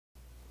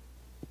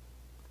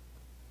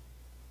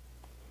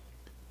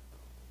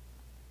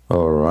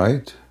All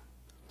right.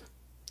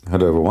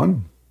 Hello,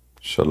 everyone.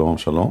 Shalom,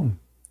 shalom.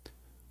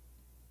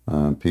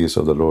 And peace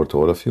of the Lord to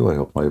all of you. I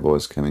hope my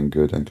voice coming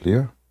good and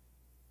clear.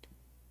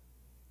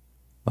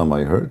 Am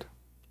I heard?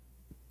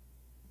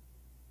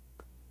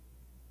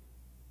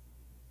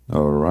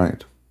 All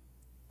right.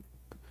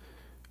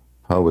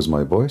 How is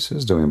my voice?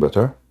 Is doing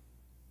better.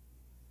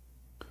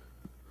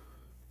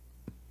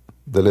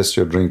 The less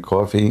you drink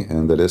coffee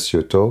and the less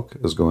you talk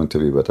is going to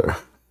be better.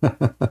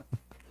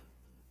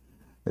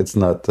 It's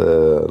not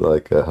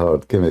like a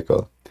hard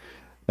chemical.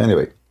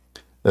 Anyway,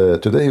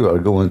 today we are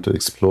going to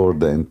explore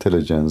the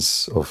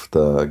intelligence of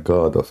the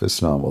God of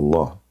Islam,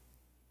 Allah.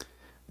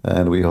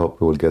 And we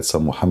hope we will get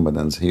some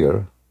Muhammadans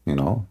here, you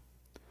know,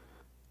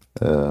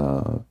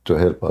 to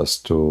help us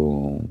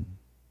to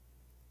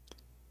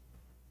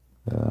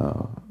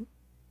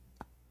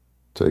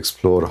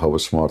explore how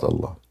smart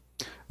Allah.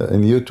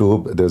 In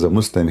YouTube, there's a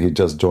Muslim, he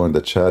just joined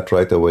the chat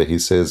right away. He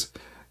says,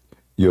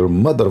 "Your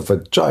mother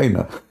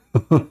vagina."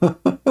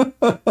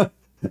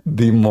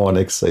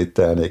 Demonic,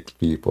 satanic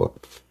people.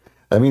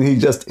 I mean, he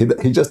just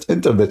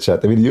entered the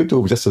chat. I mean,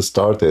 YouTube just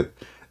started,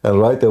 and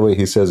right away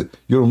he says,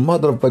 "Your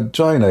mother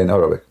vagina" in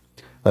Arabic.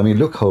 I mean,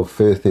 look how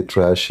filthy,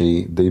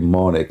 trashy,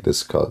 demonic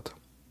this cult.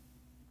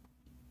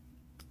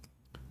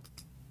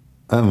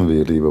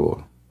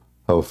 Unbelievable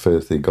how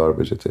filthy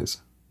garbage it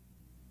is.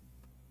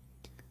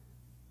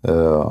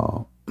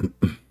 And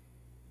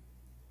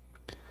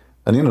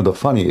you know, the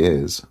funny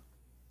is,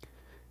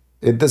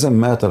 it doesn't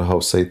matter how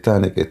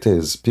satanic it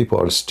is, people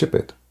are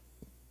stupid.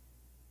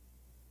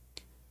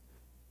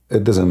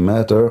 It doesn't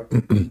matter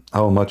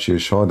how much you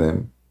show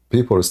them,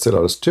 people still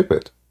are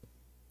stupid.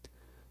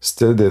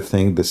 Still they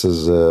think this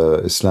is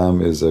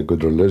Islam is a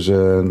good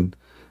religion,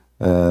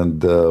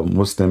 and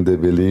Muslim, they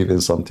believe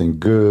in something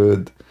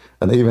good,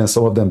 and even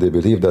some of them, they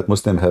believe that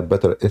Muslims have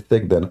better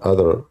ethic than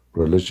other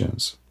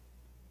religions.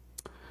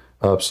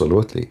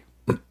 Absolutely.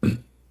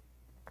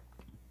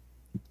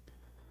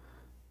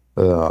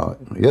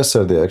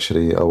 Yesterday,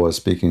 actually, I was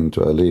speaking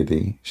to a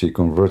lady. She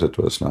converted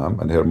to Islam,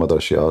 and her mother,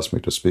 she asked me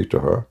to speak to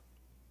her.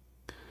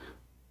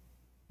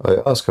 I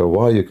asked her,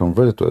 why you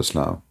converted to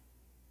Islam?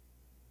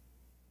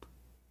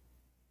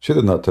 She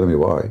did not tell me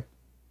why.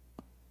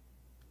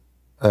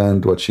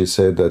 And what she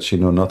said, that she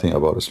knew nothing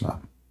about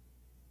Islam.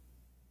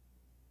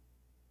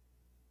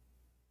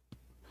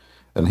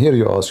 And here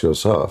you ask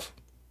yourself,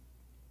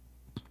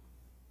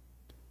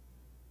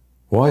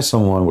 why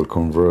someone will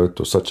convert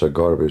to such a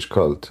garbage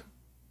cult,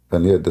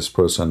 and yet this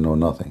person know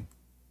nothing?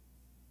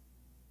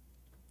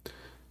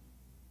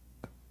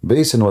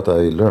 Based on what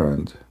I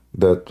learned,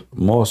 that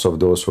most of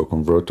those who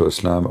convert to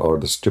Islam are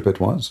the stupid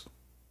ones.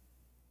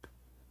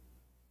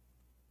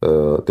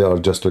 They are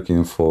just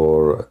looking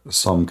for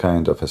some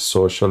kind of a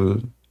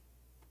social,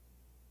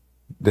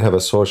 they have a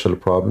social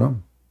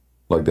problem,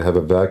 like they have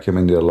a vacuum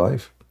in their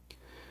life.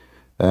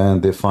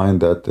 And they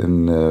find that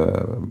in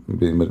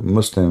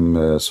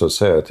Muslim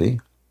society,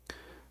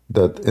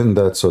 that in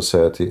that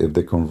society, if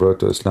they convert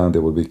to Islam, they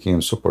will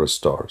become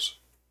superstars.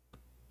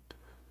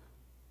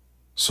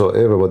 So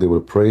everybody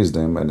will praise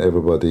them, and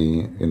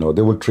everybody, you know,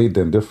 they will treat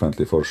them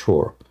differently for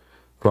sure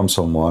from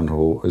someone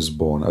who is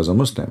born as a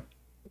Muslim.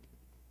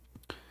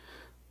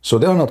 So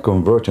they are not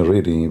converting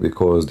really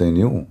because they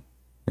knew,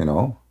 you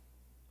know.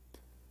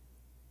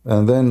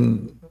 And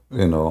then,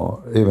 you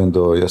know, even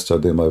though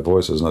yesterday my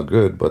voice is not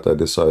good, but I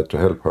decided to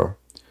help her.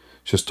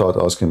 She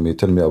started asking me,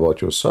 tell me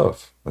about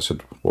yourself. I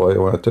said, why do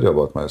I want to tell you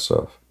about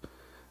myself?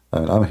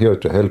 And I'm here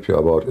to help you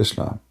about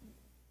Islam.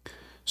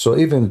 So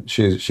even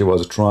she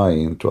was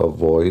trying to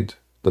avoid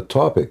the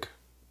topic,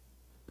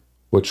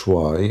 which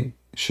why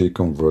she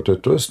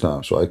converted to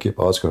Islam. So I keep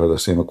asking her the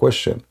same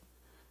question,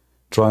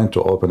 trying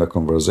to open a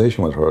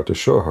conversation with her to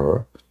show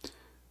her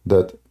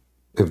that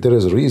if there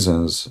is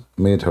reasons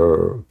made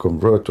her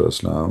convert to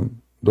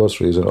Islam,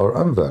 those reasons are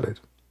invalid.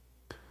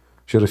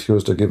 She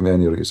refused to give me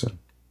any reason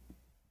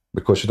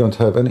because she don't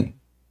have any.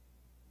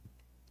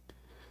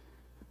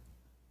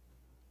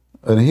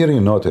 And here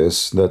you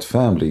notice that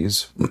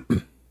families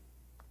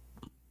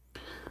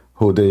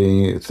who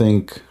they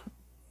think,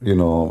 you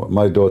know,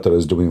 my daughter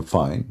is doing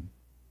fine.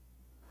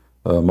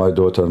 My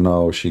daughter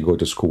now, she go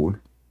to school.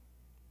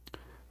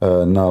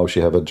 Now she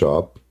have a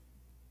job.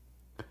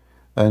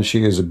 And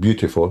she is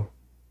beautiful.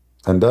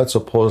 And that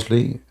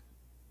supposedly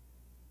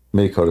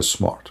make her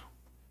smart.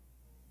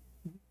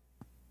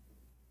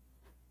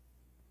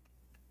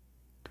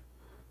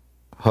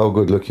 How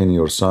good looking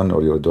your son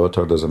or your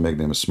daughter doesn't make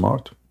them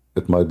smart.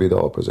 It might be the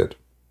opposite.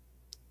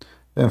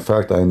 In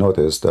fact, I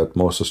noticed that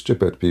most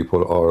stupid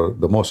people are,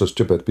 the most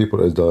stupid people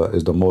is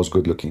the most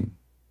good looking.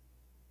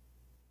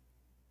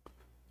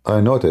 I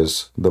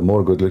notice the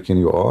more good looking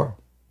you are,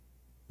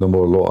 the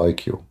more low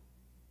IQ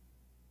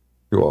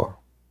you are.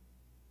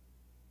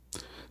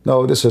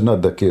 Now, this is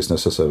not the case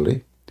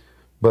necessarily,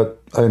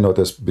 but I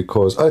noticed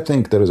because I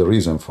think there is a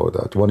reason for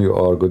that. When you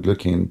are good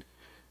looking,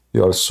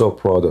 you are so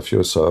proud of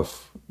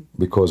yourself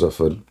because of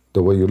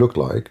the way you look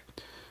like.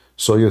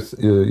 So you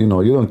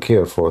know, you don't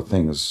care for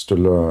things to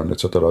learn,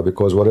 etc.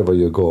 Because wherever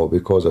you go,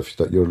 because of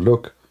your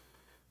look,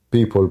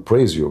 People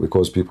praise you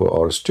because people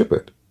are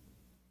stupid.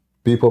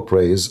 People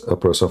praise a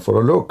person for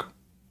a look,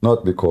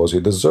 not because he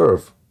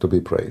deserves to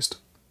be praised.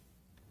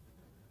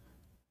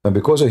 And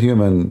because a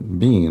human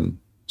being,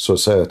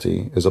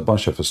 society, is a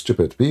bunch of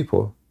stupid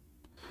people,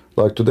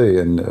 like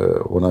today,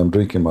 when I'm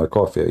drinking my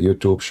coffee,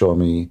 YouTube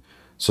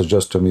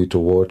suggest to me to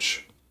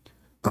watch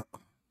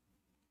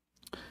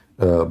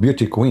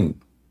Beauty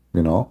Queen,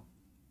 you know.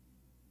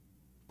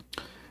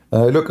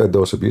 And I look at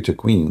those beauty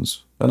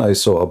queens, and I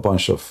saw a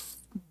bunch of,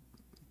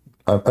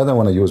 I don't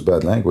want to use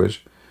bad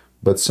language,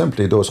 but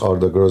simply those are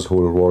the girls who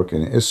will work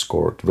in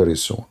escort very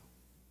soon.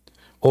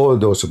 All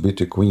those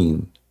beauty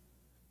queen,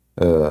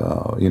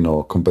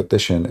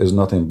 competition is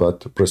nothing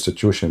but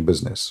prostitution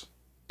business.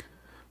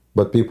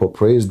 But people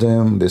praise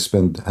them. They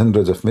spend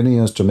hundreds of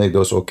millions to make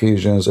those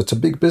occasions. It's a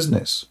big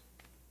business.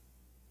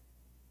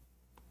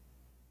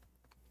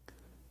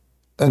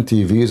 And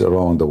TVs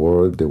around the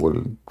world, they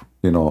will,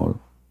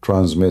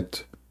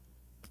 transmit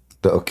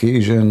the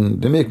occasion.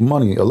 They make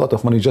money, a lot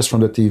of money just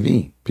from the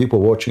TV.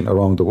 People watching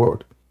around the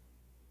world.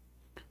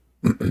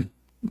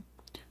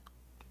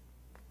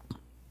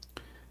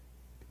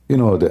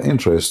 The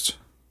interest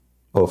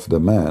of the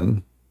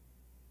man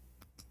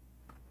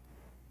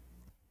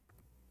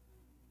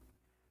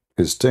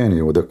is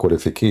staying with the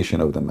qualification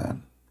of the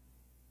man.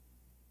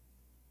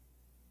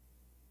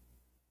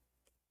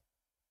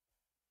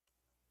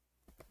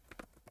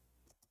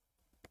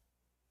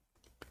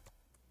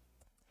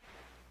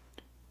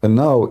 And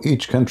now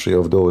each country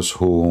of those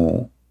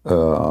who,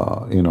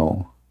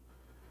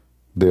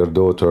 their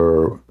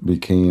daughter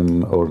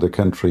became, or the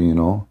country,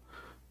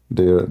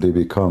 they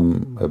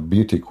become a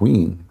beauty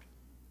queen,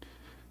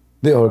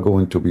 they are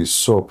going to be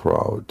so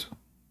proud,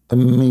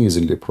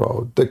 amazingly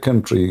proud. The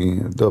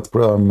country, the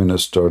prime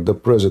minister, the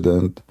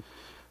president,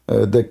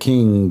 the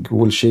king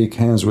will shake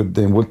hands with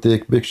them, will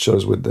take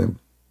pictures with them.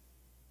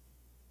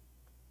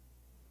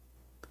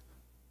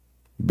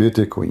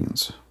 Beauty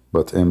queens,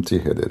 but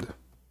empty-headed.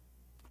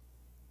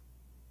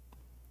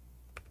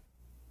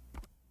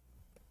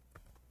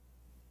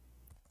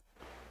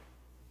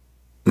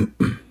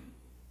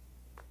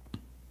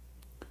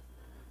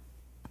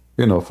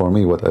 For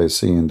me, what I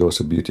see in those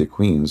beauty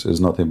queens is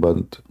nothing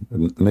but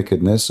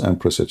nakedness and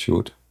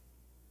prostitute.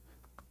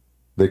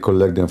 They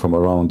collect them from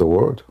around the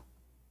world.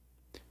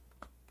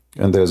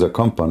 And there's a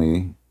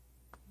company,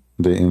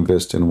 they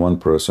invest in one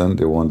person,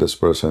 they want this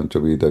person to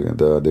be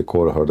they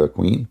call her the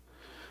queen.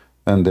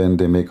 And then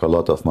they make a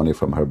lot of money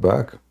from her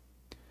back.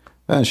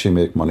 And she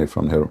make money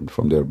from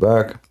their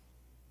back.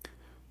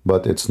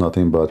 But it's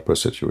nothing but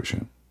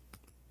prostitution.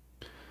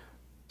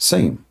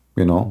 Same,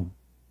 the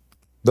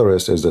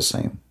rest is the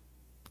same.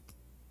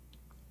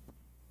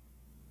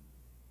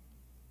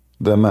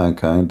 The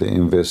mankind, they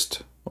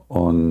invest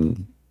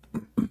in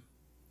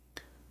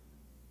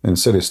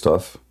silly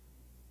stuff,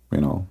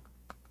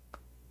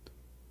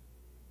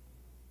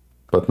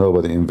 but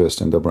nobody invests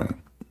in the brain.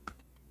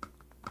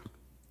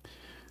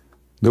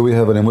 Do we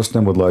have any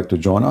Muslim would like to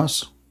join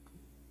us?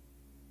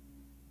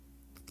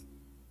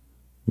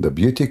 The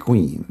beauty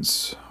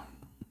queens.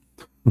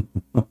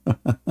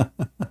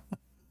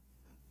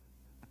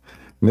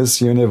 Miss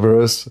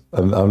Universe,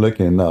 I'm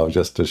looking now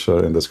just to show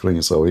in the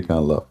screen so we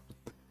can laugh.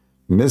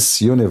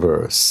 Miss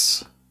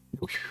Universe.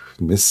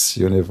 Miss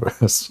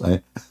Universe.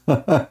 I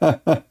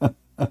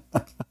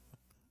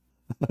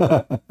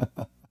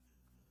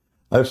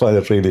find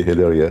it really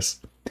hilarious.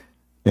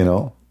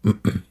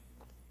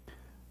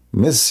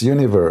 Miss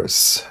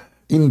Universe,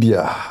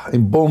 India,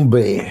 in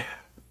Bombay.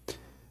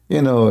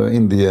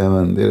 India,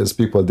 and there's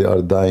people, they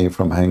are dying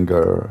from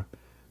hunger.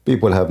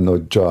 People have no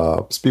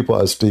jobs. People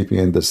are sleeping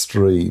in the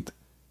street.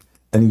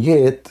 And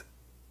yet,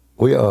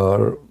 we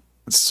are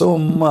so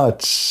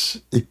much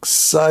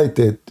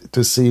excited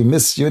to see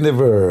Miss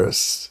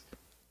Universe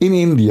in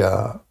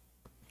India.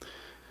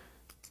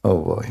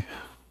 Oh boy.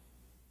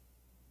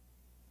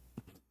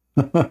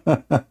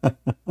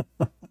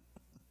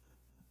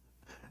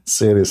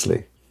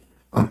 Seriously.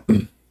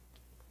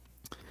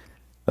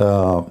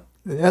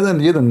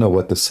 You don't know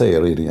what to say,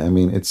 really. I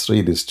mean, it's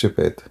really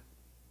stupid.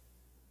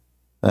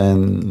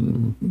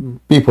 And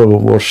people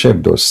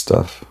worship those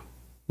stuff.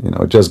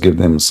 Just give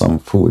them some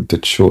food to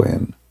chew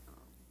in.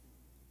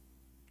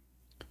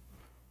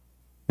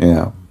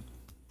 Yeah.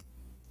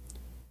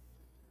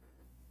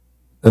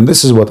 And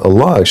this is what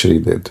Allah actually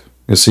did.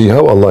 You see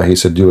how Allah, He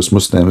seduced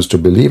Muslims to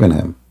believe in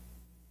Him.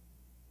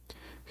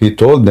 He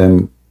told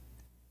them,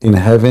 in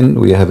heaven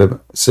we have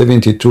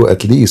 72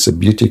 at least a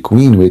beauty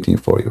queen waiting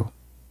for you.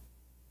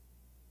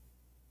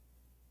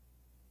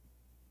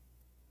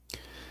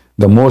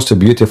 The most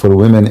beautiful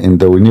women in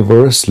the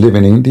universe live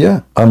in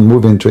India. I'm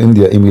moving to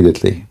India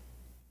immediately.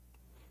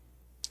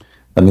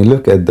 I mean,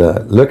 look at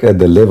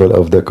the level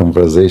of the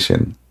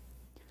conversation.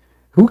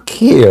 Who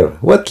care?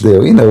 What they,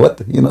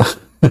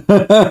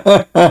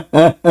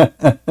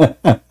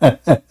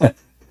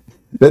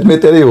 Let me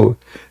tell you,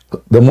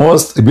 the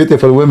most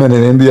beautiful woman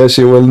in India,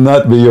 she will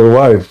not be your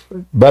wife.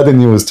 Bad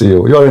news to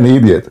you. You're an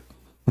idiot.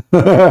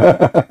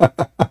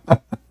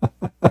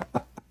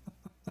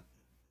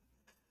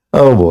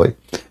 Oh boy.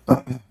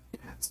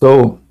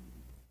 So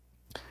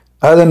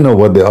I don't know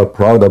what they are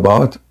proud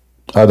about.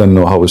 I don't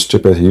know how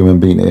stupid a human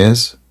being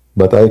is,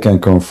 but I can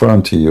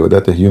confirm to you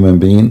that a human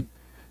being,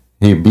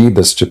 he beat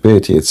the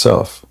stupidity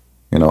itself.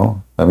 You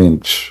know, I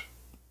mean,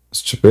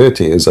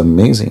 stupidity is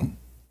amazing.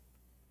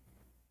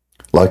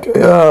 Like,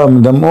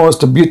 the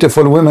most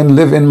beautiful women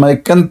live in my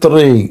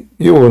country.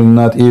 You will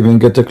not even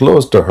get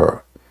close to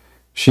her.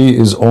 She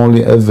is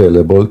only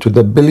available to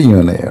the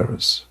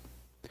billionaires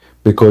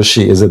because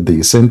she is a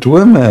decent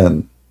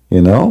woman,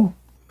 you know?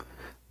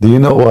 Do you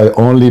know why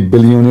only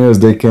billionaires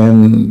they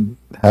can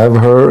have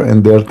her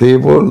in their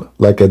table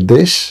like a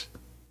dish?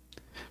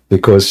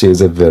 Because she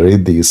is a very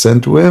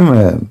decent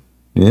woman.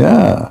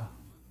 Yeah.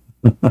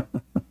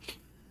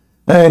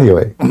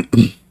 Anyway.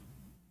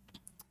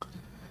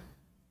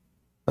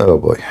 Oh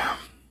boy.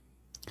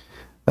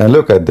 And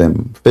look at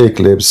them. Fake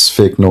lips,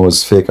 fake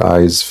nose, fake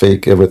eyes,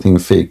 fake everything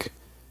fake.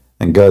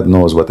 And God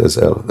knows what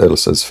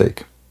else is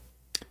fake.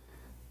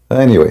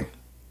 Anyway.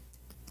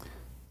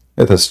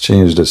 Let us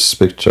change this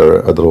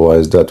picture,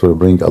 otherwise that will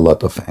bring a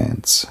lot of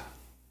ants.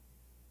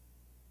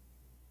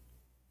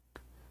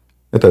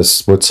 Let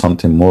us put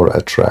something more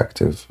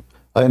attractive.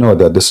 I know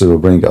that this will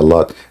bring a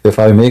lot. If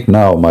I make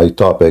now my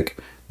topic,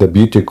 the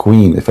beauty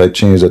queen, if I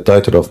change the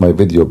title of my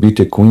video,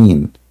 beauty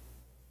queen,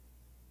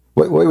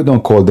 why we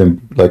don't call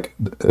them like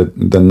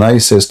the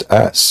nicest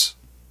ass?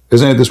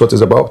 Isn't this what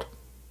it's about?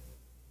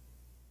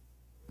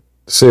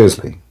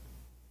 Seriously.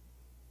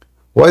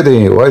 Why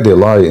they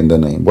lie in the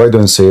name? Why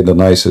don't say the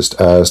nicest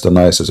ass, the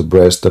nicest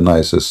breast, the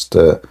nicest,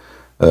 you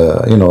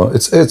know,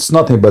 it's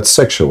nothing but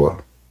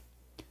sexual.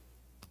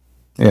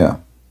 Yeah.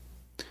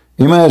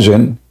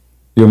 Imagine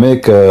you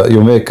make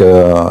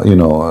you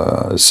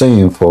know,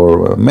 saying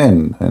for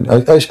men, and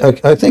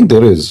I think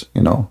there is,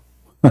 you know.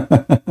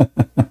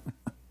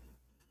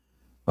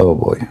 Oh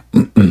boy.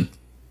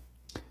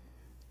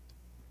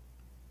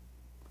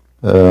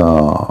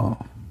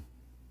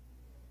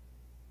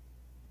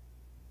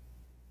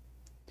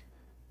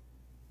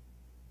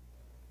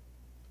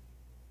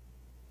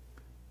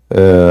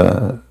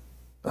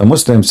 A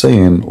Muslim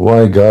saying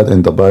why God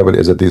in the Bible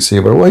is a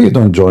deceiver. Why you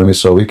don't join me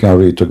so we can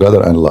read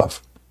together and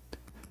laugh?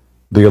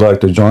 Do you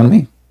like to join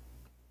me,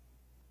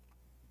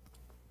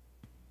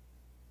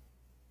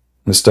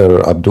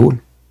 Mr. Abdul?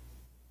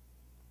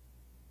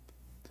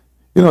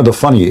 You know, the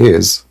funny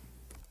is,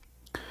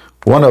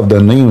 one of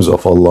the names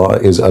of Allah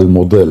is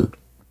Al-Mudil.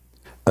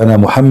 And a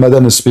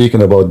Muhammadan is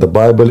speaking about the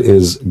Bible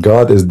is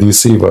God is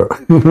deceiver.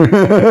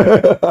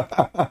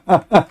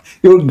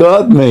 Your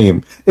God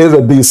name is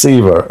a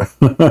deceiver.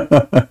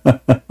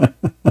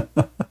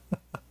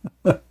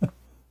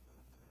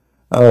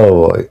 Oh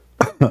boy.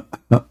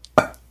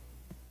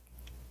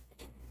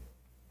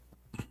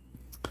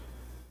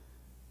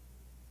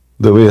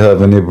 Do we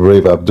have any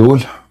brave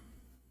Abdul?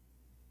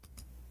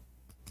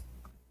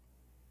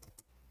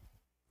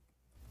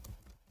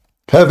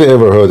 Have you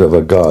ever heard of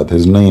a God?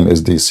 His name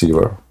is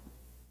Deceiver.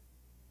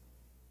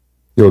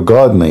 Your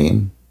God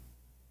name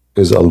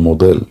is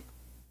Al-Mudil.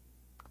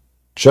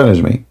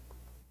 Challenge me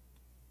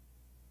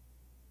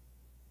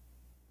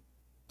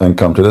and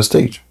come to the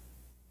stage.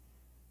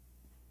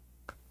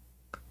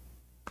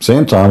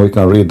 Same time, we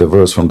can read the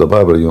verse from the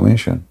Bible you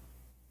mentioned.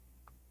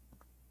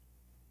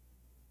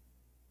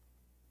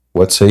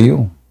 What say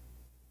you?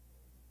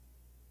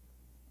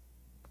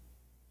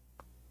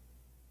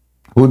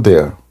 Who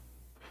dare?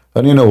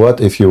 And you know what?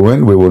 If you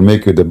win, we will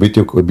make you the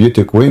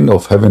beauty queen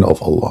of heaven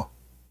of Allah.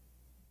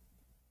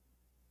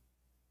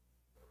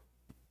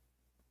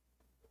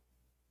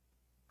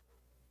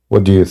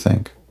 What do you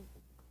think?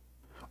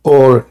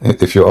 Or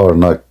if you are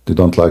not, you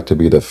don't like to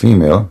be the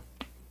female,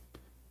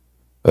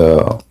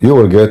 you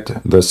will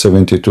get the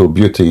 72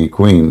 beauty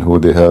queen who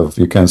they have.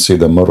 You can see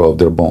the marrow of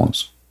their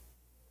bones.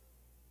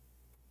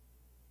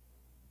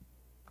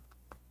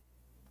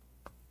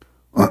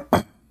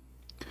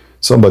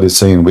 Somebody's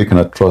saying we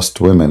cannot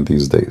trust women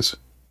these days.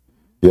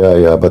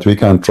 Yeah, but we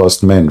can't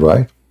trust men,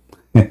 right?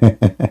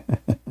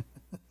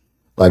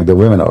 Like the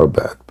women are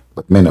bad,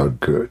 but men are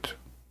good.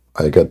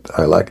 I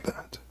like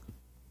that.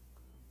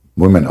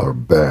 Women are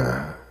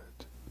bad.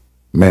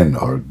 Men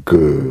are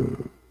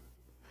good.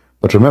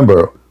 But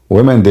remember,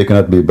 women, they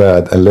cannot be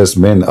bad unless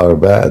men are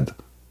bad.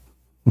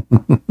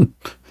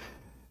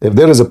 If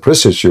there is a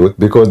prostitute,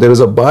 because there is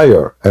a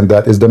buyer, and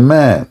that is the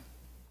man.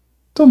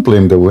 Don't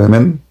blame the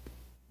women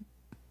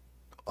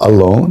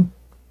alone.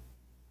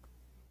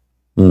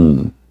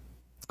 All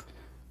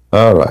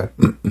right.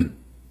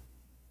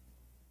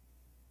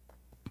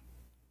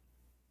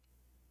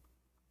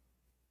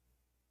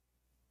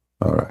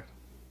 All right.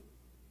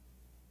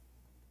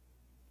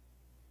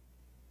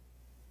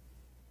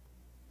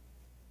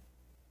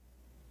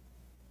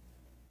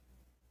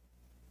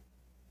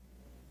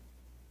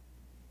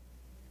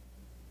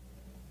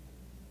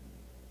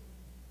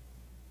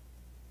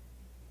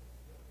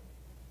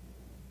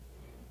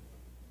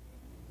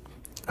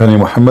 Any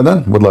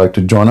Muhammadan would like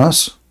to join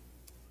us?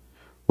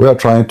 We are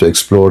trying to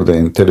explore the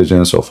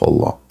intelligence of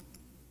Allah.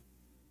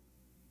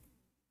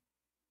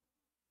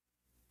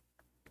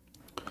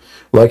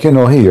 Like, you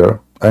know, here,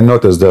 I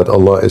noticed that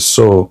Allah is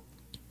so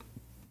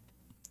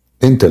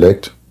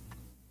intellect,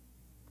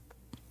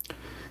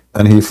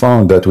 and He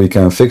found that we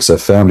can fix a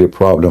family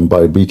problem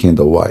by beating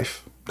the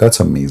wife. That's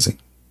amazing.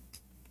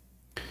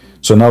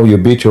 So now you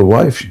beat your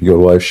wife,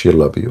 she'll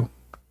love you.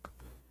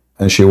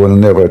 And she will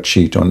never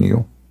cheat on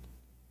you.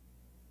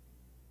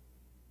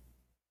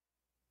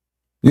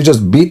 You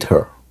just beat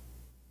her.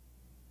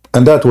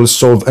 And that will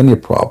solve any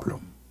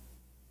problem.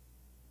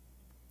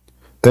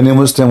 Any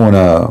Muslim want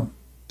to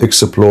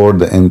explore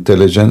the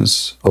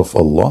intelligence of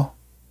Allah?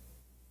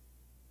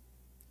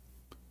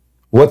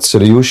 What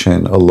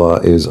solution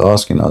Allah is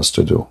asking us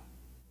to do?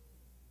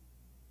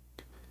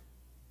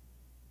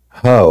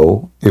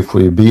 How, if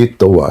we beat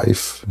the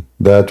wife,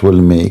 that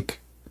will make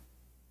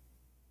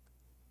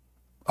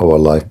our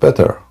life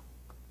better?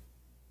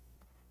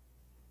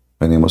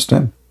 Any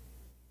Muslim?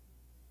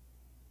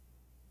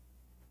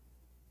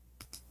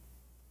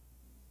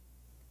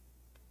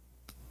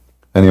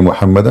 Any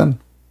Muhammadan?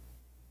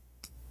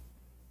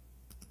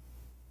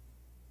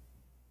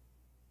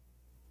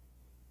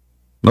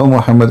 No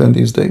Muhammadan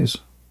these days.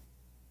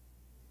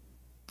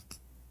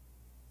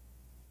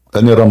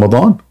 Any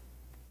Ramadan?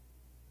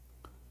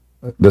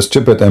 The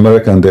stupid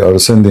American, they are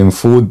sending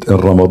food in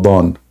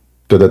Ramadan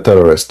to the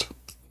terrorist.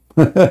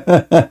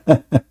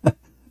 The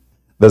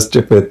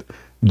stupid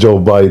Joe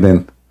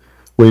Biden.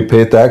 We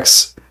pay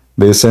tax,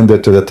 they send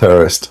it to the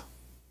terrorist.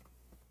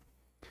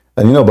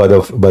 And you know, by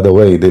the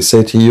way, they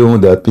say to you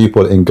that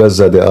people in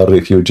Gaza, they are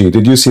refugees.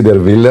 Did you see their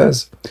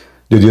villas?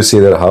 Did you see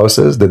their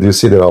houses? Did you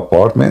see their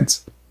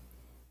apartments?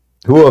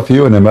 Who of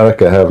you in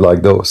America have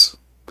like those?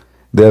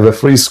 They have a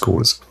free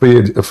schools,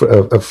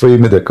 free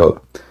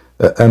medical,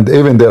 and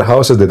even their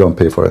houses, they don't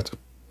pay for it.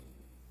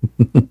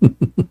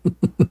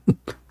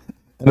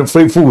 And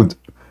free food.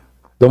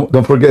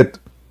 Don't forget,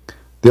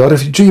 they are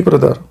refugee,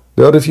 brother.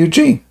 They are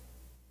refugee.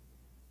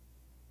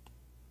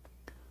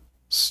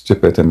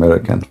 Stupid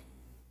American.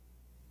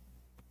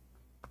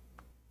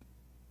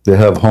 They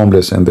have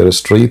homeless in their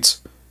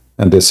streets,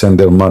 and they send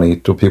their money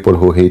to people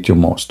who hate you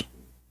most.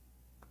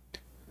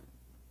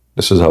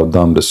 This is how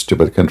dumb this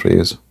stupid country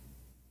is.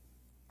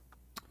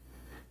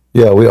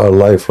 Yeah, we are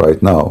live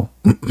right now.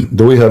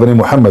 Do we have any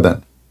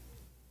Muhammadan?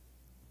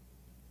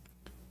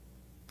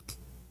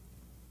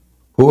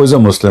 Who is a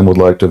Muslim would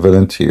like to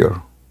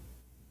volunteer?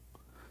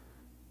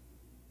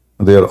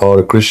 There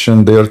are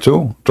Christians there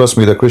too. Trust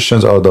me, the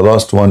Christians are the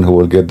last one who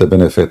will get the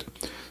benefit.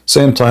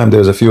 Same time,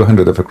 there's a few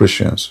hundred of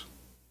Christians.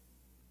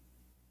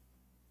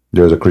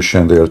 There's a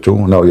Christian there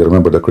too. Now you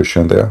remember the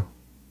Christian there.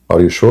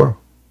 Are you sure?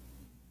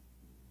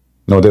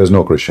 No, there's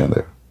no Christian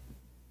there.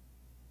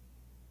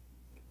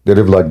 They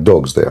live like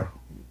dogs there.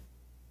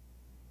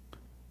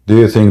 Do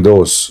you think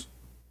those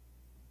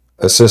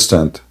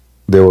assistants,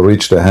 they will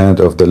reach the hand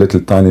of the little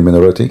tiny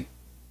minority?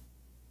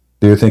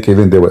 Do you think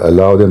even they will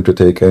allow them to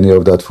take any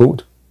of that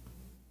food?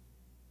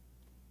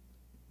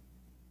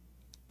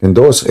 In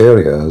those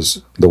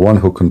areas, the one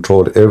who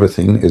controlled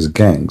everything is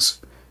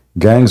gangs.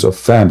 Gangs of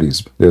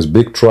families. There's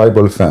big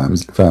tribal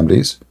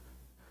families,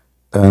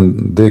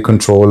 and they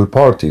control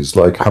parties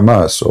like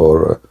Hamas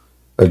or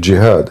a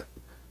jihad.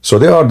 So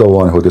they are the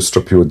one who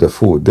distribute the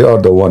food. They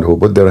are the one who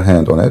put their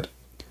hand on it.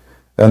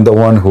 And the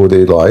one who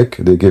they like,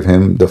 they give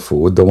him the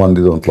food. The one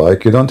they don't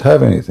like, you don't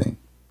have anything.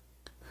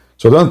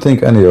 So don't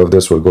think any of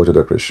this will go to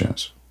the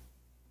Christians.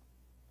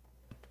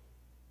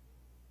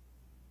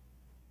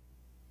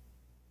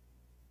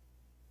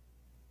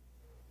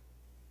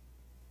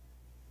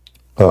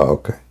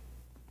 Okay.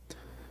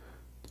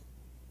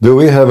 Do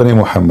we have any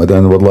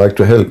Muhammadan would like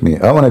to help me?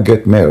 I want to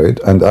get married,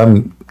 and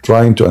I'm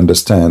trying to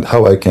understand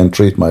how I can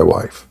treat my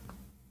wife.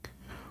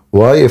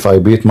 Why, if I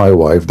beat my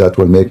wife, that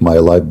will make my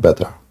life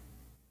better?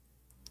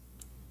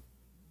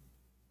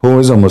 Who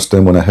is a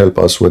Muslim want to help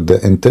us with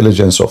the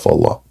intelligence of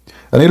Allah?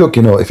 And you look,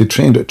 you know, if you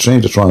change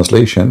the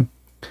translation,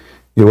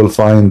 you will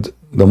find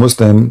the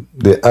Muslim,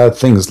 they add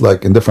things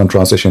like in different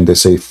translation, they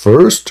say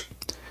first,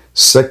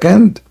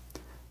 second,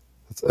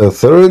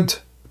 third,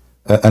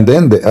 and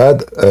then they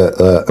add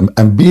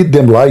and beat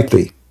them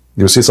lightly.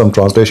 You see some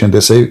translation,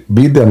 they say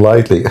beat them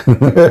lightly.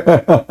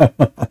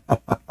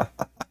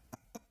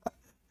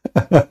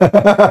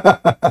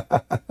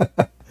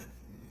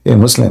 Hey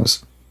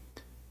Muslims,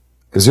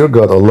 is your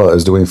God Allah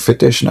is doing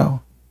fetish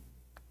now?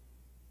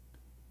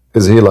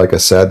 Is he like a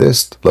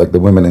sadist, like the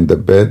women in the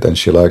bed and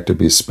she like to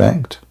be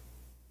spanked?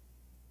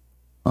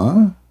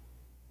 Huh?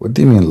 What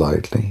do you mean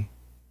lightly?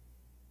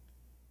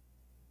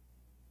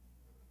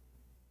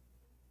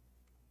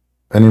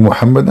 Any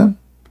Muhammadan?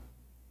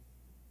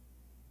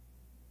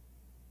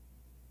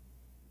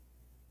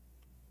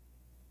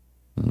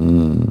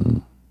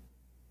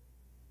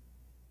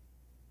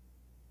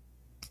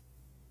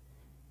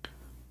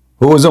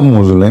 Who is a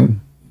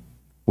Muslim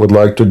would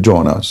like to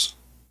join us?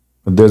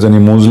 If there's any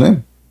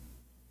Muslim?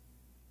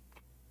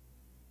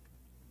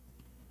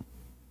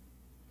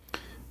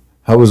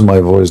 How is my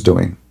voice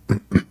doing?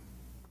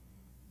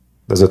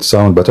 Does it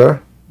sound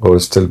better or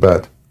is it still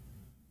bad?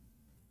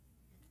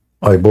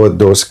 I bought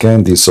those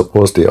candies,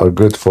 suppose they are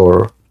good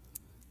for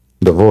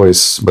The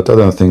Voice, but I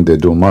don't think they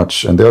do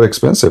much, and they are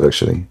expensive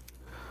actually.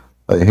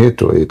 I hate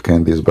to eat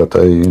candies, but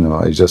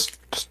I just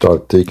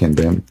start taking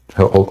them,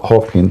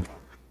 hoping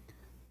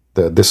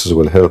that this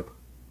will help.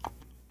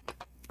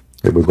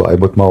 Here we go. I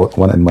put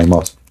one in my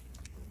mouth.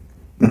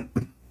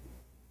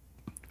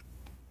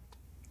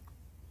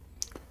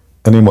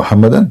 Any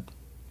Muhammadan?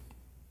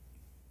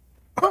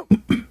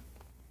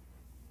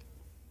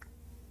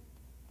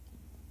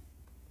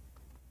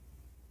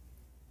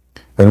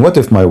 And what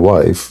if my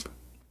wife,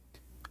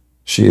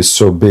 she is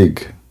so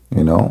big,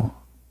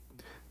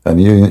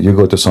 and you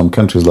go to some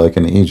countries like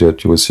in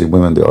Egypt, you will see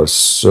women, they are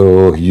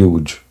so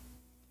huge.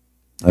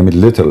 I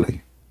mean,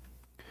 literally.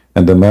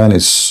 And the man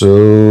is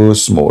so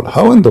small.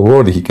 How in the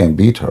world he can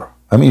beat her?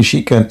 I mean,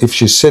 she can, if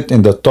she sit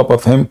in the top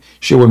of him,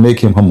 she will make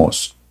him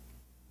hummus.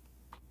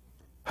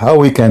 How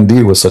we can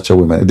deal with such a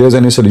woman? If there's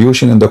any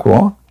solution in the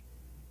Quran?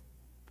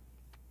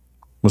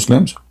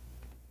 Muslims?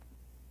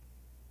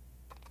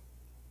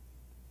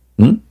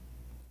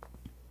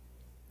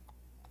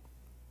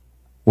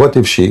 What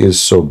if she is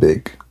so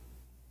big?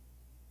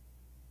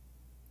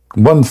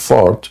 One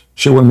fart,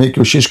 she will make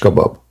you shish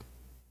kebab.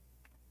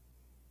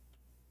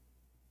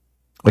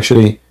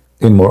 Actually,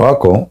 in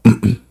Morocco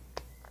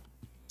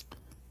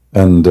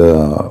and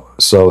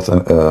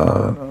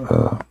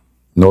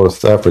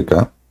North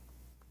Africa,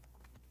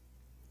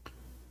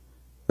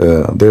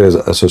 there is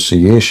an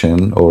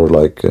association or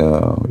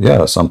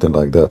something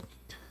like that,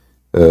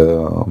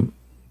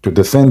 to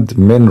defend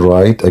men's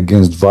right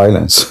against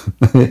violence.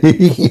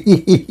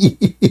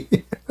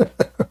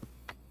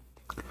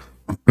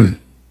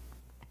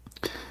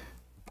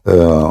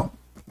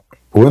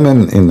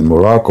 Women in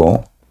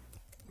Morocco,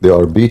 they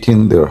are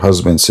beating their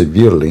husbands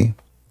severely.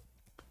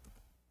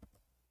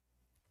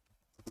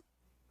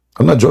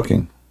 I'm not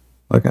joking.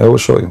 Okay, I will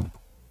show you.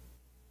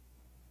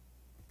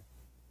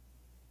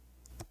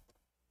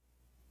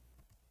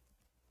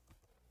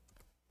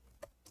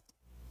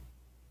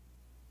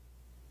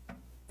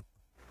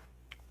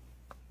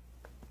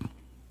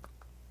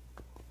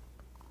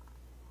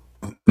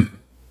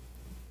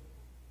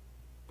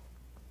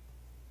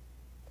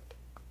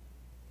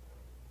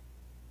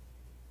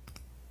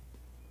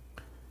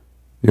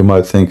 You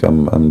might think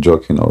I'm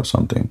joking or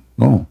something.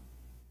 No.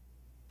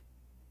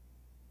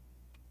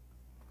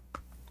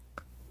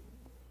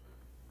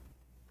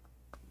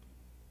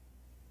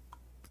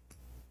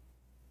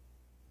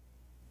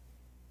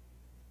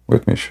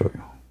 Let me show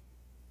you.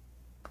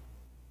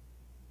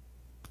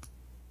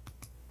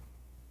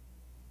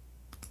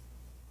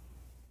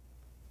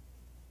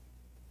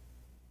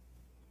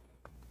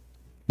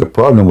 The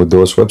problem with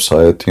those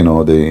websites,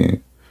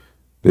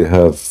 they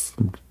have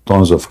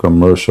tons of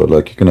commercial,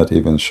 like you cannot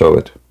even show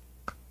it.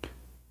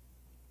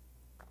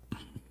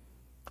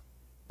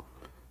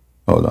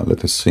 Hold on,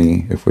 let us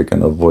see if we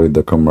can avoid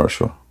the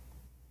commercial.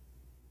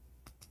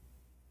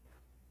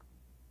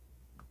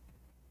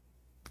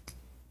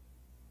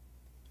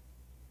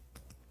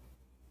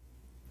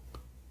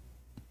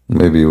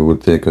 Maybe we will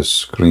take a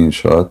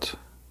screenshot,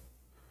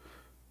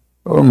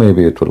 or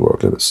maybe it will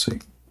work. Let us see.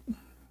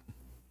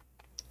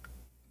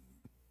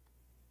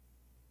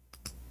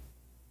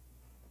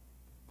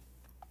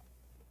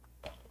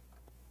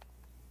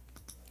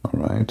 All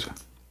right.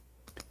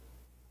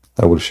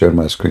 I will share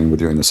my screen with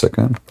you in a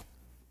second.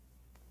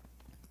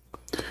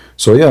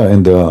 So yeah,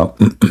 in the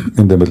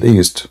in the Middle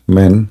East,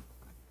 women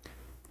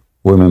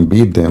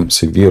beat them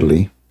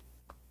severely,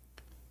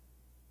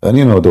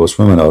 and those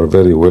women are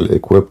very well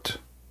equipped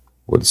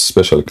with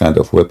special kind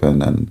of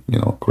weapon and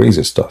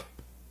crazy stuff,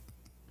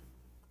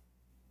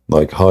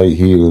 like high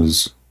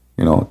heels.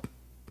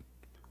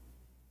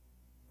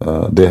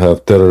 They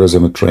have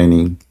terrorism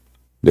training.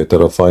 They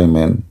terrify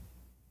men.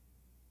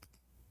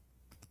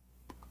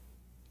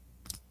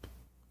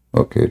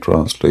 Okay,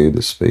 translate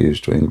this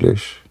page to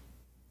English.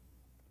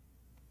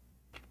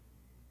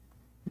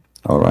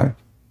 All right.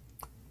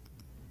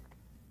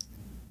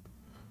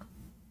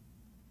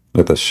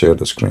 Let us share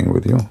the screen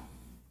with you.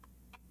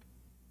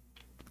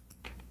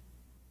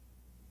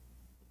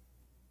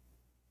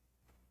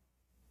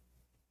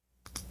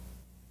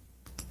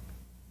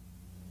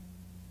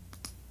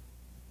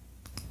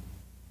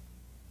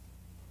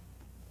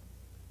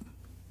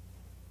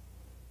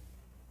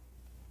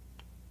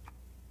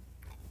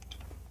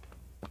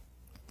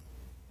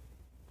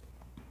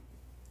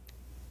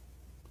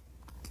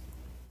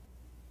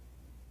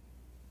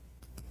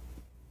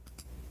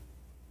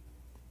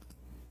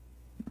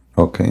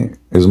 Okay,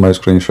 is my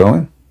screen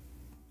showing?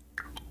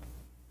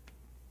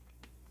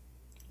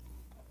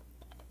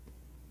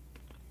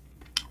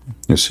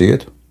 You see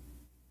it?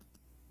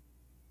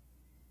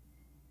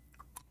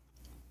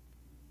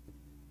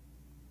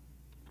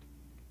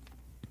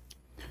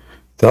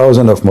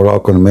 Thousands of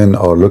Moroccan men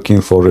are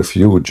looking for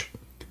refuge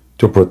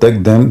to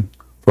protect them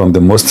from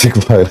domestic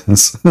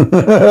violence.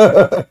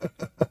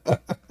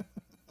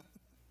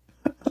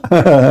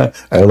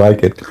 I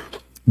like it.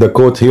 The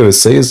quote here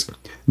says,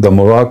 the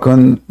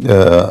Moroccan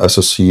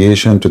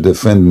Association to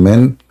Defend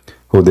Men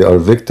who they are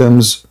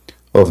victims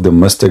of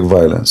domestic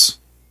violence.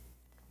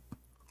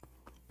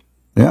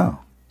 Yeah.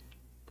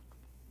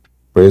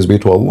 Praise be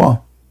to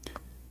Allah.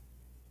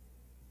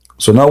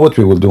 So now what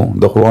we will do?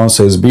 The Quran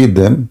says beat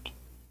them,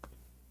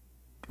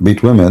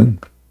 beat women.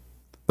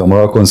 The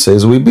Moroccan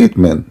says we beat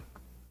men.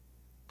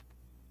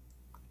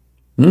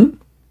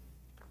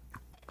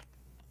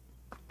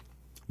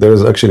 There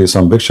is actually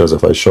some pictures.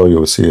 If I show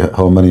you, see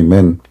how many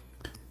men,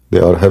 they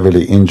are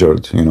heavily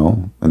injured, you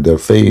know, in their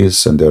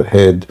face and their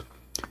head.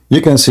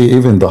 You can see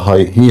even the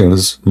high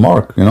heels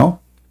mark, you know.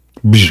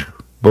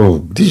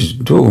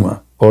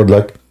 Or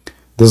like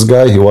this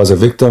guy, he was a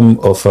victim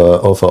of a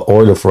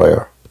oil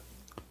fryer.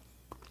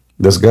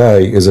 This guy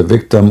is a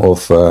victim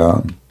of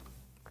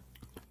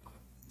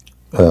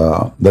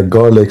the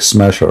garlic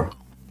smasher.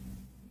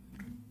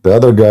 The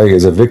other guy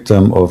is a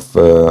victim of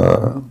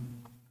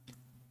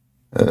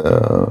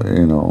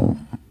you know,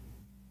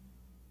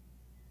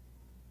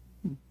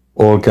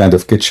 all kind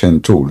of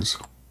kitchen tools.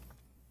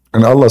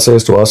 And Allah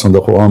says to us in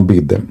the Quran,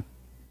 beat them.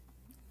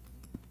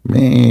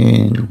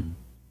 Man.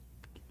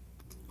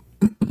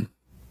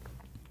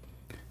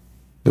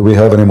 Do we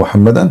have any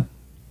Muhammadan?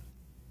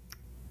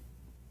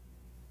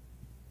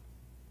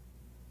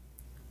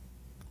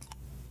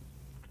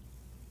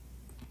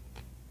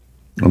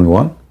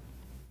 Anyone?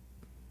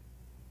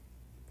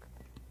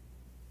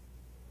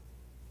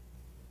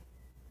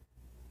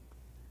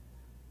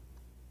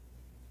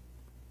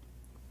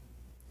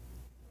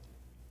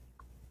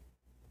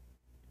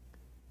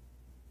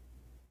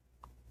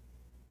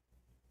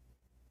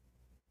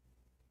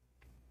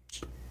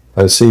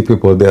 I see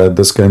people, they are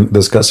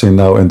discussing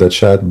now in the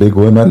chat, big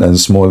women and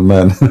small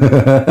men.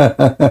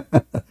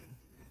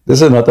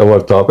 This is not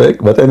our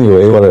topic, but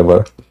anyway,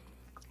 whatever.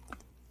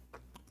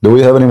 Do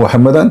we have any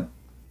Muhammadan?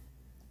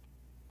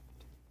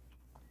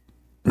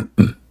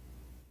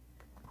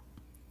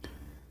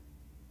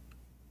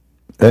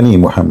 Any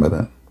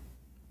Muhammadan?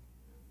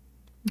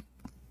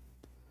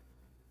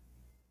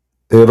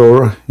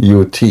 Error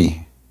UT.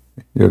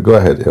 You go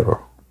ahead, Error.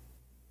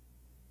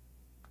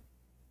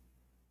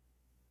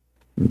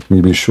 Let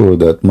me be sure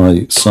that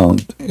my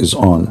sound is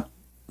on.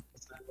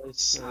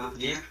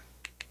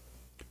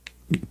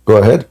 Go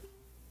ahead.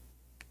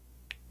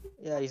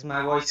 Yeah, is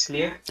my voice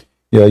clear?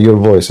 Yeah, your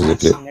voice is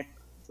clear.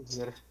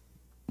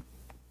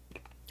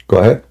 Go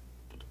ahead.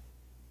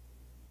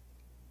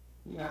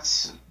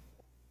 Yes.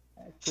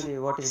 Actually,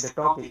 what is the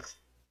topic?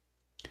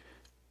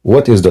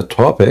 What is the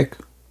topic?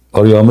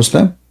 Are you a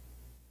Muslim?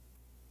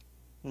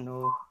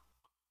 No.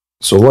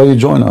 So why you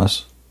join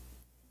us?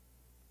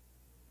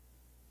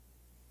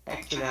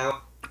 Actually,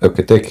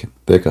 okay,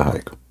 take a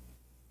hike.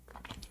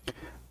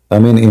 I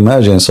mean,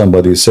 imagine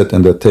somebody sit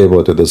at the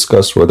table to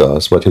discuss with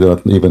us, but you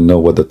don't even know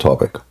what the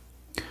topic.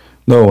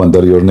 No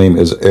wonder your name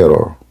is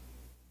Error.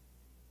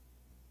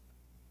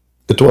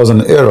 It was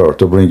an error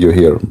to bring you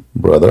here,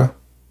 brother.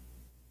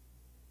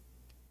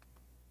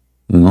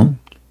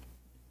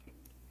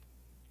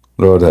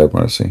 Lord have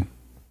mercy.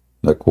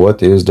 Like,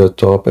 what is the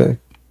topic?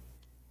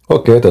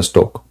 Okay, let's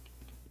talk.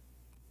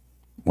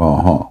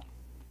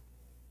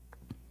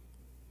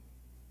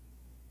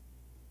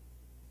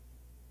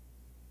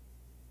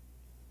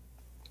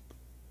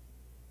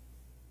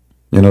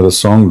 You know the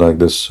song, like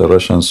this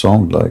Russian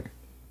song, like,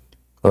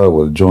 I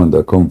will join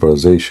the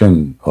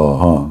conversation.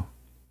 I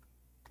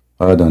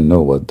don't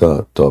know what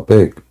the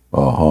topic.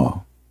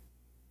 Da,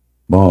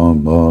 da,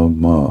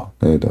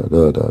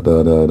 da,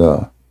 da, da,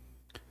 da.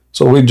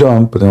 So we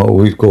jump, you know,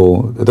 we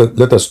go,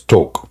 let us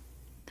talk.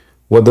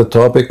 What the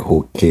topic,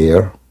 who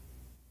care?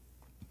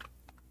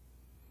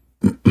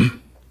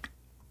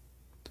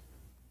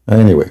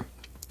 Anyway,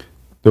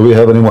 do we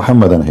have any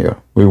Muhammadan here?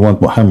 We want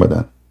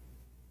Muhammadan.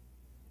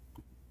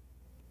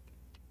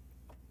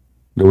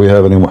 Do we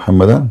have any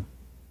Muhammadan?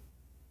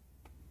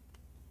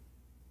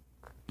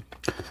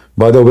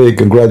 By the way,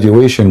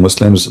 congratulations,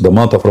 Muslims. The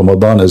month of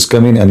Ramadan is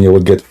coming and you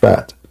will get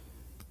fat.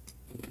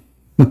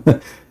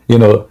 You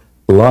know,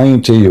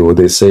 lying to you,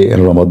 they say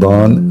in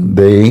Ramadan,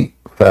 they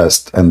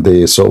fast. And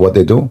they, so what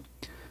they do?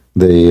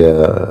 They,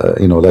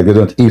 you know, like they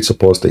don't eat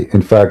supposedly.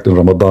 In fact, in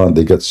Ramadan,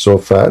 they get so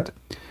fat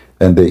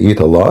and they eat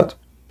a lot.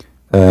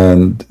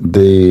 And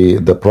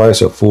the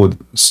price of food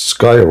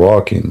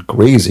skyrocketing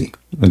crazy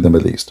in the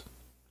Middle East.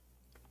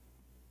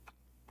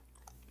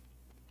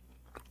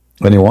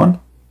 Anyone?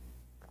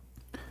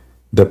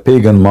 The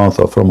pagan month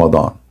of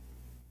Ramadan.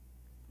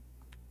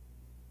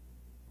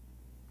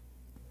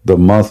 The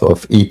month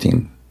of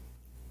eating.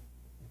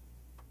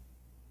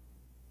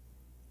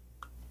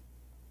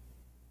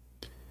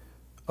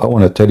 I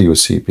want to tell you,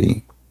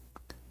 CP.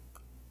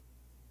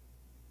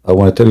 I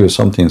want to tell you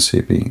something,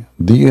 CP.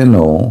 Do you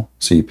know,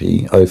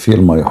 CP, I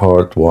feel my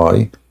heart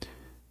why,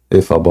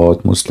 if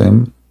about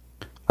Muslim,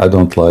 I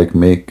don't like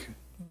make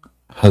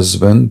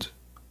husband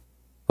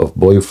of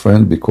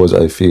boyfriend because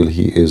I feel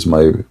he is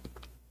my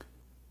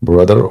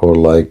brother or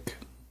like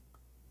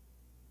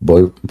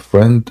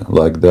boyfriend,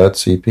 like that,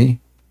 CP.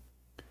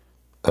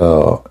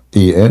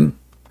 EN.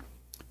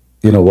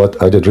 You know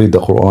what? I did read the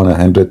Quran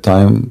 100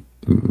 times,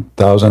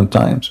 1,000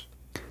 times.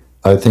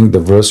 I think the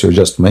verse you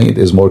just made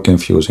is more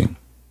confusing.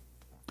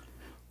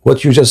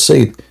 What you just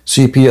said,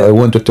 CP, I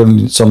want to tell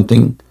you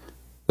something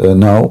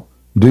now.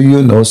 Do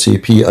you know,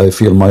 CP, I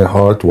feel my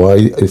heart.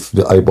 Why? If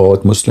I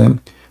bought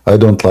Muslim, I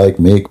don't like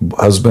make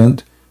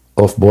husband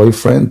of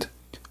boyfriend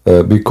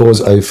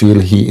because I feel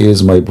he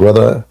is my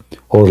brother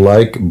or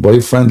like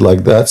boyfriend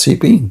like that,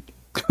 CP.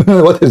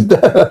 What is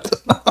that?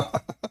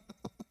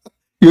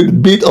 You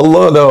beat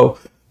Allah now.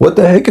 What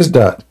the heck is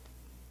that?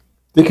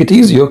 Take it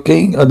easy,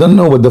 okay? I don't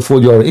know what the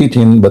food you are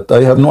eating, but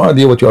I have no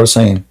idea what you are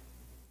saying.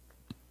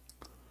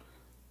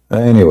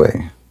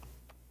 Anyway,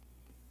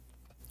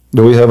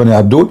 do we have any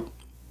Abdul?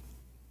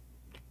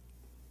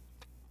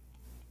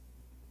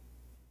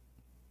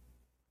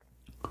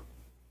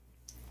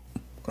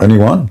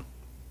 Anyone?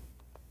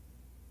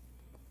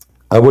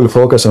 I will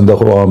focus on the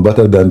Quran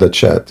better than the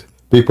chat.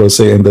 People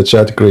say in the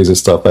chat crazy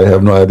stuff. I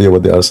have no idea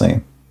what they are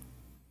saying.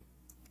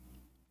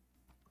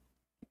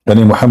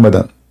 Any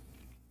Muhammadan?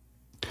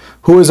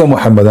 Who is a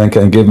Muhammadan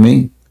can give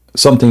me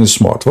something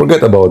smart?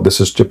 Forget about this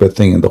stupid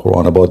thing in the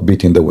Quran about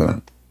beating the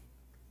women.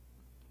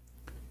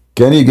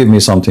 Can you give me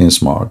something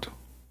smart?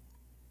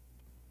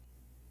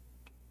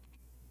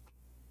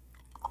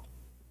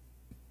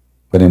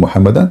 Any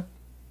Muhammadan?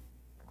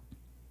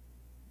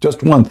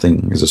 Just one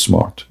thing is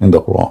smart in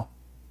the Quran.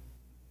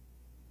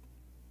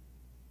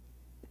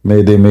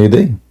 Mayday,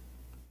 Mayday.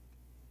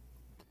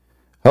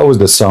 How is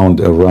the sound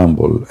in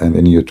Rumble and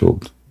in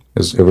YouTube?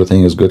 Is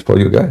everything is good for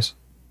you guys?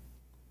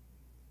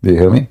 Do you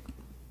hear me?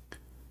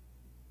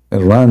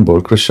 In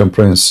Rumble, Christian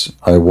Prince,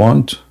 I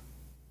want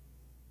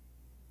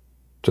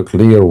to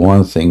clear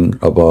one thing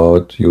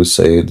about you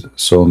said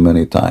so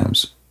many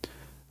times.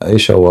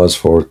 Aisha was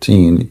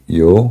 14,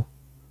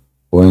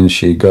 when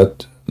she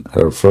got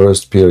her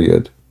first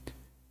period.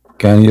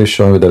 Can you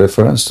show me the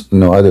reference?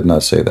 No, I did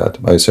not say that.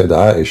 I said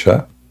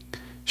Aisha,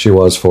 she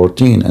was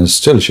 14 and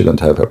still she didn't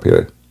have her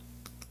period.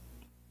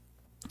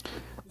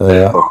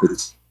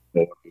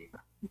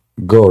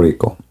 Go,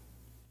 Rico.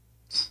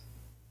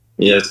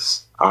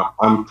 Yes,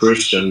 I'm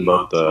Christian,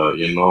 but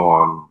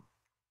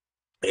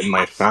in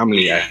my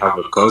family, I have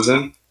a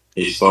cousin.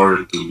 He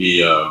started to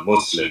be a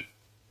Muslim.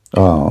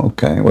 Oh,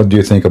 okay. What do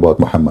you think about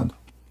Muhammad?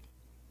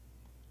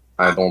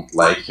 I don't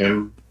like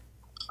him.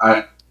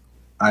 I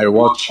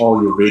watch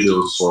all your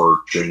videos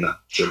for 3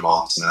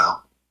 months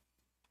now.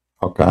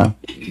 Okay.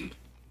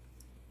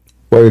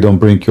 Why you don't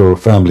bring your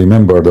family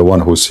member, the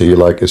one who say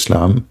like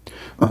Islam,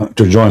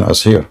 to join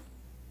us here?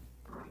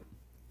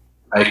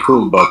 I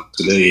could, but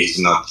today he's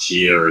not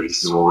here.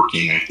 He's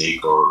working, I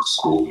think, or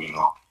school,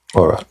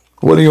 All right.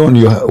 When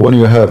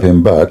you have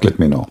him back, let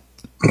me know.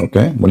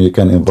 Okay? When you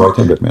can invite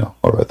him, let me know.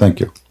 All right. Thank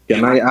you.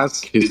 Can I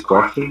ask his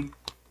question?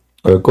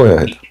 Go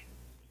ahead.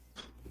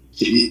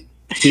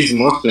 He's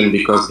Muslim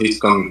because he's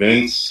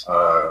convinced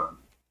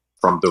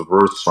from the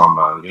verse from,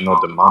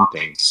 the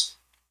mountains.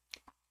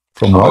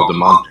 From what? The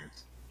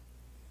mountains.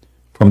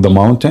 From the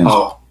mountains?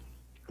 How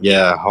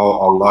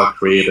Allah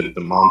created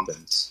the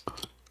mountains.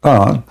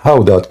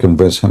 How that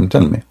convinced him?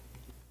 Tell me.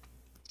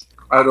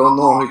 I don't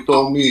know. He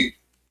told me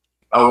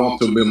I want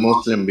to be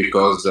Muslim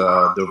because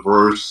the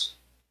verse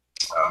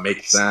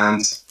makes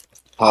sense.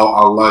 How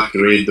Allah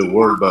created the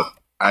world, but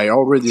I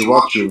already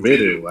watched your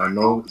video. I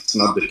know it's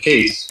not the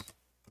case.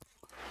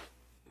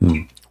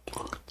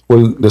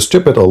 Well, the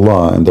stupid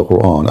Allah in the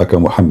Quran, Aka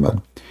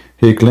Muhammad,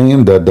 he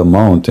claimed that the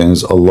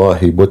mountains, Allah,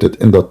 he put it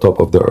in the top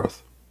of the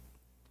earth.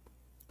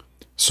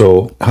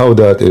 So how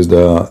that is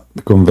the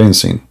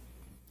convincing?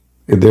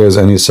 If there's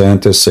any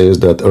scientist says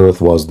that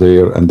earth was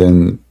there and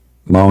then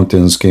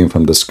mountains came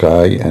from the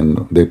sky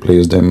and they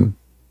placed them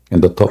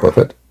in the top of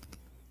it?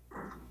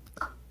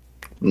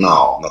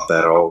 No, not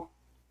at all.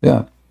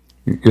 Yeah.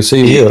 You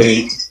see here.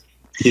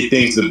 He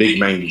thinks the Big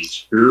Bang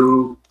is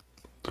true.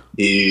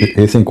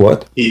 He think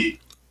what? The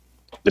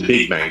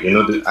Big Bang.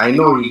 I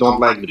know you don't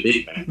like the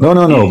Big Bang.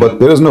 No, but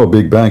there is no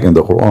Big Bang in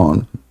the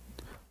Quran.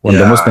 When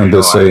the Muslims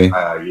they say,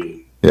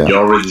 you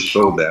already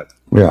showed that.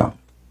 Yeah.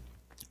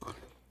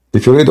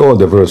 If you read all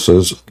the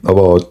verses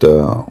about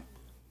the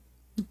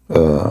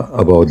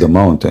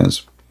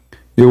mountains,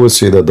 you will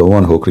see that the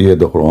one who created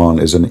the Quran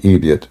is an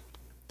idiot.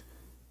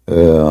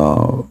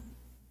 There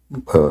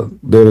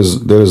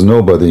is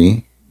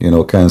nobody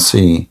can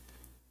see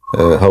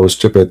how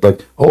stupid.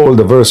 Like all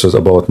the verses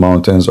about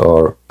mountains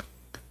are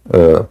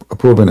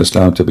proving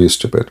Islam to be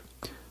stupid.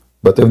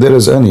 But if there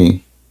is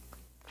any,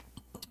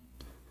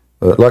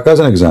 like as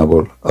an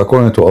example,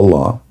 according to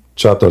Allah,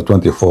 chapter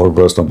 24,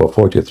 verse number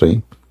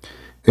 43.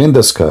 In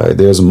the sky,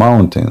 there's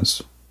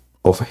mountains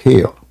of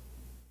hail.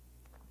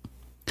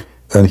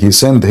 And he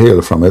sent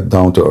hail from it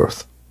down to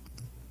earth.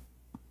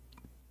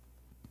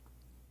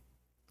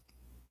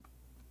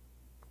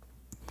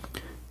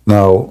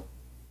 Now,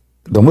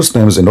 the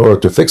Muslims, in order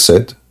to fix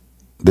it,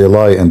 they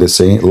lie and they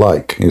say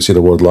like. You see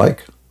the word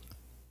like?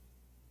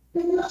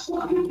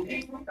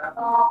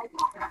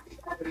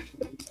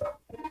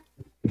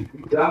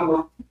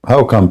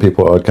 How come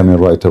people are coming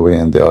right away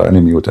and they are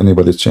unmute?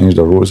 Anybody change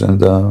the rules in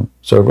the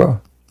server?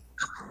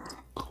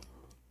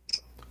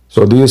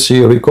 So do you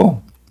see,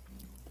 Rico?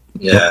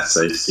 Yes,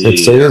 I see. It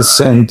says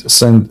send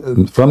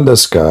from the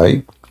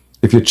sky.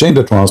 If you change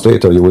the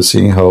translator, you will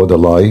see how the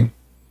lie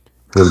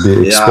will be Yeah,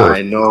 I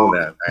exposed. know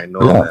that. I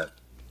know Yeah, that.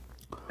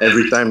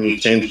 Every time you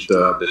change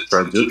the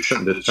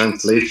traduction, the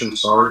translation,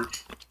 sorry,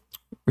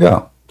 yeah,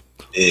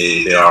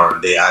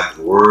 they add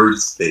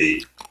words,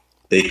 they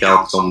take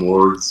out some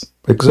words.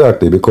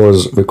 exactly.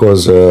 Because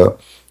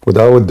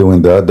without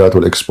doing that, that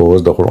will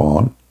expose the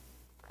Quran.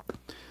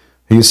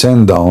 He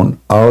sent down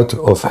out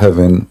of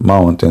heaven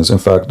mountains. In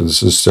fact,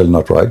 this is still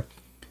not right.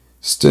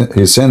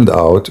 He sent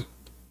out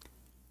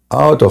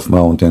of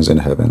mountains in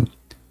heaven,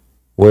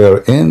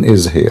 wherein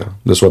is here.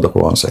 This is what the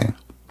Quran is saying.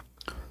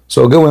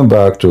 So going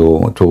back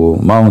to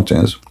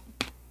mountains,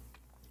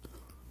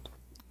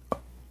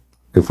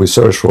 if we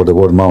search for the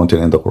word mountain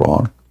in the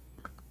Quran,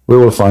 we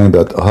will find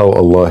that how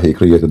Allah He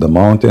created the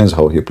mountains,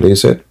 how He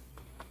placed it,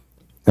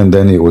 and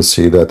then you will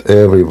see that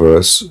every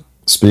verse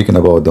speaking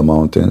about the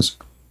mountains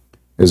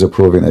is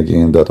proving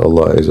again that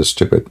Allah is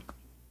stupid.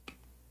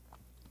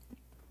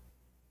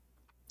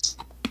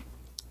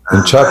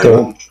 In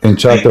chapter in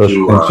chapter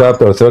in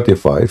chapter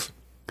 35,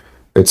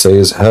 it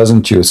says,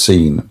 "Hasn't you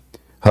seen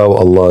how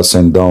Allah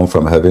sent down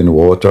from heaven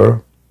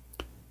water?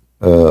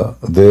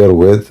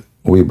 Therewith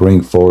we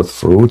bring forth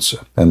fruits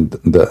and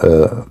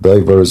the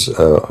diverse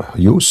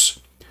use,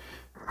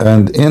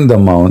 and in the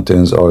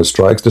mountains are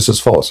strikes." This is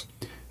false.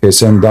 He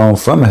sent down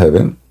from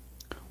heaven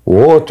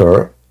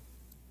water,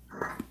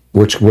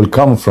 which will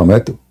come from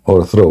it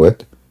or through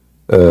it,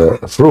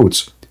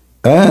 fruits,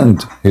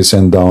 and he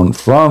sent down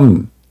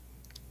from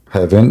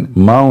heaven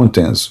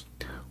mountains,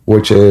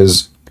 which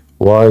is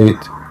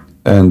white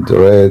and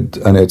red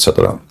and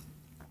etc.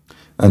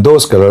 And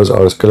those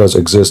colors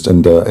exist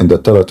in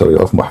the territory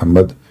of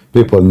Muhammad.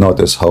 People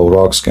notice how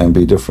rocks can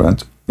be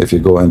different if you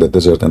go in the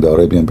desert in the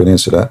Arabian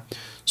Peninsula.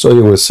 So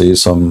you will see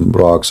some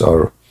rocks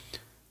are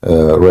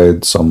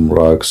red, some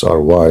rocks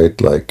are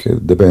white, like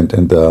depend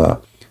in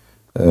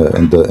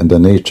the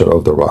nature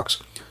of the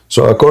rocks.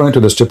 So according to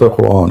the stupid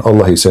Quran,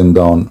 Allah He sent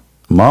down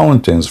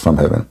mountains from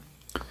heaven.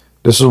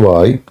 This is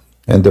why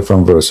in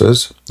different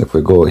verses, if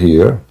we go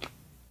here,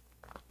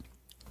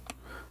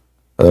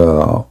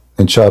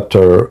 in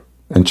chapter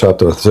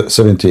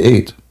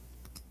 78,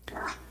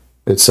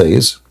 it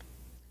says,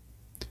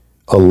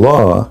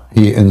 Allah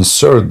He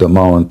inserted the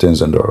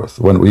mountains in the earth,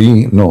 when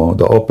we know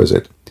the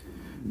opposite.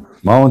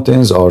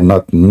 Mountains are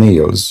not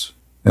nails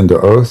in the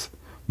earth.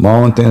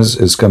 Mountains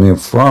is coming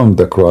from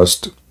the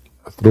crust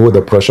through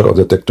the pressure of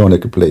the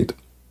tectonic plate.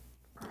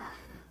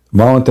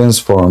 Mountains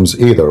forms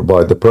either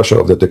by the pressure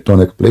of the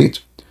tectonic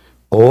plate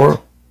or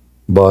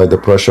by the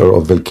pressure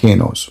of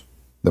volcanoes,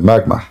 the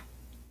magma.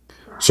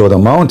 So the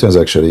mountains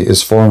actually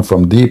is formed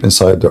from deep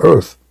inside the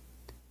earth.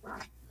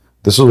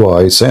 This is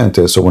why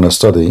scientists who want to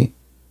study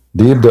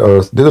deep the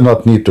earth, they do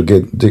not need to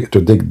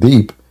dig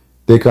deep.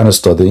 They can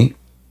study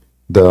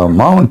the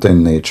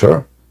mountain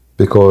nature,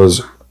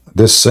 because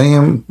this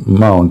same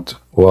mount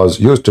was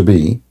used to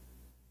be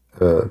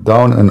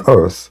down in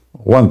earth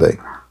one day.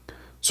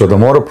 So the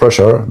more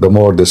pressure, the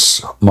more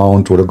this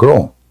mount will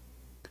grow.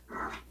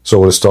 So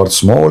it will start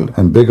small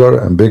and bigger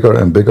and bigger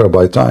and bigger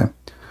by time.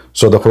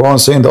 So the Quran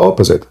is saying the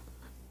opposite.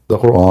 The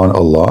Quran,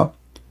 Allah,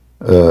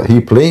 He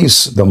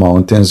placed the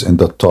mountains in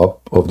the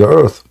top of the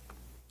earth.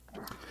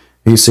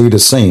 He say the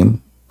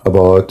same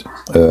about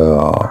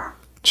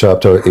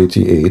chapter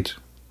 88,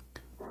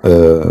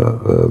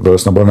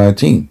 verse number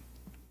 19.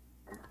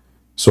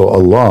 So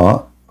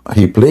Allah,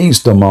 He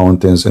placed the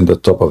mountains in the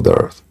top of the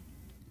earth.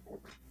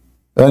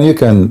 And you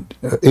can,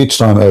 each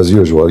time as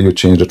usual, you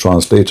change the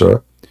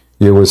translator,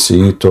 you will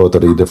see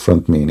totally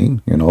different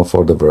meaning,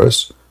 for the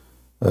verse,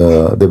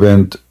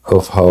 depend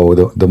of how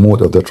the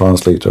mood of the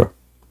translator.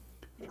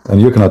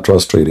 And you cannot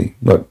trust really.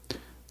 Look,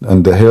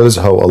 and the hills,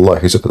 how Allah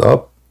He set it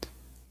up.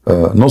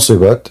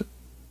 Nusibat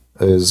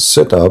is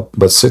set up,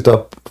 but set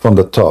up from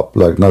the top,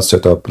 like not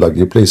set up, like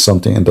you place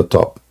something in the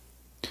top.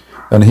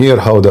 And here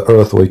how the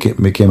earth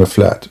became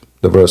flat,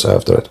 the verse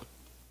after it.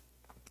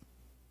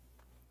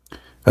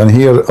 And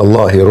here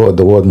Allah He wrote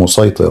the word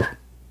musaytir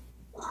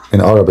in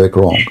Arabic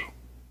wrong,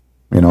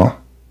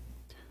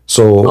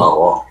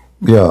 So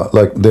yeah,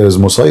 like there is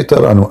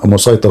musaytir and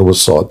musaytir with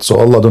sad. So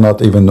Allah do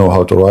not even know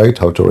how to write,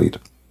 how to read.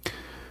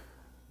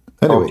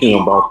 Anyway.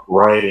 Talking about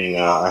writing,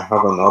 I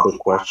have another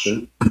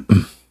question.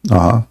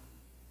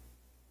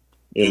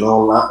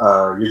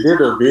 You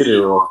did a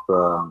video of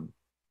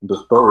the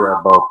story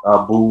about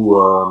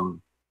Abu,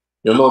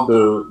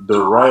 the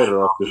writer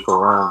of the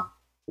Quran,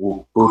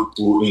 who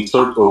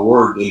insert a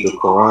word in the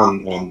Quran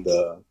and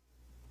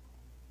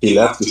he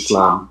left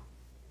Islam.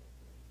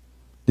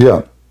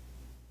 Yeah.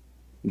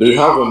 Do you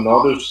have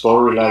another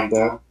story like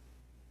that?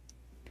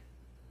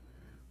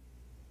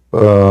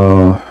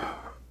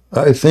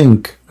 I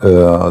think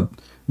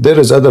there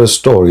is other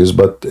stories,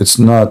 but it's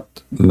not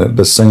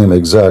the same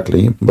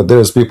exactly. But there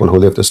is people who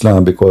left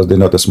Islam because they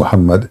notice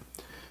Muhammad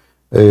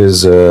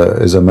is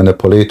a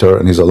manipulator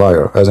and he's a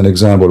liar. As an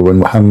example, when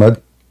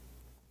Muhammad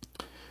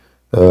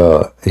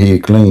he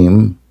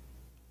claimed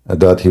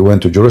that he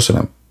went to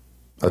Jerusalem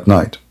at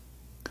night,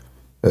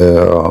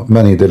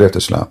 many they left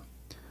Islam.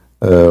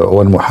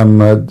 When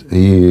Muhammad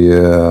he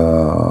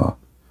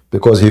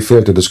because he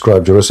failed to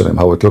describe Jerusalem,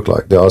 how it looked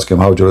like. They asked him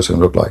how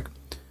Jerusalem looked like.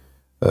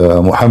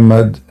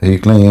 Muhammad, he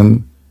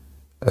claimed,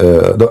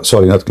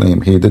 sorry, not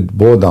claim, he did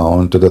bow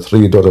down to the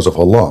three daughters of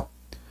Allah.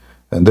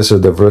 And this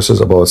is the verses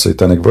about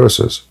satanic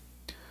verses.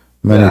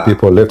 Many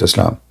people left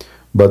Islam.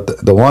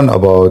 But the one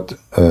about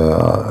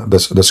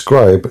the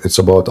scribe, it's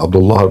about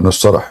Abdullah ibn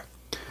Sarah.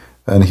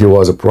 And he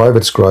was a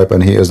private scribe,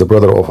 and he is the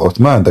brother of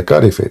Uthman, the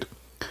caliphate.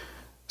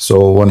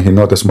 So when he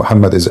noticed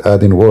Muhammad is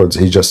adding words,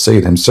 he just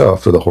said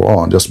himself to the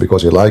Quran, just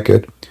because he liked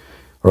it.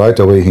 Right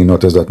away, he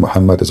noticed that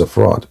Muhammad is a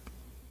fraud.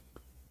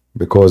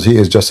 Because he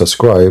is just a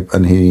scribe,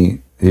 and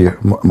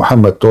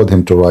Muhammad told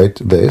him to write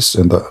this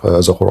in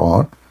as a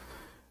Quran.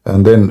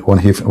 And then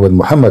when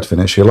Muhammad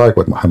finished, he liked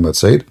what Muhammad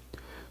said.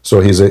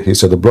 So he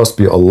said, blessed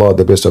be Allah,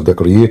 the best of the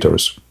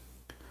creators.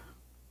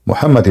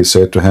 Muhammad, he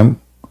said to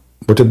him,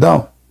 put it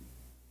down.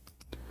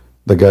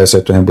 The guy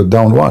said to him, put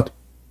down what?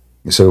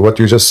 He said, what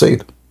you just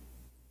said.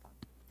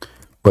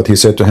 But he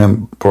said to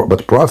him,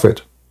 but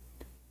Prophet,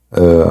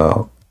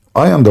 I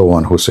am the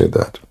one who said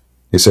that.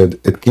 He said,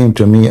 it came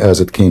to me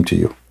as it came to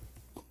you.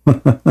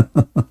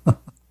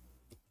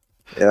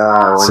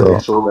 Yeah, when I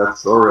saw that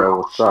story, I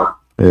was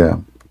shocked. Yeah.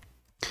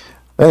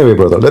 Anyway,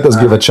 brother, let us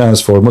give a chance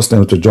for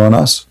Muslims to join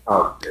us.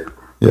 Okay.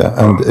 Yeah,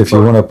 and if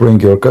you want to bring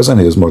your cousin,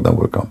 he is more than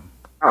welcome.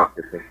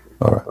 Okay, thank you.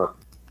 All right.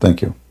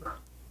 Thank you.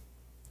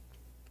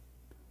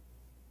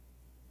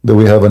 Do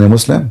we have any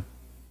Muslim?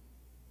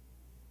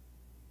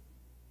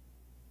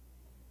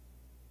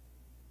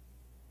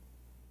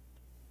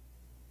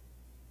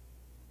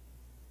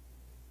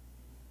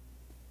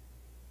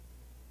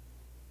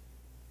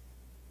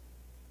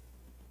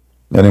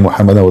 Any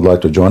Muhammadan would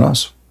like to join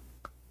us?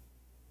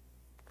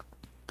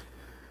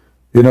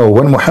 You know,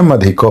 when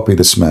Muhammad, he copied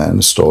this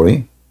man's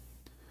story,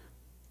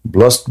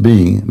 blessed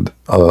be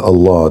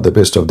Allah, the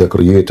best of the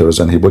creators,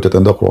 and he put it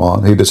in the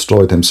Quran, he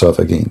destroyed himself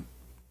again.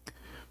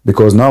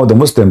 Because now the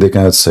Muslim, they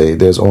cannot say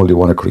there's only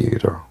one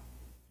creator.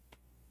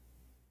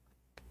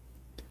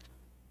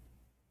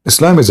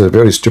 Islam is a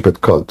very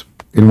stupid cult.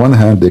 In one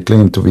hand, they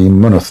claim to be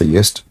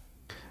monotheist.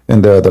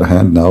 In the other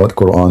hand, now at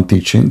Quran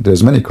teaching,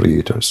 there's many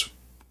creators.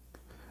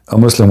 A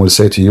Muslim will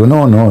say to you,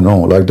 no, no, no,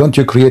 like, don't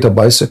you create a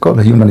bicycle,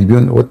 a human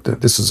being? What,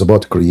 this is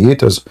about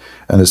creators,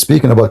 and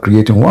speaking about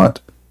creating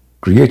what?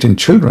 Creating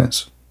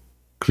childrens,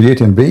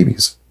 creating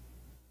babies.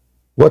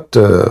 What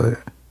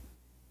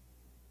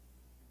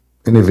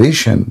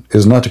innovation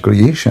is not a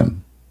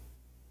creation.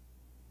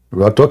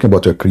 We are talking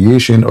about a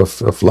creation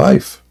of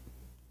life.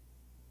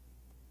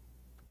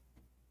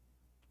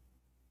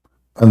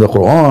 And the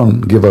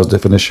Quran gives us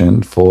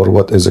definition for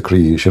what is a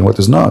creation, what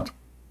is not.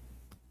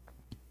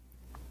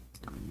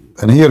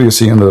 And here you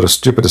see another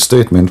stupid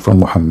statement from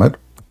Muhammad.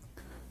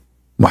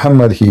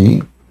 Muhammad,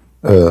 he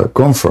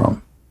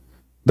confirmed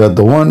that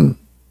the one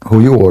who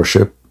you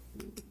worship,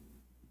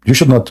 you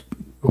should not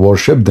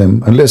worship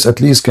them unless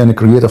at least can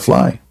create a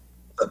fly.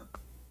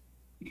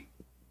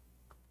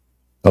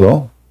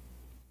 Hello?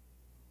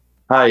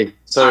 Hi,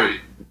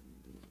 sorry.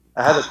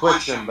 I had a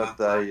question, but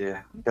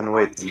I can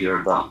wait till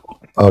you're done.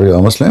 Are you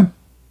a Muslim?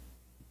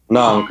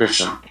 No, I'm a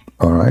Christian.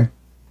 All right.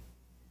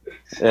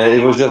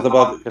 It was just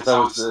about, because I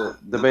was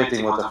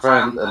debating with a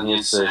friend, and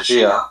he's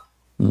Shia,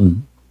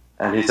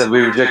 and he said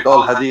we reject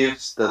all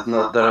hadiths that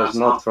is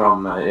not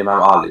from Imam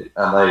Ali,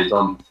 and I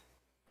don't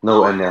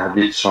know any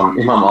hadiths from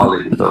Imam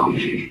Ali. So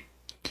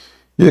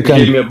You he can.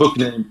 gave me a book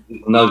name,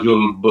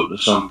 Najul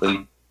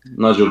something,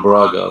 Najul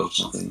Braga or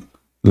something.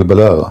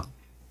 Al-Balagha.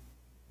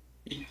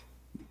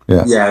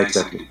 Yeah. Yeah,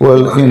 exactly.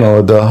 Well, you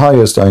know, the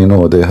highest I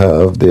know they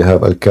have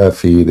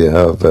Al-Kafi, they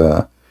have,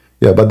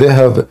 yeah, but they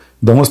have,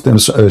 the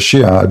Muslims,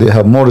 Shia, they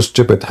have more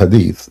stupid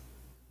hadith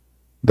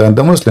than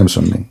the Muslim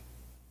Sunni,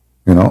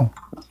 you know?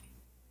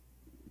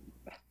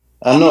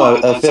 I know,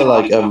 I feel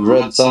like I've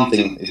read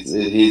something,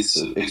 he's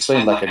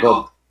explained like a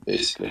god,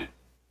 basically,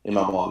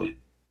 Imam Ali.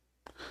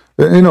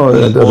 You know,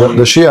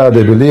 the Shia,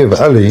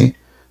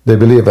 they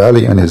believe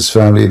Ali and his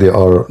family, they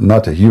are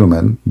not a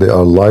human, they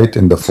are light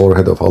in the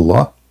forehead of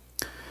Allah,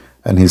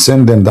 and he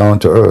sent them down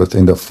to earth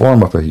in the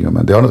form of a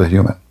human. They are not a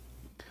human.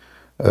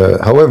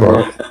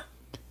 However,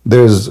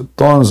 there's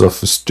tons of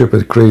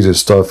stupid, crazy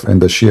stuff in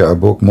the Shia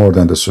book more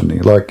than the Sunni.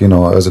 Like, you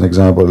know, as an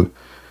example,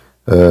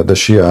 the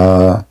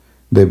Shia,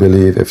 they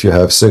believe if you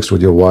have sex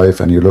with your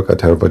wife and you look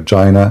at her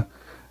vagina,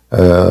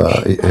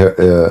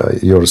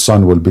 your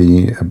son will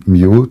be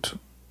mute.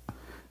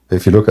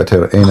 If you look at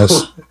her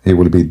anus, he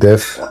will be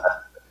deaf.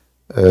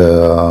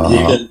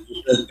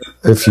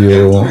 If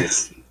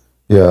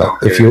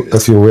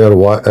you wear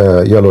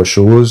yellow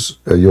shoes,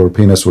 your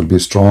penis will be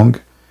strong.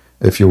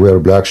 If you wear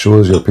black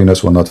shoes, your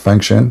penis will not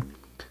function.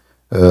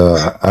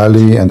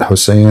 Ali and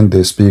Hussein,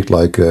 they speak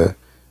like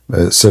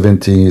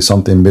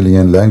 70-something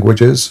million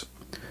languages.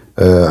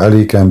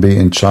 Ali can be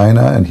in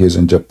China and he's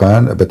in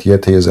Japan, but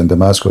yet he is in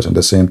Damascus at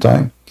the same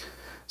time.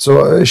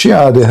 So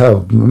Shia, they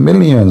have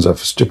millions of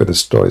stupid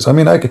stories. I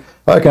mean, I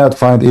cannot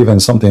find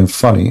even something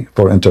funny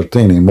for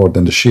entertaining more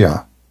than the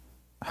Shia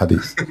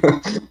hadith.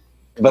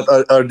 But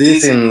are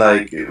these in,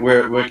 like,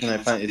 where can I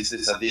find, is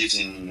this hadith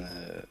in,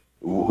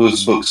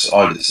 whose books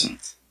are this in?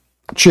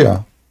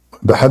 Shia,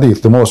 the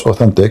Hadith, the most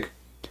authentic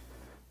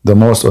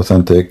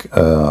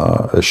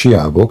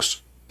Shia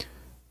books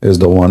is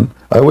the one.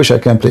 I wish I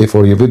can play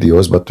for you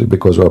videos, but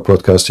because we are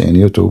broadcasting on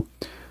YouTube,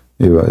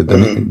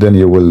 then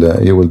you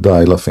will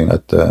die laughing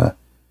at the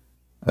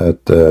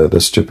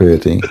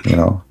stupidity, you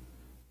know.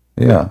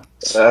 Yeah,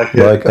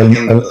 like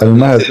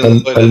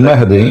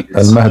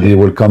Al-Mahdi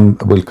will come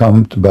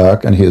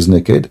back and he is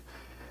naked.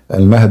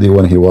 Al-Mahdi,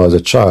 when he was a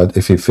child,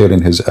 if he fell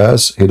in his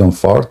ass, he don't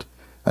fart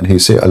and he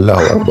say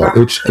Allahu Akbar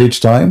each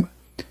time.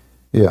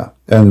 Yeah,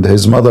 and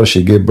his mother,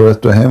 she gave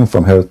birth to him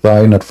from her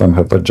thigh, not from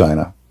her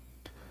vagina.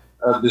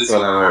 This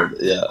one I heard.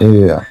 Yeah.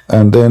 Yeah,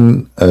 and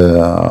then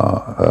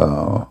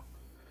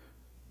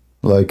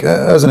like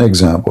as an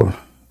example,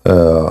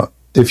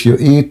 if you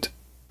eat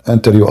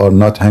until you are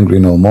not hungry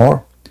no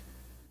more,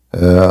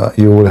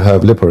 you will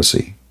have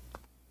leprosy.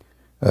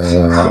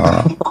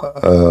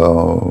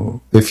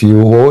 If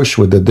you wash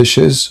with the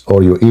dishes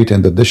or you eat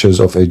in the dishes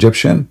of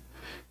Egyptian,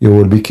 you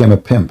will become a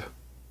pimp.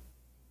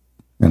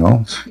 You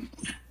know.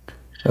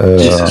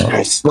 Jesus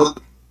Christ.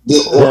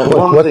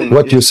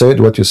 What you said?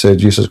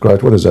 Jesus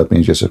Christ. What does that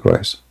mean, Jesus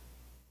Christ?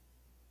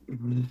 It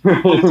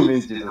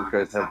means Jesus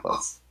Christ help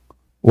us.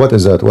 What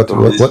is that? What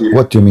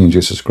do you mean,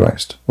 Jesus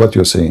Christ? What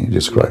you're saying,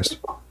 Jesus Christ?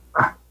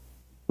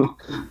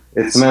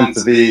 It's meant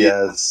to be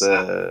as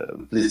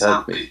please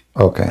help me.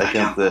 Okay.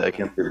 I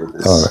can't deal with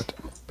this. All right.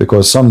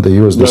 Because some they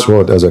use this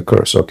word as a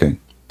curse. Okay.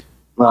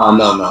 No, I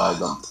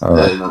don't. All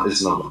right. No,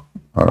 it's not.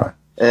 All right.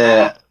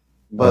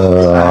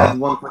 But I had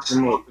one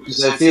question more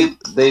because I feel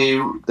they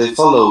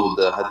follow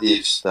the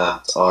hadiths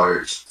that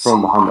are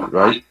from Muhammad,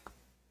 right?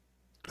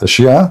 The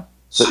Shia?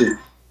 So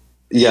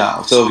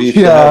yeah. So if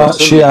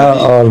Shia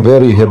are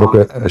very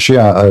hypocrite.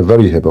 Shia are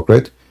very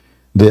hypocrite.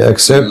 They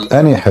accept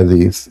any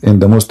hadith in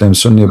the Muslim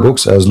Sunni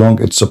books as long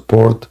it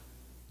support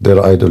their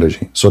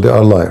ideology. So they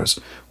are liars.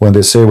 When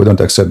they say we don't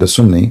accept the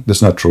Sunni,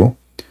 that's not true.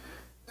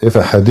 If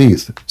a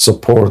hadith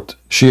support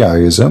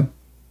Shiaism,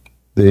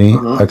 they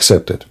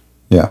accept it.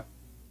 Yeah.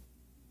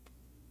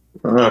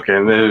 Okay,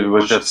 it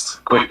was just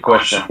a quick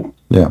question.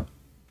 Yeah.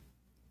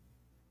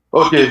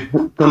 Okay,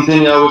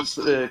 continue. I will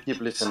keep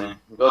listening.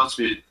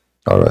 Godspeed.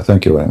 All right.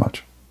 Thank you very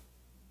much.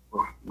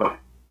 Bye.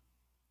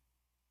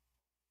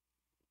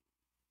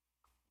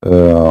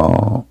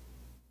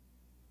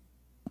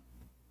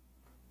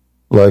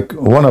 Like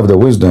one of the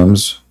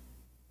wisdoms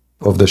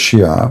of the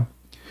Shia,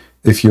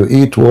 if you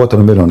eat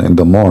watermelon in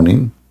the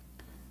morning,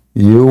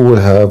 you will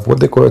have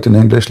what they call it in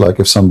English, like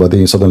if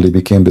somebody suddenly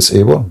became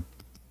disabled.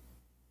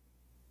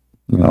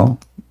 You know,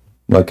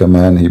 like a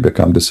man, he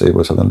become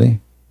disabled suddenly.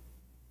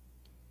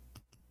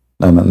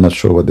 I'm not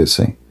sure what they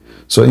say.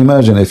 So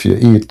imagine if you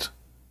eat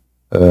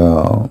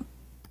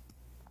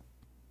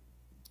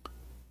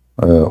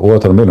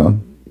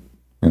watermelon,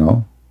 you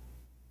know,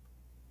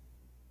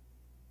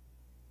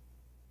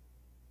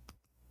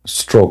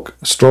 stroke,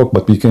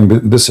 but became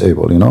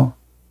disabled, you know.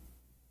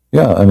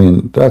 Yeah, I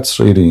mean, that's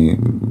really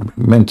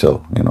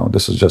mental, you know.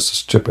 This is just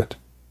stupid.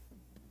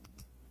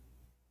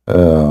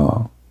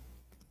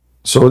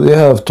 So they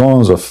have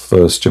tons of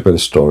stupid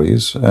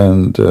stories,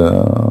 and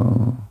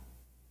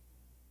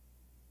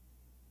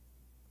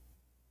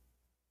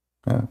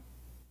yeah.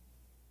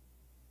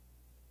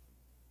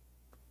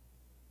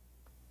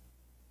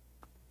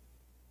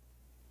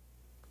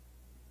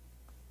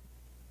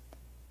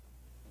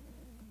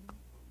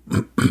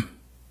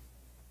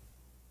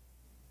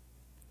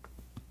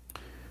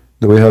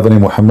 Do we have any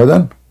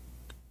Muhammadan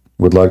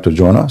would like to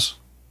join us?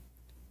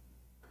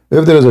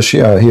 If there is a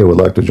Shia here would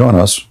like to join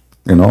us,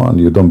 you know, and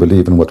you don't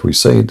believe in what we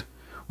said,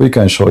 we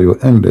can show you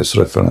endless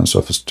reference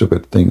of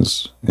stupid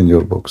things in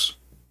your books.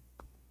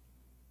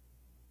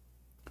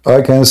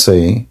 I can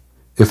say,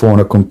 if I want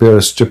to compare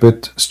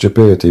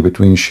stupidity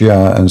between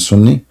Shia and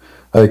Sunni,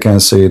 I can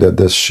say that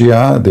the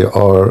Shia, they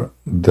are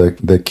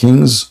the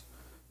kings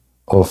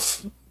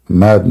of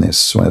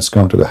madness when it's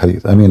come to the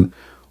hadith. I mean,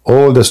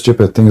 all the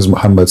stupid things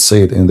Muhammad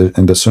said in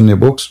the Sunni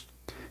books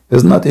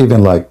is not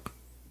even like,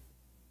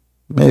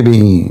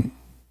 maybe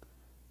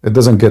it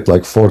doesn't get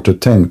like 4 to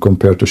 10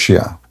 compared to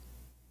Shia.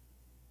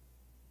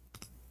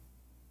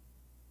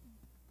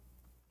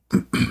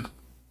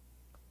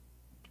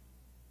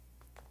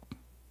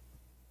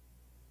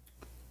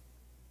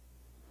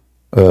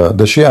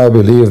 The Shia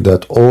believe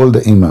that all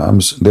the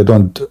Imams, they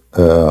don't,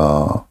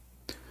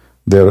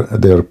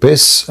 their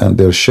piss and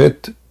their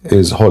shit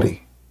is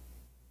holy.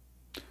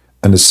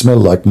 And it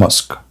smells like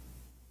musk.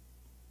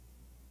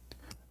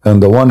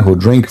 And the one who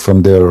drink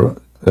from their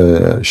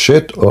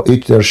shit or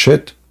eat their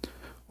shit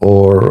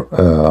or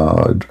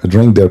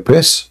drink their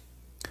piss,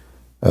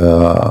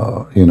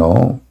 you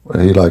know,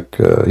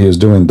 he is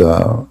doing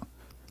the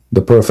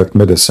perfect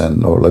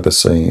medicine, or let us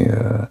say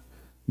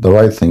the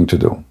right thing to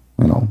do,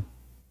 you know.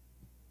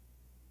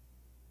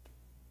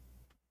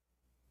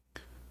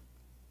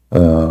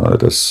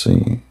 Let us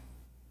see.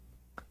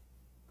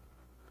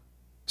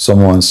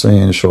 Someone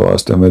saying, show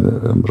us the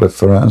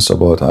reference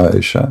about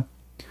Aisha.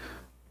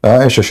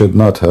 Aisha should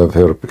not have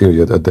her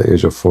period at the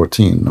age of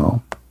 14,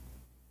 no.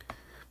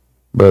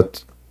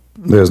 But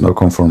There's no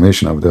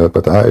confirmation of that,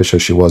 but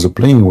Aisha, she was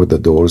playing with the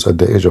doors at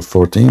the age of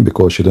 14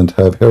 because she didn't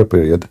have her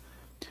period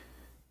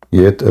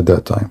yet at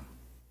that time.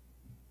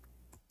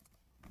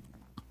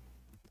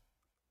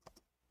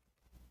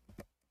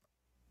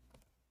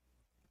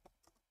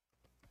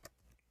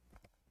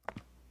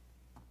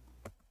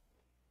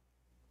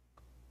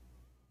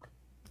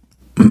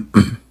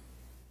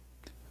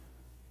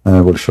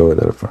 I will show you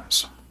the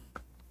reference.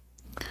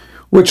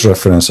 Which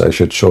reference I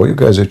should show? You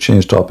guys, you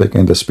change topic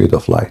in the speed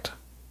of light.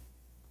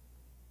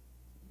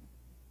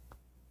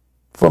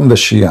 From the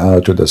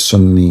Shia to the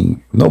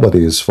Sunni,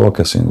 nobody is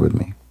focusing with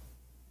me.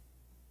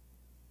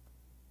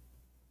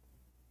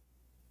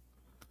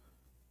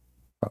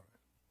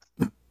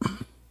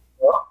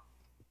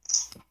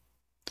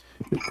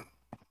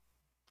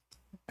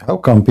 How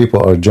come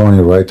people are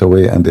joining right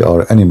away and they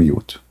are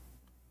unmute?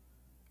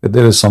 If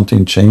there is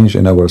something changed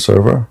in our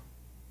server?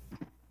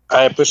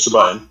 I pushed the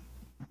button.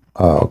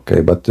 Okay,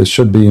 but it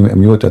should be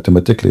mute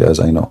automatically, as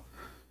I know.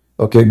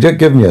 Okay,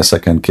 give me a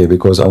second, K,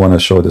 because I want to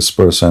show this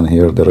person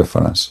here the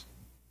reference.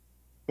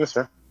 Yes,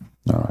 sir.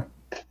 All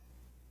right.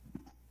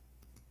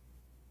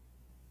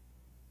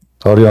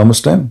 Are you a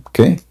Muslim,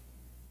 K?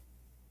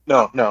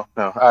 No.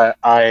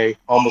 I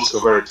almost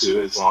converted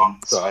to Islam,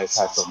 so I just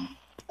had some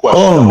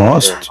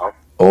questions.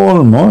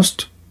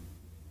 Almost.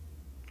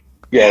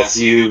 Yes,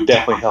 you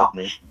definitely helped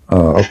me.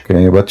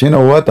 Okay, but you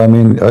know what? I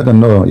mean, I don't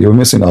know. You're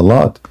missing a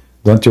lot.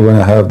 Don't you want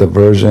to have the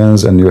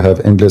versions and you have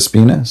endless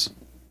penis?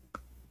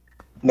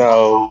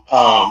 No.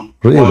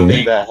 Really? One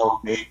thing that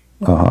helped me.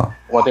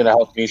 One thing that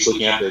helped me is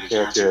looking at the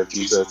character of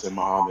Jesus and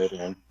Muhammad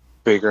and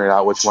figuring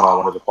out which one I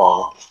wanted to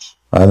follow.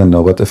 I don't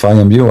know, but if I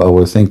am you, I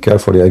will think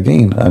carefully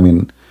again. I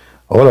mean,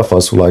 all of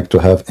us like to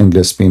have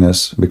endless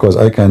penis because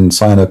I can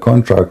sign a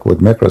contract with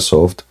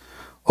Microsoft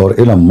or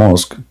Elon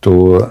Musk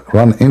to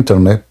run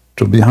internet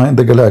to behind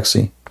the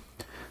galaxy.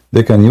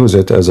 They can use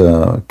it as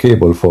a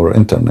cable for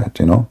internet,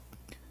 you know?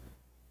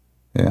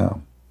 Yeah.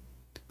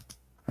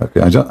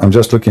 Okay, I'm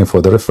just looking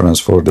for the reference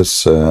for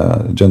this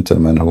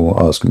gentleman who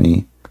asked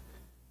me,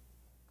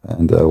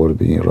 and I will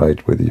be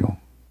right with you.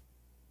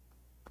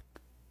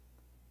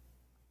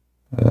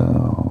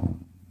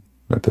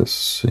 Let us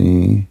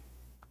see.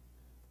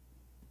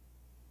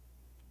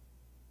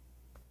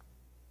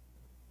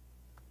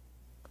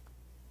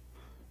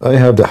 I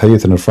have the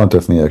hadith in front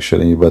of me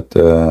actually, but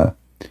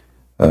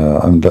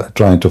I'm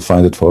trying to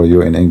find it for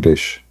you in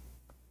English.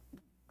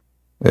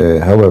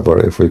 However,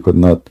 if we could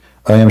not,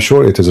 I am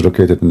sure it is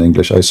located in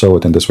English. I saw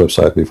it in this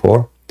website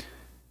before,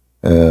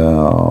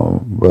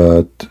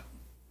 but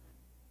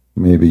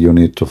maybe you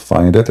need to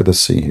find it. Let's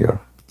see here.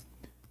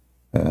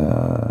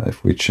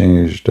 If we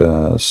change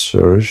the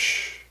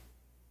search,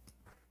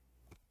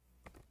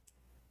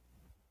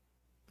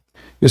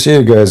 you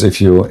see, guys,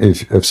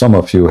 if some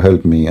of you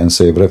help me and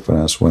save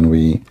reference when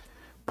we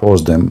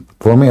post them,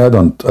 for me, I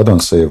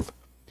don't save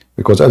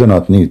because I do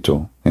not need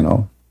to, you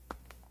know.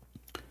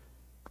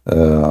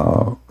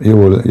 You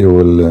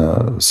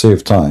will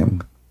save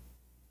time.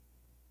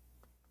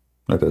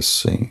 Let us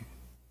see.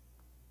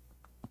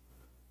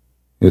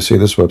 You see,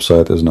 this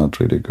website is not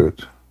really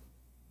good.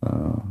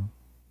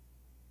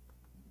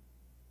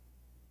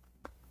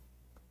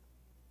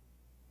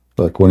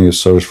 Like when you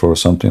search for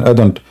something, I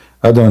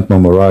don't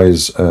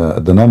memorize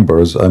the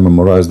numbers. I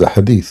memorize the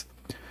hadith.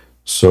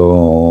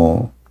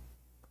 So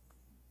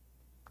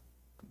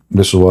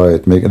this is why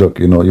it make look.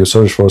 You know, you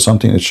search for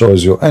something, it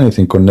shows you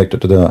anything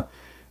connected to the.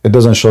 It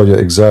doesn't show you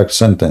exact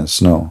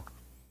sentence. No,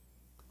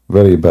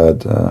 very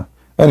bad.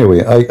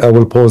 Anyway, I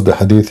will post the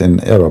hadith in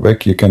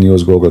Arabic. You can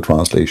use Google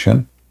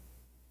Translation.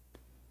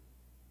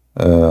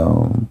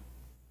 And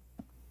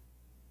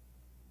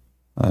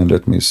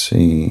let me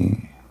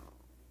see.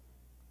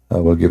 I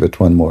will give it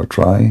one more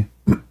try.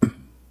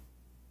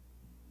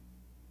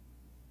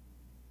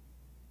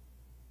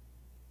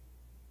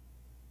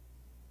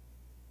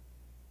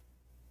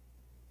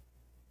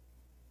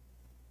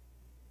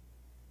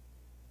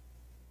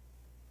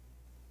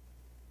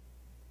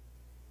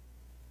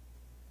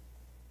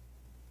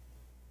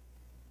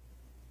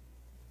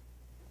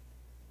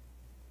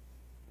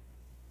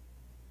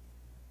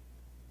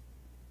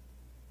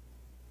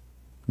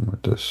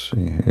 Let us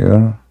see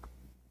here.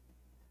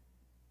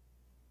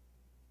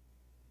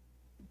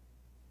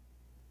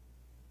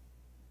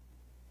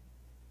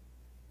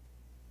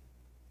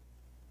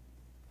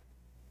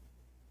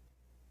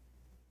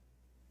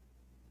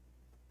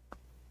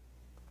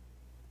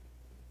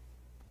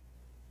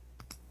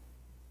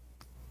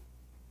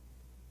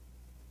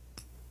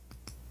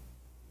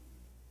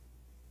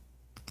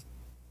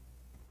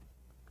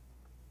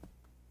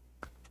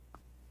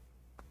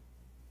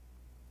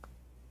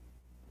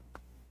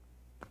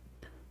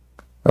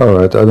 All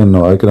right, I don't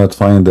know. I cannot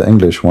find the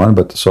English one,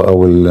 but so I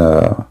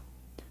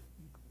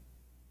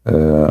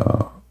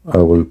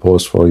will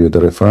post for you the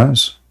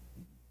reference,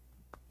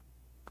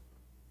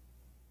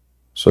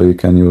 so you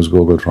can use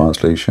Google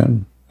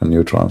Translation and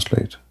you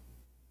translate.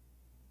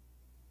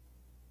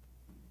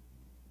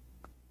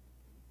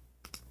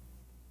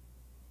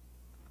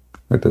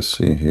 Let us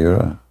see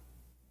here.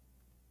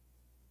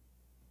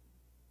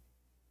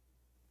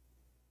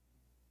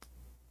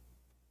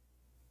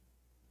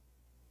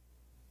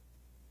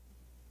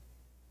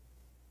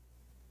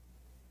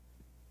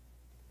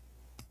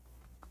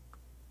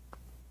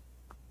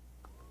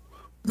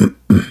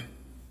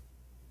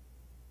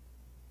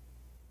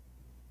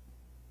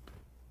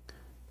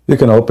 You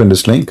can open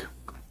this link,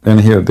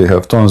 and here they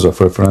have tons of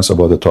reference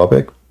about the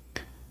topic,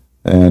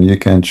 and you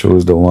can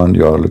choose the one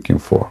you are looking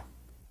for.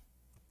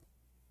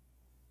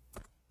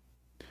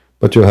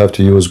 But you have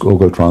to use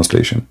Google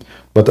Translation.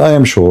 But I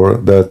am sure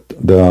that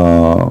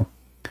the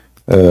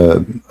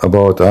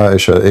about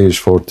Aisha age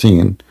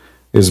 14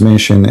 is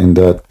mentioned in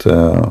that.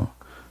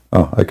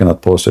 Oh, I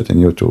cannot post it in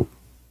YouTube.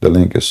 The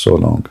link is so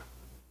long.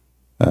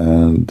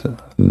 And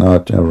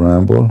not in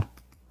Ramble.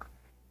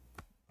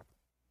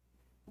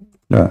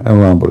 Yeah, in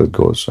Ramble it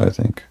goes, I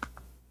think.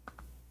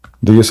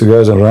 Do you see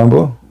guys in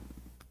Ramble?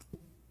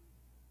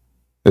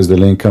 Is the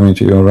link coming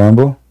to you in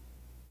Ramble?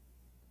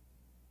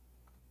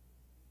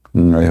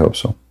 I hope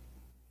so.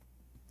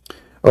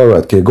 All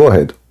right, okay, go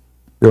ahead.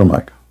 Your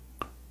mic.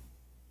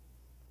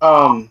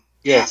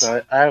 Yes,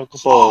 I have a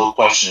couple of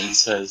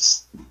questions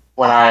because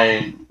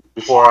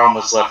before I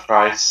almost left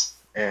Christ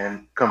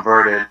and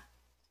converted,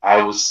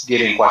 I was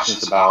getting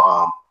questions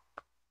about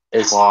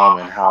Islam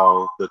and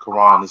how the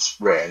Quran is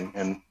written,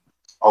 and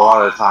a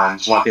lot of the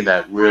times, one thing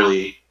that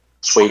really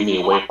swayed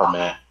me away from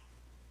it,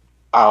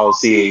 I'll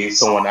see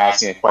someone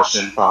asking a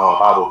question from a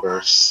Bible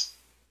verse,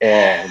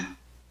 and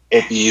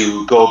if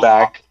you go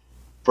back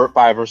for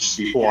 5 verses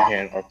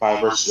beforehand or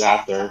 5 verses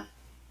after,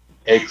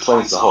 it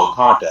explains the whole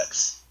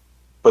context.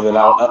 But then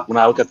when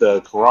I look at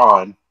the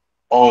Quran,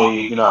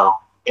 only,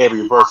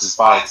 every verse is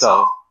by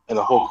itself, and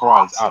the whole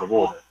Quran is out of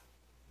order.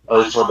 At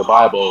least for the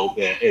Bible,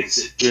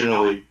 it's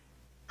generally,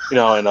 in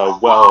a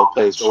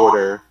well-placed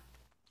order.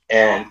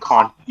 And,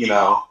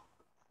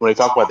 when they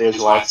talk about the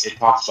Israelites, it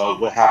talks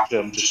about what happened to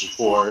them just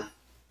before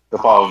the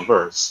following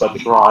verse. But the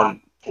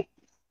Quran,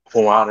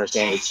 from what I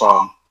understand, it's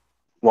from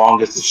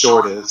longest to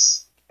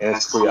shortest, and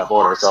it's completely out of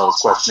order. So I was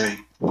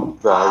questioning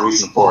the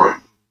reason for it.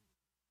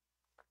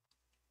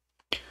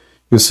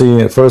 You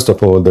see, first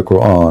of all, the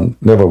Quran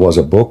never was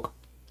a book,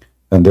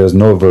 and there's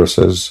no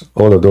verses.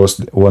 All of those,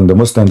 when the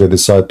Muslims they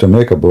decide to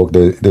make a book,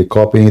 they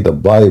copy the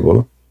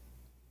Bible.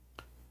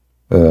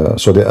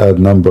 So they add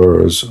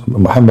numbers.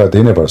 Muhammad,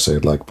 he never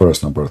said like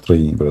verse number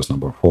 3, verse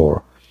number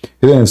 4.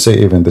 He didn't say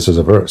even this is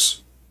a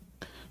verse.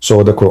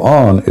 So the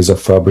Quran is a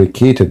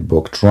fabricated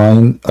book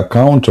trying a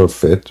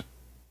counterfeit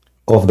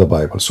of the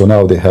Bible. So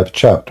now they have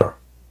chapter,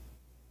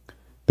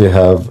 they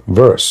have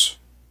verse.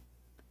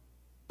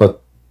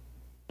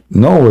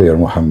 Nowhere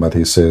Muhammad,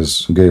 he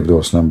says, gave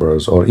those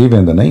numbers or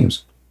even the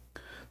names.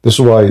 This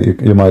is why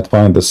you might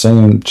find the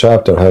same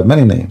chapter have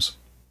many names.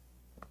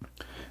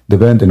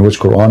 Depend in which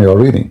Quran you are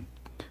reading.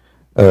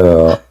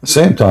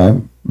 Same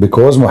time,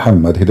 because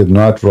Muhammad, he did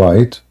not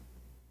write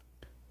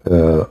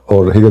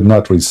or he did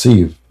not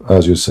receive,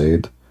 as you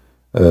said,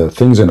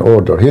 things in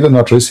order. He did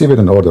not receive it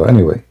in order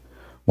anyway.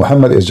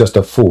 Muhammad is just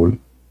a fool.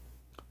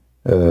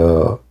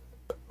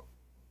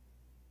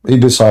 He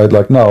decided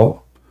like now,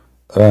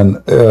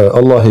 and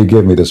Allah, he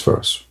gave me this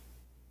verse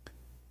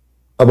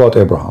about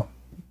Abraham.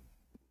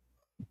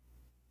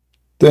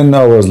 10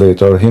 hours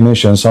later, he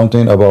mentioned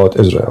something about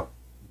Israel.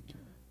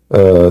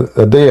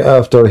 A day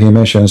after, he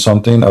mentioned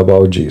something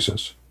about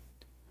Jesus.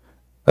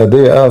 A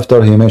day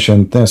after, he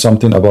mentioned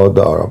something about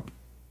the Arab.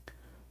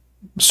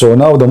 So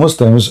now the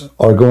Muslims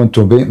are going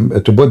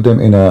to put them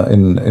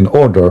in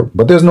order,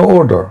 but there's no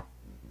order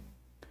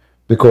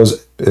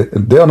because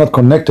they are not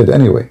connected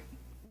anyway.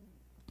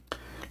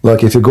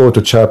 Like if you go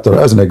to chapter,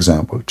 as an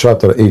example,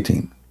 chapter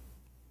 18.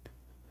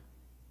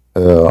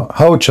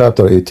 How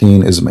chapter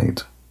 18 is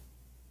made.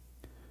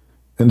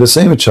 In the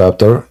same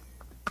chapter,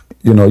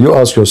 you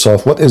ask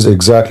yourself, what is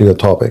exactly the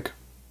topic?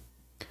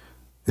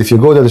 If you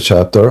go to the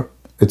chapter,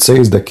 it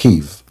says the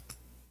cave.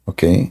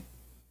 Okay?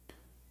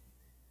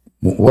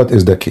 What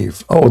is the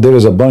cave? Oh, there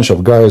is a bunch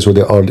of guys who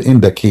they are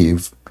in the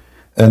cave,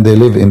 and they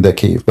live in the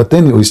cave. But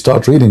then we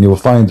start reading, you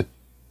will find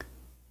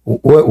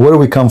where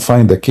we can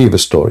find the cave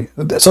story.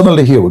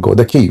 Suddenly here we go,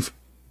 the cave.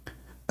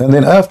 And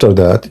then after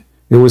that,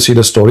 you will see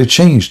the story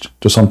changed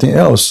to something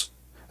else.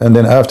 And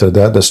then after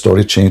that, the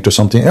story changed to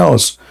something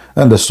else.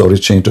 And the story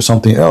changed to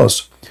something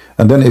else.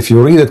 And then if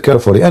you read it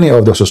carefully, any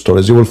of those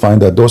stories, you will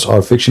find that those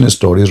are fiction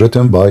stories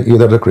written by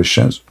either the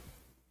Christians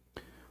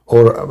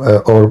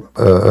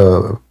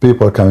or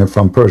people coming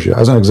from Persia.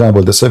 As an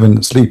example, the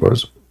 7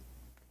 sleepers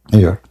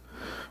here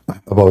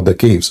about the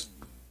caves.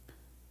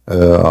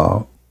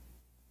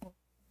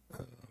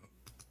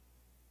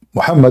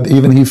 Muhammad,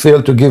 even he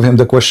failed to give him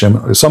the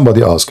question.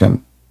 Somebody asked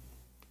him,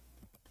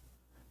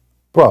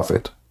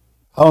 Prophet,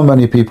 how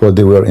many people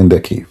they were in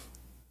the cave?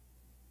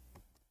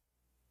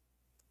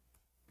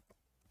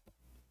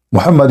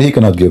 Muhammad, he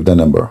cannot give the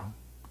number.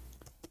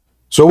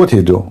 So what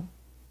he do?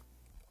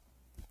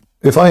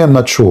 If I am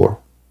not sure,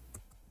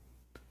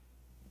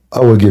 I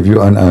will give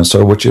you an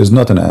answer which is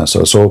not an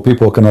answer. So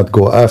people cannot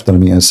go after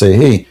me and say,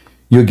 hey,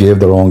 you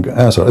gave the wrong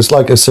answer. It's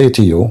like I say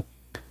to you,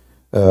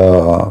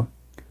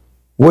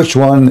 which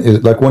one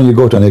is, like when you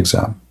go to an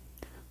exam,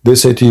 they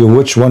say to you,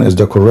 which one is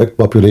the correct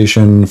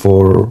population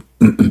for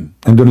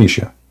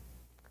Indonesia?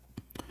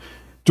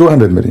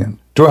 200 million,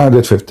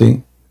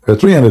 250,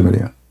 300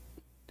 million.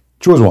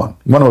 Choose one.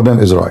 One of them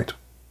is right.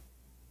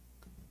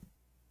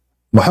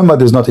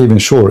 Muhammad is not even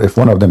sure if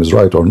one of them is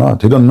right or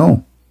not. He don't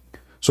know.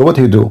 So what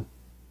he do?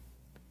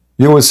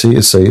 You will see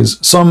it says,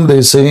 some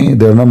they say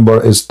their number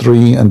is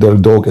 3 and their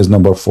dog is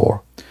number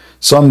 4.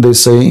 Some they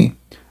say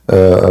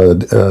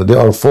they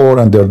are 4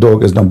 and their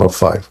dog is number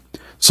 5.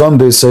 Some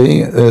they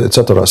say,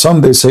 etc.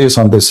 Some they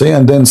say,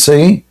 and then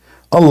say,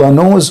 Allah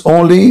knows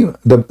only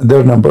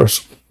their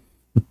numbers.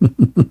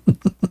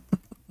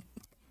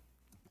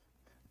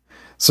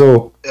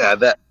 So Yeah,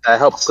 that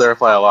helps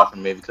clarify a lot for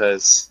me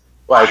because,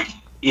 like,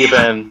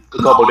 even a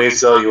couple of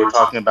days ago, you were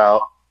talking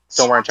about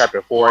somewhere in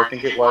chapter 4, I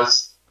think it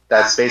was.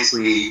 That's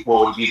basically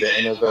what would be the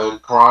end of the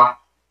Quran.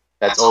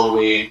 That's all the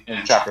way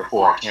in chapter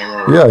 4. I can't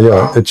remember.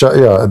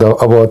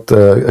 About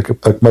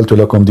أكملت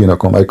لكم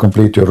دينكم. I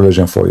complete your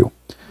religion for you.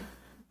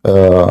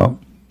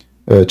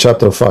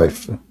 Chapter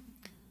 5.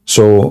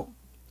 So,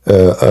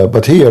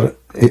 but here,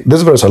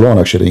 this verse alone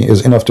actually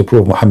is enough to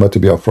prove Muhammad to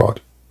be a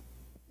fraud.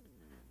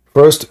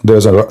 First,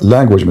 there's a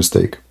language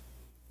mistake.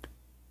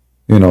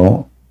 You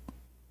know,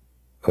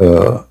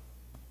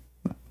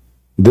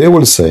 they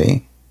will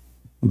say,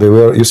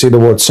 you see the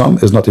word some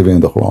is not even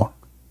in the Quran.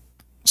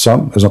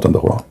 Some is not in the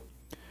Quran.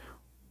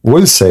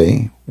 Will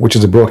say, which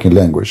is a broken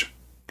language,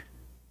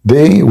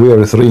 they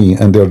were 3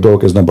 and their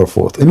dog is number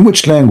 4. In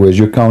which language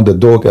you count the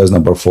dog as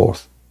number 4?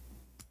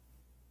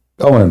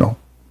 I want to know.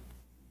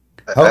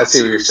 I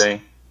see what you're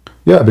saying.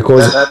 Yeah,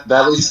 because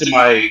that leads to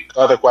my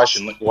other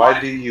question. Like, why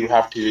do you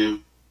have to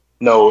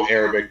know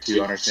Arabic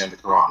to understand the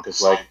Quran?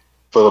 Because, like,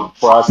 for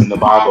us in the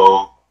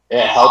Bible,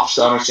 it helps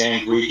to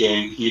understand Greek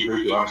and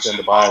Hebrew to understand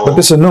the Bible. But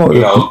this is not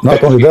only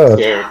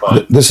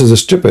that. This is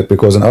stupid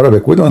because in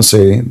Arabic we don't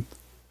say,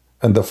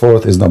 and the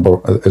 4th is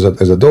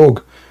a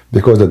dog,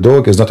 because the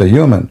dog is not a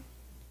human.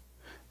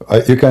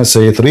 You can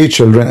say 3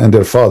 children and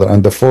their father,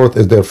 and the 4th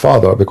is their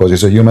father because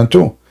he's a human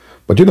too.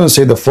 But you don't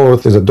say the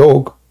 4th is a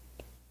dog.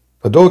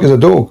 A dog is a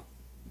dog.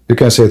 You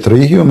can say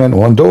 3 human,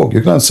 1 dog.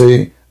 You can't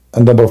say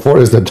and number 4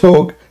 is the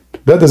dog.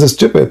 That is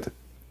stupid.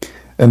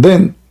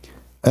 And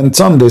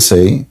some they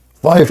say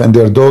 5 and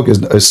their dog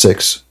is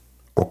 6.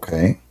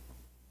 Okay.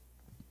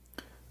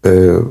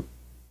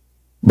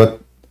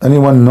 But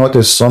anyone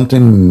notice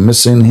something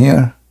missing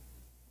here?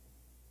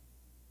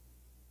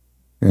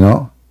 You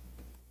know?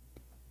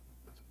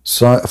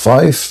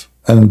 5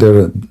 and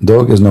their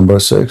dog is number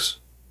 6.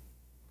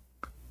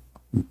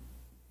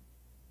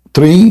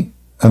 3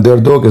 and their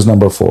dog is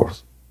number 4.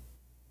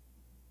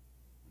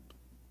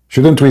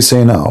 Shouldn't we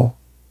say now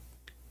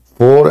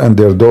 4 and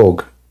their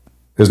dog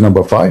is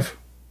number 5?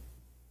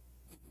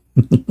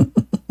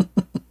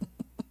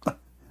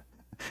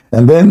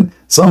 And then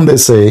some they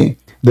say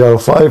there are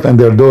 5 and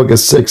their dog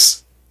is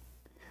 6.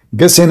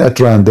 Guessing at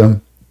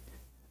random.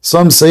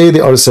 Some say they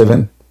are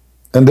 7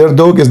 and their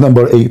dog is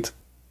number 8.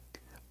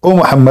 Oh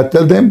Muhammad,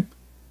 tell them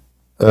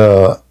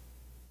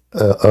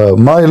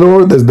my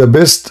Lord is the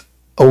best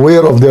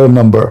aware of their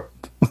number.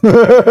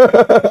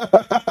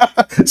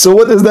 So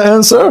what is the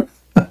answer?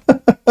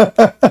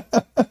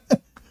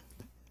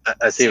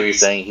 I see what you're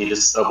saying. He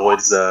just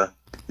avoids the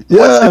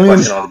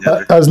question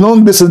altogether. As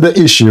long this is the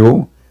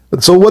issue,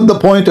 so what the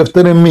point of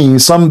telling me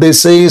some they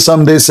say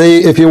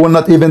if you will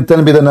not even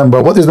tell me the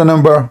number? What is the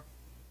number?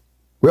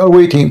 We are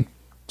waiting.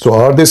 So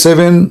are they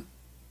 7?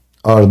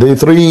 Are they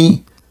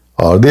 3?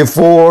 Are they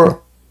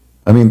 4?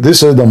 I mean,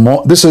 this is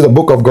the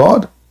book of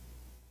God.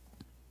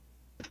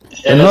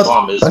 And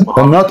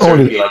not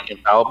only like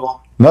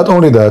infallible. Not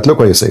only that, look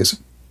what he says.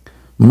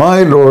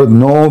 My Lord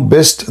know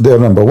best their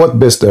number. What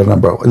best their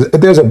number? If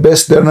there's a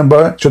best their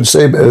number, should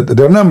say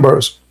their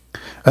numbers.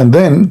 And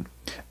then,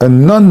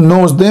 and none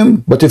knows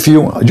them, but if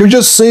you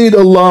just said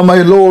Allah,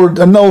 my Lord,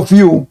 and now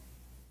few.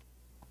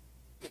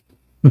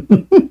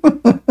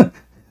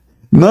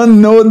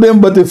 None know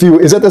them, but if you.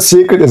 Is that a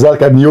secret? Is that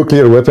like a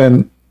nuclear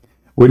weapon?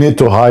 We need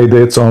to hide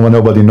it so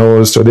nobody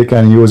knows, so they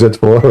can use it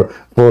for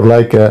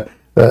like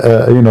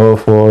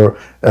for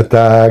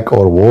attack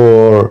or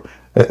war.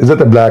 Is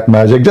that a black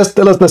magic? Just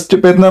tell us the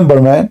stupid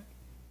number, man.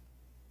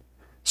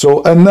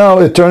 So, and now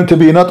it turned to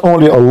be not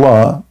only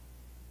Allah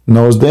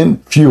knows them,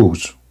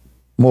 fews,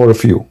 more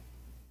few.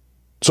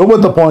 So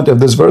what's the point of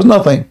this verse?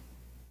 Nothing.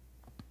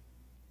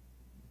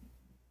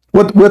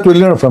 What we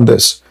learn from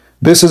this?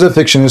 This is a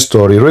fictional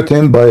story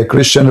written by a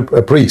Christian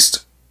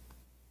priest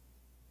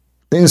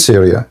in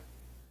Syria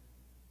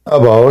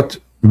about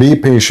be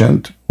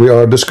patient, we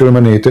are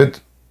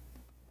discriminated,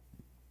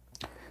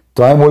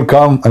 time will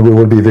come and we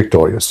will be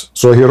victorious.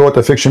 So he wrote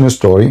a fictional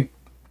story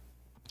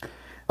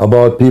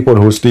about people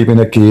who sleep in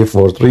a cave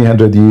for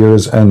 300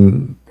 years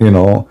and,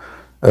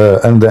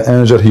 and the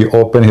angel, he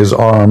opened his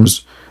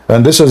arms.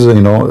 And this is,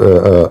 and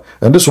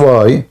this is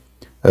why,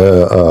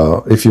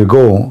 if you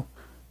go,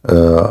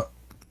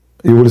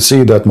 you will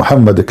see that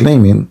Muhammad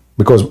claiming,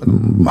 because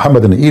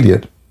Muhammad an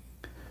idiot,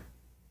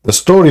 the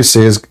story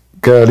says,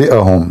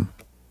 كَالِئَهُمْ.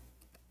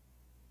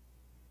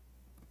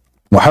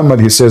 Muhammad,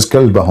 he says,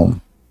 كَلْبَهُمْ.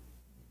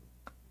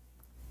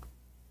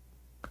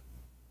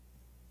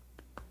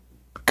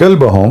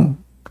 كَلْبَهُمْ,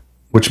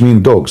 which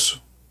means dogs.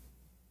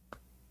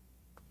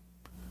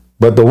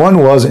 But the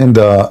one was in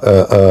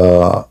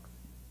the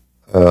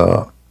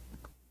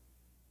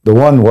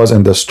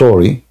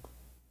story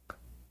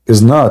is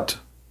not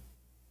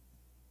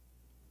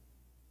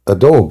a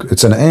dog,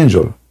 it's an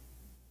angel.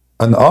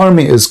 An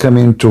army is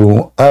coming to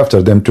after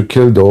them to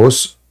kill those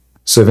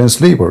 7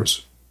 sleepers.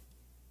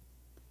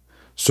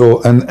 So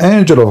an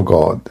angel of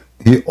God,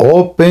 he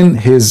opened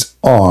his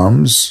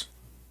arms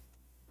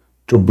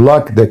to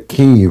block the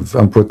cave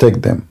and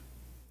protect them.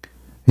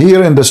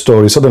 Here in the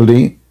story,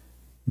 suddenly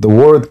the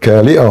word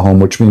kali'ahum,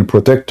 which means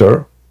protector,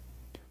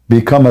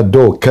 become a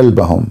dog,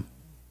 kalbahum.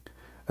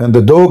 And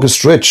the dog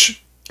stretch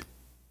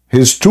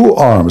his 2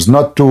 arms,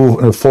 not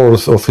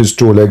 2/4 of his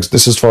 2 legs.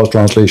 This is false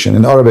translation.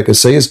 In Arabic it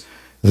says,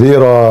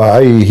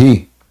 ذِرَاعَيْهِ.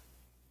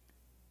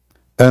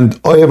 And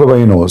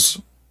everybody knows,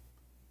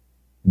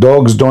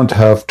 dogs don't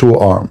have 2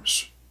 arms.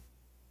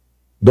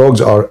 Dogs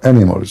are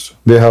animals.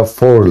 They have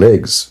 4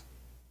 legs.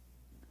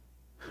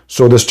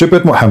 So the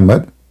stupid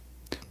Muhammad,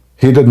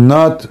 he did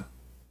not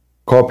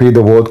copy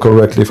the word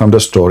correctly from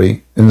the story.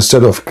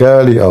 Instead of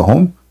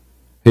kali'ahum,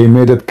 he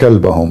made it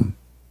kalbahum.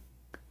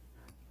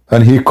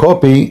 And he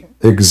copied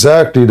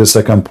exactly the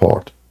second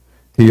part.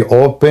 He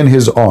opened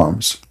his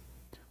arms.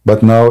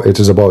 But now it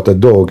is about a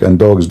dog,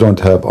 and dogs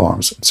don't have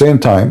arms. Same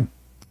time,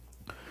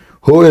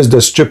 who is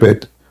the stupid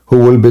who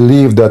will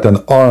believe that an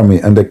army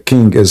and the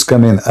king is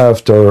coming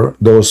after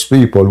those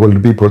people will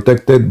be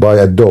protected by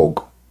a dog?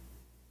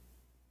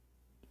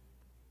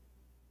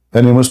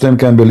 Any Muslim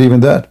can believe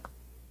in that?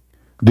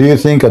 Do you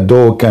think a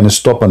dog can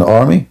stop an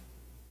army?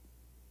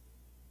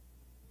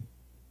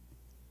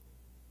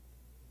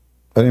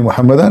 Any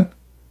Muhammadan?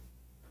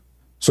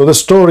 So the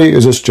story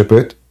is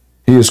stupid.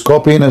 He is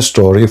copying a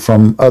story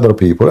from other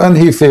people, and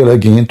he failed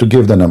again to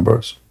give the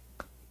numbers.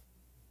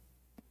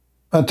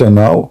 Until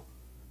now,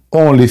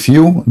 only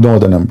few know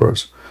the numbers.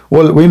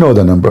 Well, we know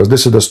the numbers.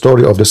 This is the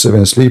story of the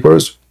 7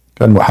 sleepers,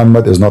 and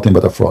Muhammad is nothing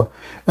but a fraud.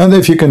 And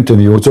if you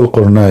continue to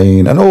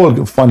Al-Qurnain and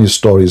all funny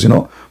stories, you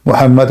know,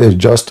 Muhammad is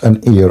just an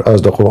ear,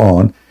 as the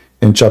Quran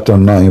in chapter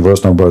 9,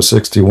 verse number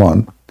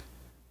 61,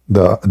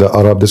 the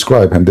Arab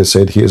describe him. They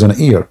said he is an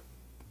ear.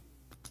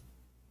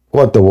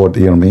 What the word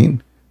ear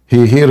mean?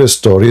 He hears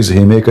stories,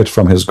 he make it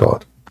from his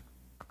God.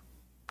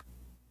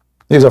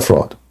 He's a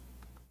fraud.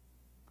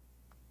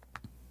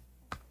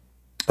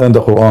 And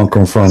the Quran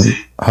confirmed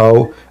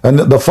how. And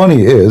the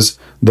funny is,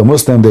 the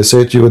Muslim, they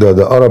say to you that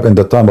the Arab in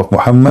the time of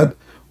Muhammad,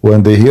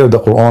 when they hear the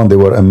Quran, they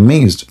were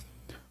amazed.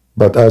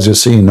 But as you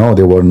see, no,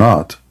 they were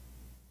not.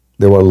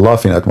 They were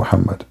laughing at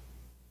Muhammad.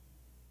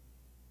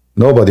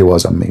 Nobody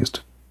was amazed.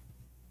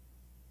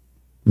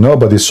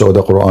 Nobody saw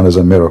the Quran as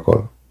a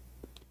miracle.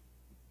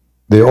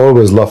 They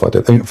always laugh at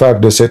it. In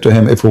fact, they said to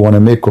him, if we want to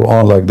make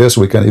Quran like this,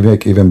 we can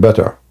make even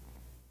better.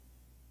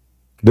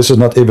 This is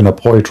not even a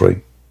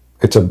poetry.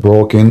 It's a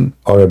broken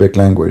Arabic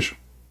language.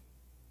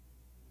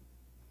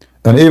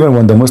 And even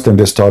when the Muslims,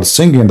 they start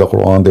singing the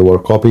Quran, they were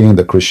copying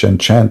the Christian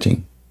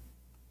chanting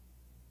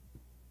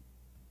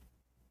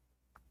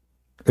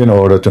in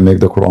order to make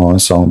the Quran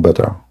sound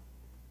better.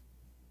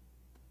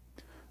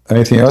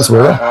 Anything else,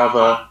 brother?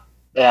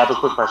 I have a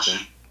quick question.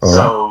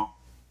 So,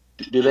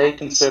 do they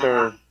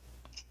consider,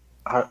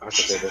 how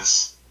should I say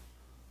this?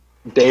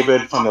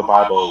 David from the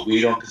Bible,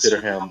 we don't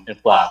consider him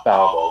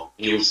infallible.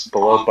 He was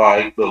beloved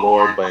by the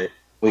Lord, but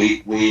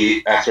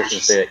we as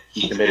Christians say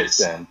he committed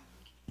sin.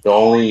 The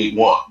only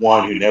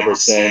one who never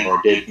sinned or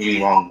did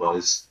anything wrong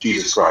was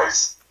Jesus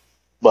Christ.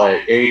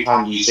 But every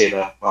time you say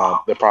that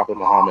the Prophet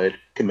Muhammad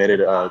committed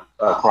a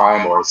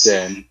crime or a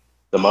sin,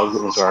 the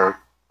Muslims are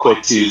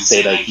quick to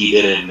say that he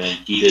did it and then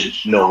he did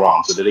no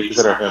wrong. So did they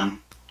consider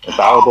him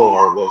infallible,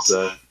 or what was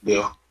the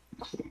deal?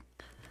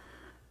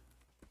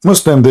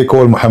 Muslim, they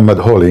call Muhammad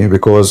holy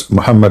because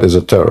Muhammad is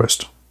a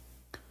terrorist.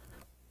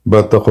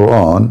 But the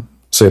Quran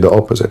say the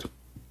opposite.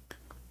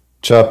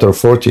 Chapter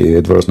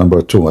 48, verse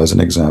number 2, as an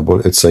example,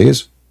 it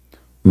says,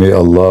 may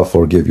Allah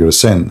forgive your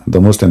sin.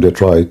 The Muslim, they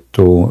try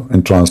to,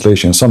 in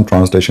translation, some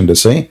translation, they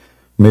say,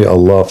 may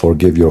Allah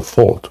forgive your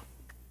fault.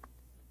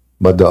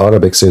 But the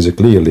Arabic says it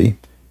clearly,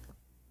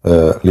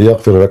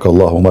 لِيَغْفِرْ لَكَ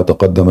اللَّهُ مَا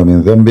تَقَدَّمَ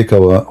مِنْ ذَنْبِكَ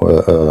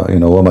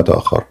وَمَا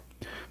تَأَخَّرْ.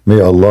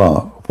 May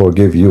Allah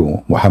forgive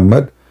you,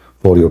 Muhammad,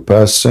 for your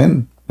past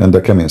sin and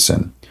the coming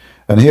sin.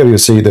 And here you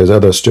see there's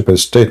other stupid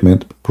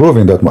statement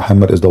proving that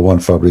Muhammad is the one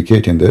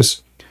fabricating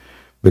this,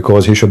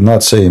 because he should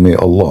not say may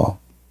Allah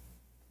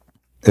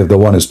if the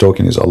one is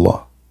talking is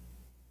Allah.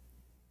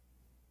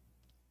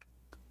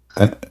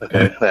 And,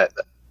 okay, that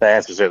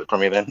answers it for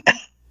me then.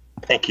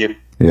 Thank you.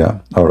 Yeah,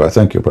 all right,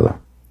 thank you, brother.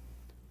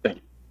 Thank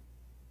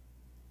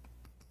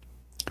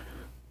you.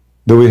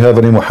 Do we have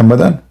any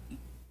Muhammadan?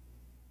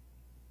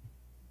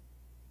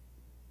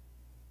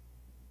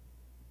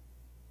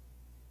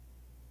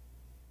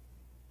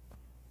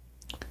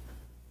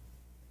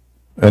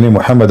 Any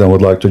Muhammadan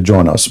would like to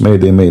join us?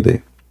 Mayday,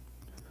 mayday.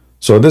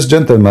 So this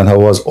gentleman who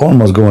was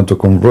almost going to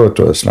convert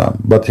to Islam,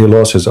 but he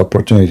lost his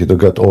opportunity to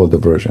get all the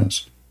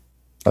versions.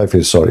 I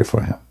feel sorry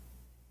for him.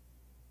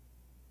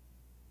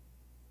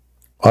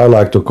 I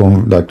like to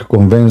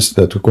convince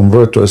that to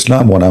convert to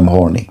Islam when I'm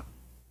horny.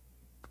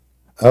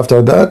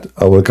 After that,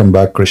 I will come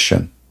back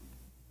Christian.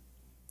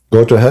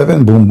 Go to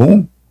heaven, boom,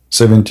 boom,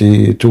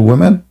 72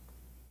 women,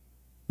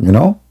 you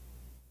know,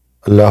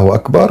 Allahu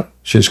Akbar,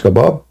 shish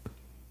kebab,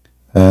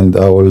 and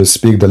I will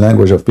speak the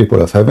language of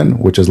people of heaven,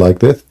 which is like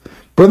this.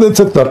 Brother and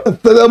sister,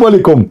 Assalamu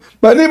alaikum.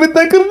 My name is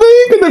Takir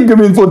Naik and I'm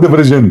coming for the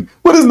virgin.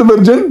 What is the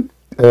virgin?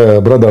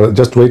 Brother,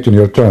 just wait in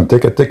your turn.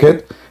 Take a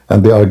ticket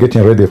and they are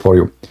getting ready for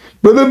you.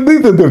 Brother,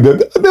 we're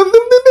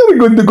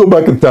going to go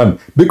Pakistan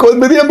because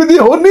with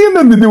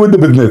the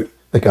business.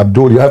 Like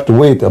Abdul, you have to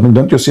wait. I mean,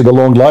 don't you see the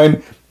long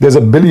line? There's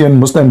a billion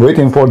Muslims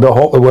waiting for the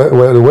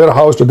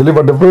warehouse to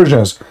deliver the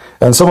versions.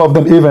 And some of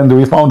them even,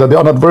 we found that they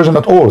are not virgin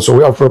at all. So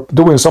we are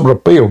doing some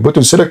repair,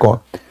 putting silicone.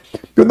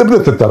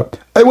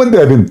 I went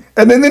there, and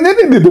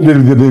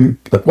then,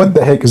 but what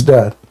the heck is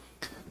that?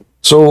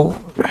 So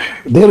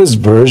there is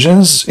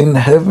versions in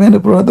heaven,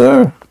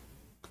 brother.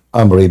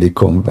 I'm really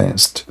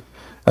convinced.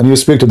 And you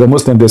speak to the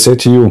Muslim, they say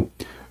to you,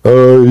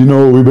 you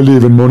know, we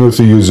believe in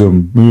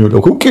monotheism. You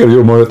know, who cares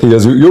your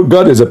monotheism? Your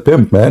God is a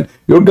pimp, man.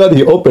 Your God,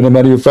 he opened a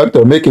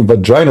manufacturer making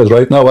vaginas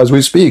right now as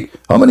we speak.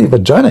 How many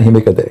vaginas he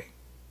make a day?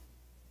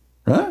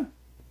 Huh?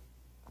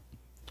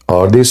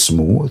 Are they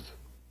smooth?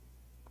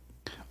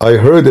 I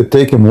heard it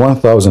take him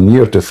 1,000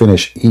 years to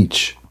finish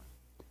each.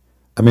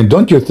 I mean,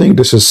 don't you think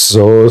this is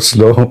so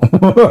slow?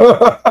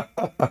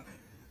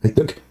 It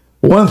took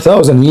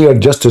 1,000 years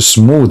just to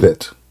smooth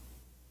it.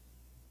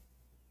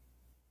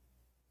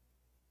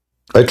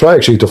 I try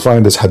actually to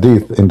find this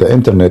hadith in the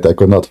internet. I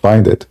could not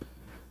find it.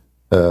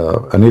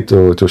 I need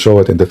to show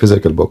it in the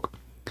physical book.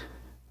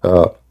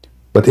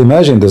 But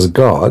imagine this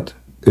God,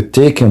 it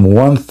take him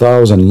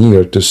 1,000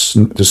 years to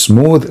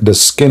smooth the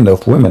skin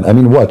of women. I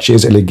mean, what? She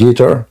is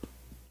alligator?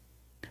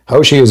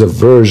 How she is a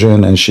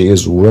virgin and she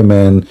is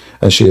women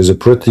and she is a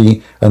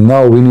pretty, and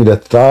now we need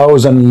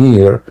 1,000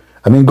 years.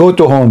 I mean, go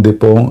to Home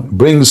Depot,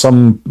 bring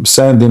some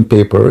sanding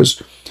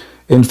papers.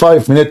 In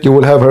 5 minutes, you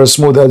will have her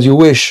smooth as you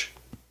wish.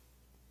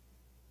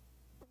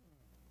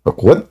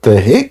 Look, what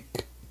the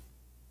heck?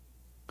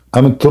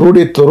 I'm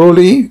truly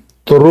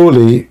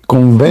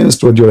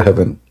convinced with your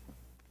heaven.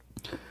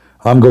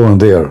 I'm going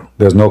there.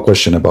 There's no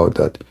question about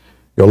that.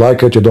 You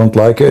like it, you don't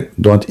like it,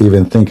 don't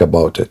even think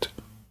about it.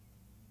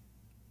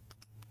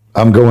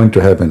 I'm going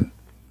to heaven.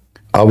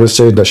 I will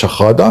say the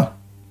shahada.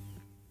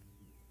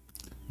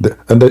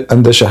 And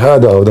the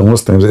shahada of the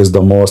Muslims is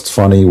the most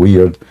funny,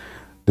 weird.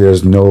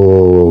 There's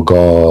no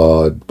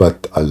God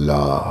but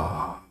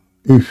Allah.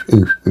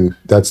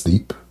 That's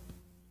deep.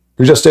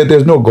 You just said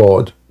there's no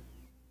God.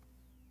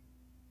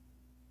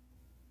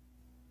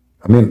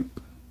 I mean,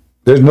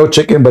 there's no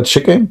chicken but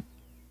chicken.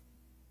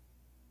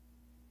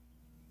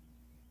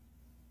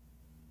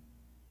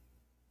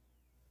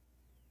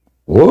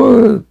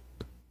 What?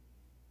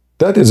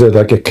 That is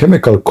like a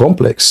chemical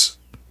complex.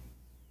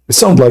 It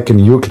sounds like a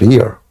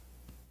nuclear.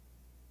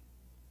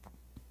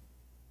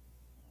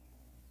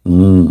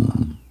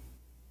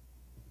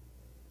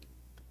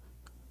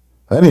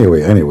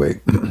 Anyway,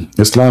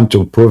 Islam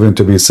to proven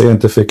to be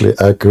scientifically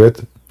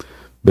accurate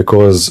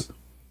because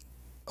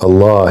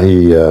Allah,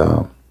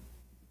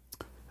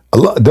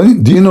 Allah.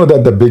 Do you know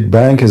that the Big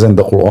Bang is in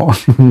the Quran?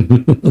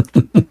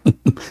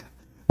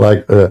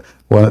 Like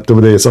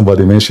today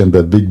somebody mentioned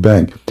the Big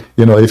Bang.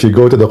 You know, if you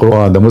go to the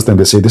Quran, the Muslim,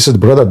 they say, this is,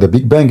 brother, the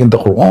Big Bang in the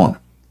Quran.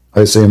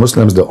 I say,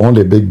 Muslims, the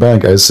only Big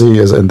Bang I see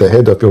is in the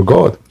head of your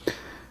God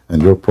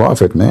and your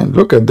prophet, man.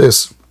 Look at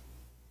this.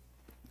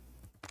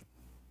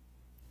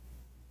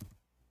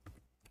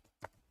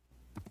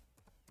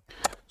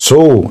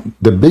 So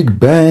the Big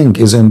Bang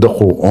is in the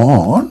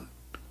Quran,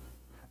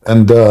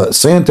 and the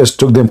scientists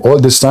took them all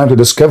this time to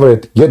discover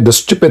it, yet the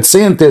stupid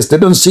scientists, they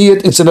don't see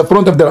it. It's in the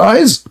front of their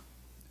eyes.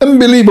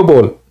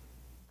 Unbelievable.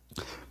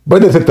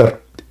 But the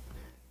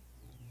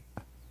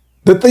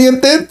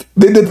scientists,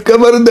 they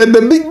discovered that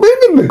the Big Bang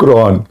in the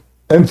Quran.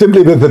 And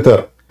simply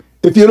the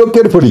if you look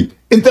carefully,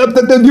 in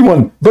chapter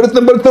 21, verse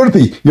number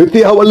 30, you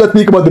see how Allah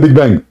speaks about the Big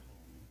Bang.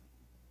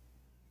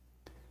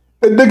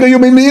 You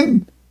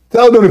mean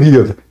 1,000 of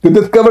years to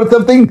discover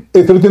something?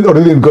 It's written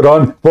already in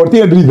Quran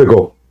 14 years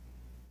ago.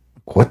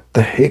 What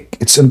the heck?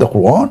 It's in the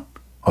Quran?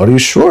 Are you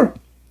sure?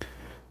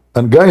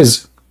 And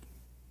guys,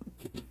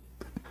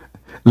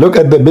 look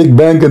at the Big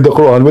Bang in the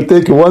Quran. We'll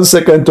take 1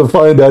 second to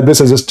find that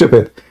this is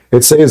stupid.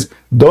 It says,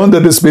 don't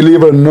the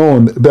disbeliever know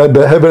that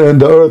the heaven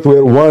and the earth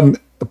were one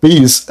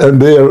piece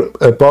and they are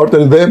a part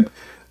of them?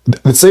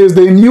 It says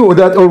they knew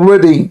that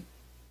already.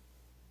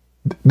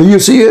 Do you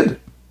see it?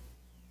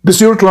 This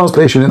is your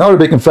translation. In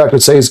Arabic, in fact,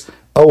 it says,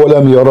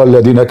 أَوَلَمْ يَرَى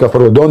الَّذِينَ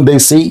كَفَرُوا. Don't they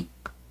see?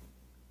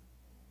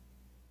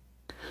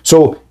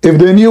 So, if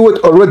they knew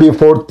it already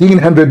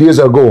 1,400 years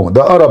ago,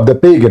 the Arab, the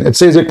pagan, it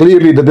says it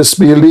clearly, the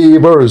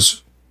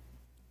disbelievers.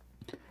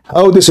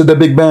 How this is the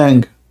Big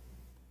Bang?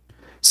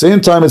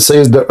 Same time it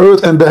says the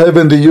earth and the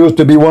heaven, they used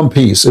to be one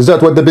piece. Is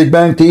that what the Big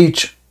Bang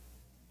teach?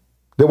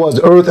 There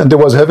was earth and there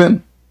was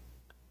heaven.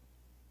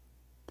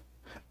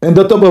 And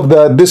on top of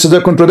that, this is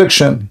a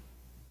contradiction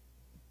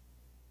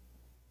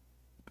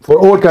for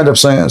all kind of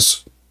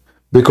science,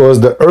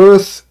 because the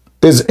earth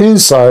is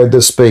inside the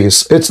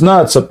space. It's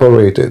not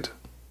separated.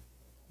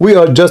 We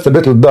are just a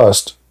little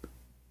dust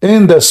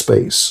in the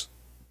space.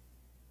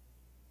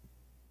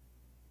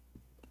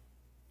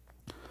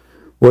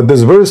 What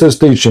this verse is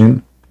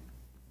teaching,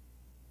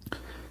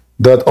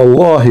 that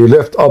Allah, He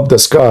left up the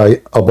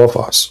sky above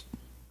us.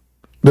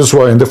 This is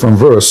why in different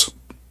verse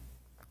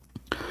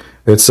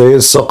it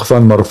says سقفا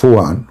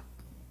مرفوعا.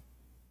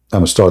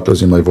 I'm start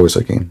losing my voice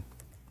again.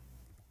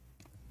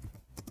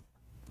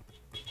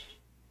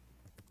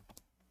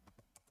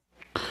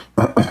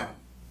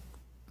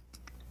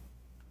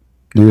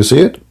 Do you see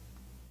it?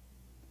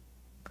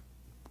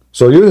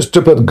 So you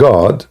stupid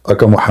God,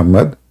 Aka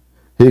Muhammad,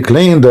 he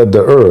claimed that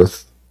the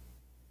earth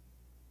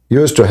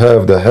used to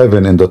have the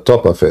heaven in the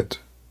top of it,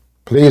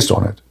 placed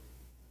on it.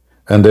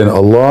 And then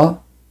Allah,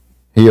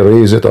 He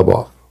raised it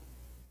above.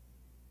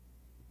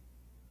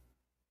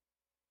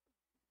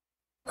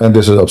 And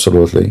this is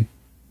absolutely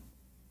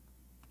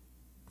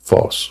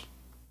false.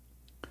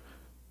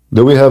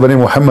 Do we have any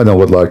Muhammadan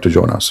would like to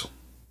join us?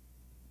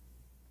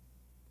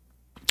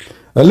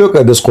 And look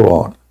at this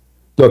Quran.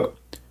 Look.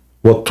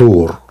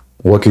 والطور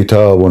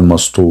وكتاب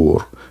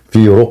مسطور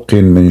في رق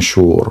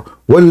منشور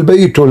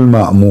والبيت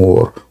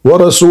المعمور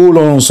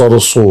ورسول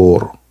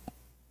صرصور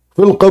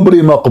في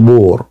القبر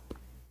مقبور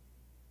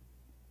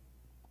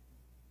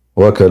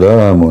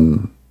وكلام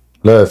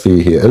لا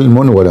فيه علم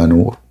ولا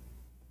نور.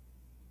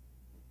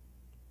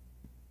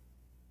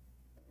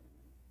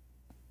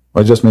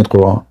 I just made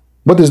Quran.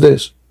 What is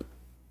this?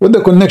 What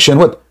the connection?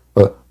 What?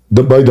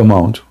 By the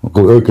mount.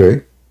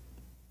 Okay.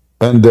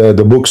 And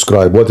the book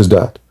scribe. What is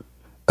that?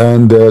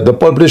 And the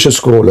publisher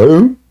scroll.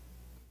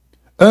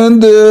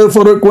 And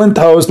for a quaint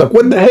house. Like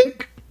what the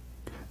heck?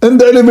 And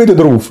the elevated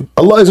roof.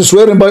 Allah is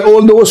swearing by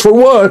all those for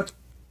what?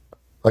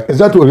 Like is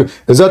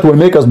that what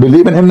make us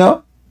believe in Him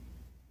now?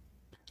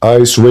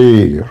 I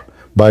swear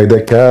by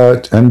the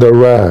cat and the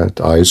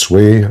rat. I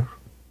swear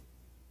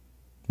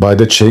by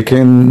the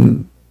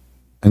chicken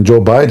and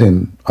Joe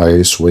Biden,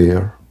 I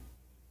swear.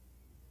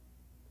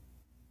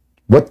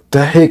 What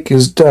the heck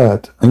is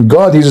that? And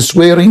God is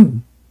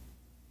swearing?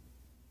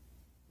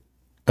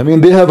 I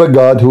mean, they have a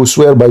God who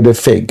swear by the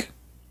fig.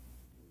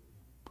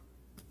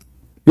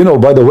 You know,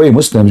 by the way,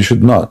 Muslims, you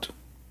should not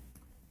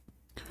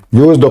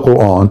use the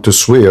Quran to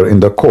swear in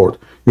the court.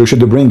 You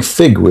should bring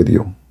fig with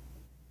you.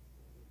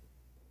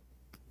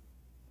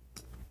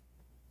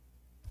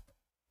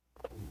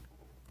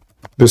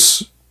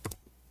 This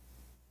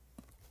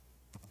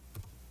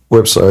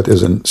website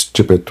is a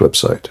stupid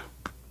website.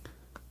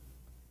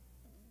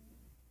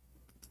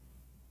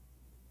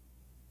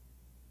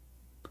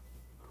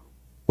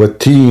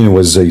 والتين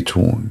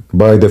والزيتون,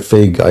 by the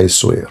fig I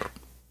swear.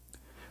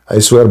 I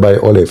swear by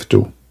olive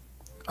too.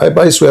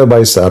 I swear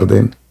by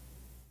sardine.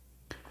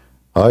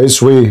 I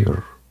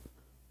swear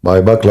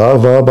by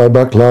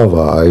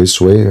baklava, I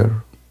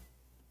swear.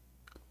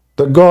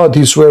 The God,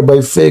 He swear by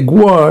fig.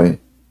 Why?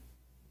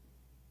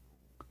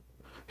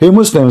 Hey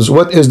Muslims,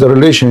 what is the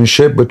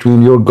relationship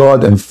between your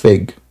God and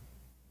fig?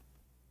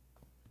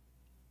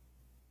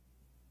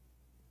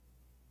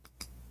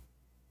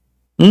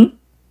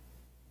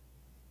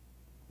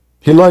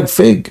 He like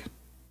fig.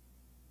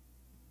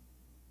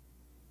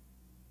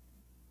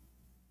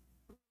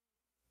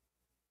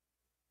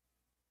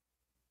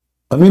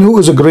 I mean, who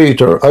is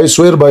greater? I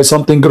swear by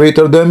something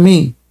greater than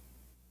me.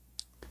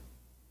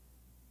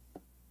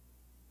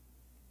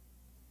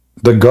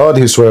 The God,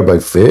 He swear by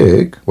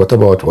fig. What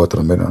about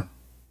watermelon?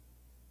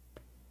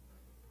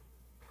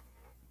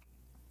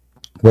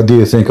 What do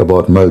you think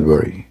about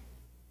mulberry?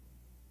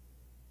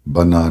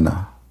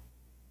 Banana?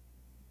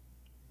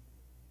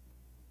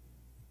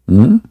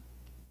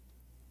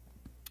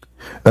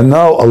 And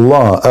now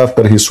Allah,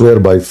 after He swear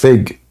by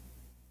fig,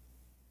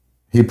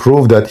 He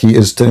proved that He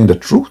is telling the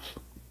truth.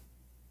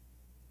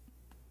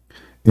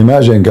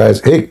 Imagine,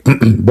 guys, hey,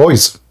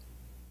 boys,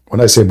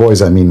 when I say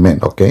boys, I mean men,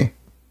 okay?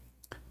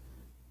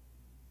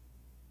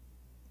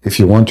 If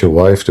you want your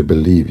wife to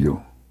believe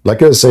you, like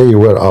let's say you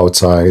were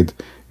outside,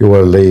 you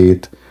were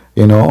late,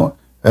 you know,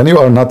 and you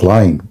are not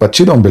lying, but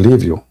she don't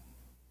believe you.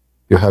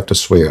 You have to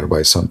swear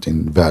by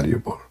something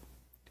valuable.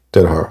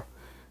 Tell her,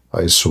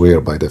 I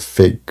swear by the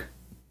fig,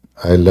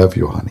 I love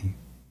you, honey.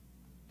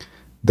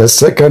 The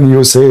second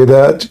you say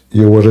that,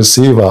 you will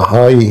receive a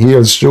high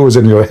heel shoes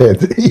in your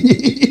head.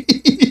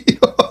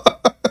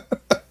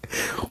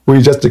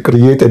 We just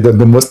created the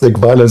domestic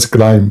violence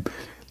crime.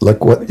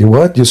 Like what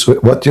you swear?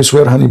 What you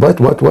swear, honey?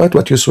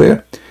 What you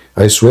swear?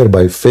 I swear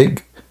by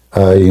fig,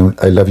 I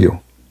love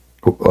you.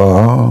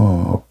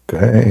 Oh,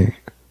 okay.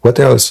 What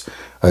else?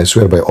 I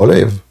swear by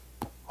olive.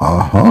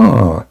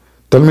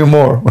 Tell me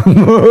more.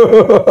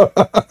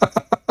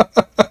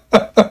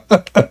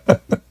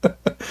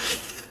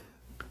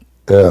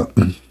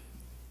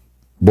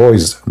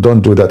 Boys,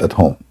 don't do that at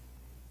home.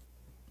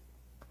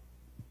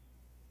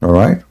 All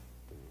right?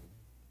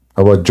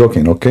 I was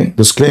joking, okay?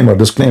 Disclaimer.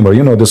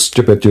 You know this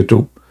stupid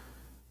YouTube.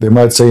 They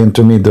might say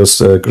to me,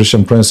 this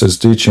Christian prince is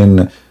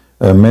teaching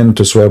men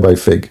to swear by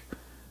fig.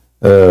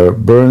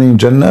 Burning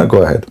Jannah,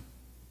 go ahead.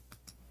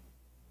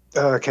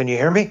 Can you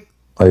hear me?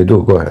 I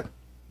do, go ahead.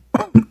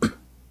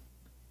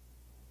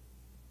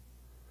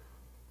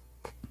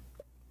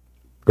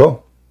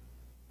 Go.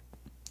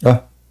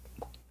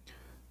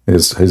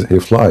 He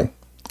fly.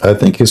 I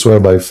think he swear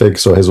by fig,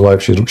 so his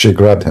wife, she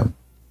grabbed him.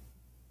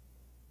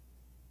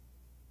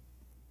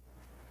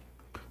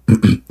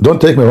 Don't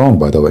take me wrong,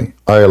 by the way.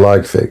 I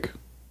like fig.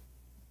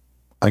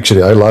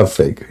 Actually, I love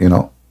fig, you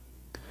know.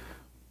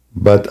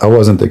 But I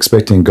wasn't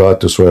expecting God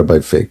to swear by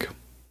fig.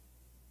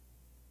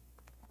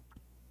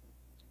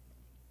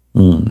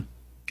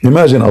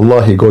 Imagine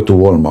Allah, he go to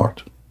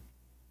Walmart.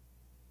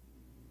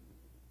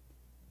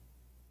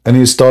 And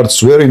he starts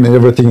swearing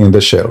everything in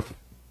the shelf.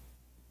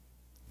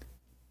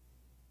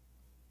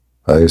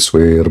 I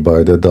swear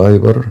by the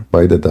diaper,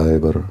 by the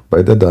diaper,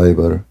 by the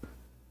diaper.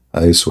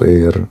 I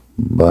swear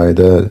by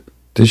the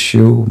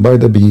tissue, by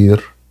the beer.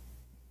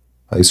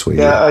 I swear.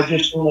 Yeah, I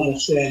just don't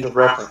understand the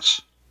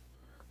reference.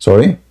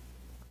 Sorry?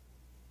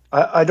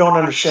 I don't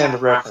understand the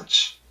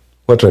reference.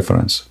 What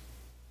reference?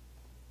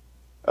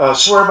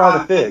 Swear by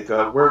the fig,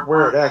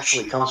 where it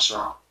actually comes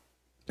from.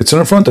 It's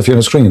in front of you on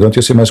the screen. Don't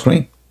you see my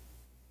screen?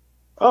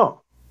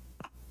 Oh.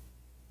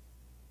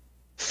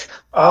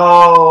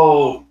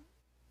 Oh.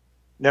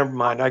 Never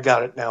mind. I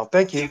got it now.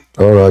 Thank you.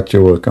 All right,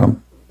 you're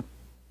welcome.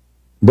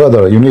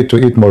 Brother, you need to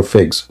eat more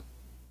figs.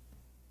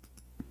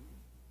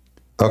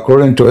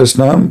 According to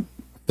Islam,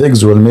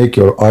 figs will make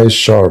your eyes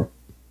sharp.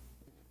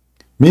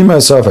 Me,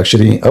 myself,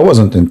 actually, I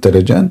wasn't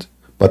intelligent,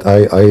 but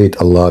I ate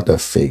a lot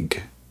of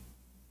fig.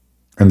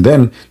 And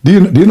then, do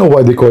you know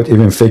why they call it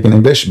even fig in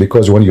English?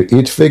 Because when you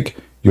eat fig,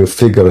 you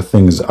figure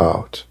things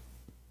out.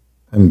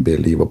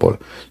 Unbelievable.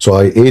 So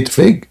I ate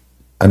fig,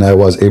 and I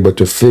was able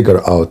to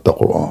figure out the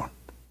Quran.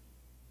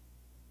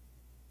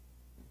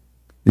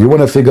 You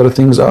want to figure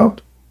things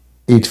out?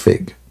 Eat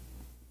fig.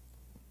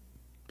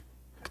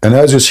 And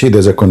as you see,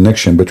 there's a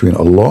connection between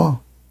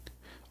Allah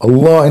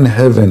in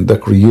heaven, the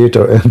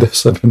creator, and the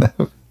son in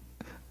heaven.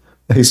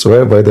 I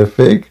swear by the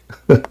fig.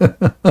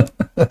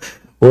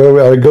 Where we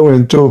are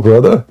going to,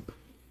 brother?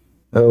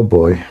 Oh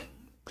boy.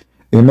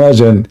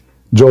 Imagine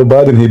Joe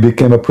Biden, he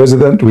became a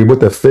president. We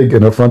put a fig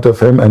in front of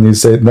him and he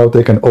said, now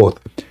take an oath.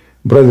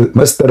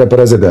 Mr.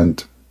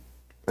 President.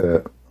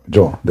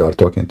 Joe, they are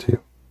talking to you.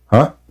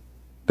 Huh?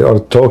 They are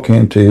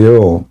talking to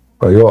you.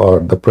 You are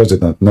the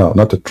president now,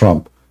 not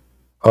Trump.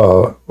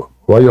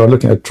 Why you are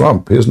looking at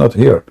Trump? He's not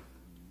here.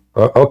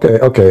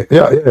 Okay.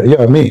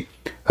 Yeah, me.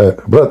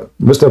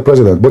 Mr.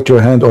 President, put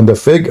your hand on the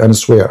fig and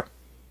swear.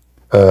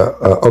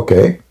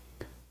 Okay.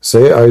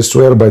 Say, I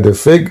swear by the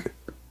fig,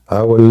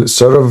 I will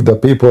serve the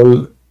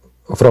people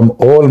from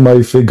all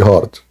my fig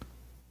heart.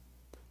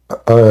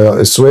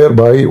 Swear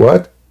by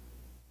what?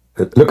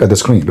 Look at the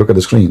screen. Look at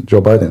the screen.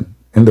 Joe Biden.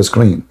 In the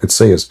screen, it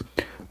says,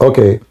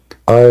 okay,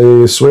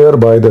 I swear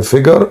by the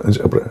fig,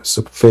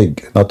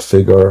 not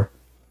figure,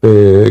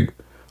 fig.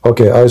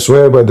 Okay, I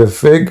swear by the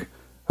fig,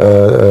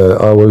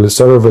 I will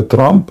serve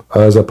Trump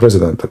as a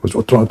president.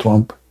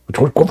 Trump.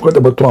 What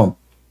about Trump?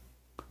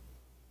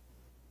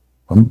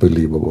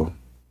 Unbelievable.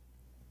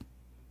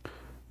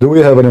 Do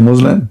we have any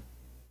Muslim?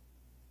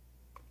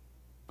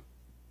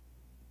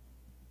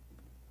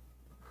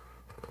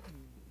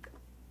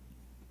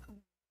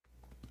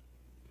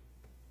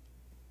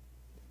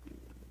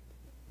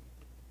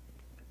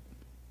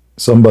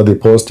 Somebody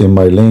posted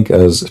my link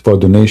as for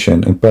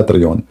donation in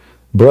Patreon.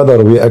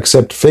 Brother, we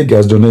accept fig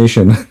as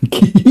donation.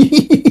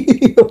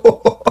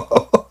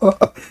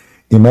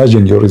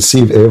 Imagine you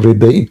receive every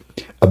day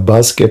a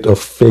basket of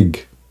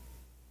fig.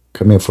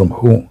 Coming from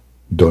who?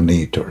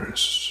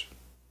 Donators.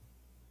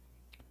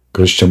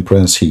 Christian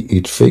Prince, he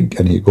eat fig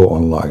and he go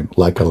online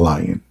like a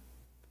lion.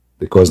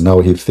 Because now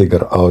he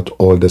figure out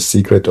all the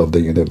secret of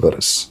the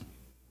universe.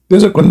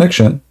 There's a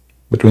connection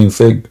between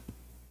fig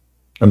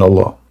and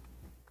Allah.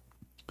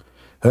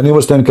 Any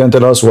Muslim can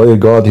tell us why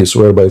God, he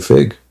swear by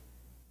fig.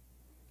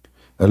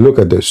 And look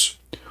at this.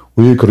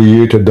 We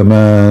created the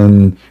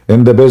man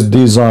in the best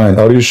design.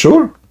 Are you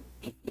sure?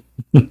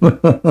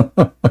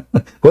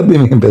 What do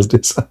you mean best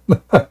design?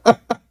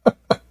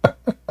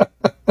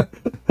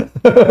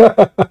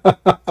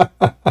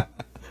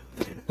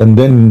 And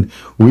then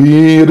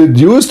we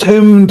reduced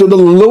him to the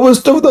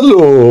lowest of the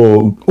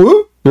low.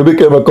 You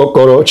became a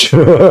cockroach.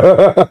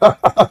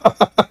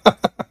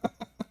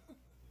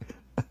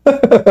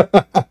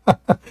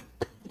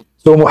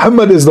 So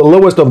Muhammad is the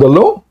lowest of the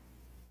low?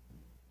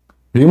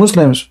 You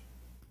Muslims,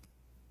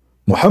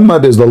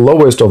 Muhammad is the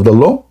lowest of the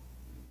low?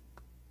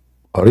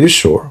 Are you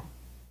sure?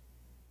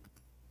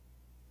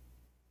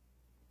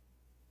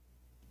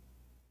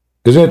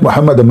 Isn't it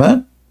Muhammad a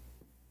man?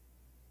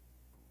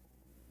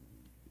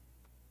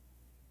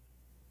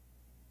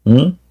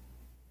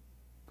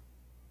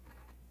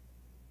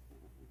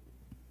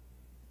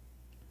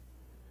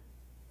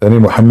 Any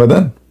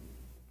Muhammadan?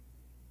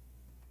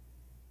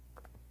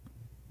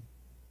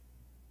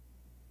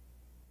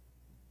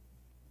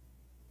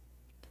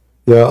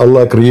 Yeah,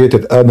 Allah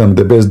created Adam,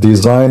 the best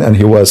design, and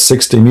he was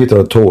 60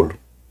 meters tall.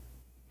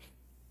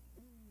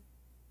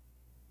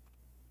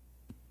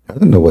 I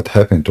don't know what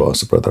happened to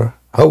us, brother.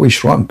 How we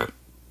shrunk.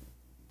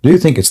 Do you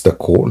think it's the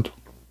cold?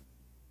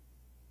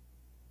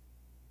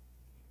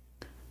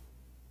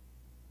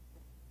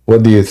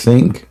 What do you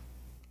think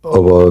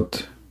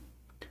about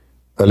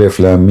Alif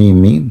Lam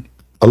Mim mean?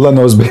 Allah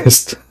knows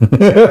best.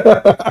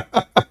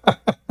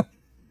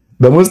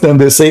 The Muslim,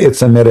 they say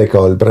it's a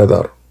miracle,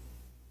 brother.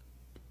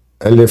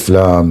 Alif,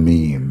 Lam,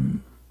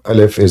 Mim.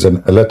 Alif is a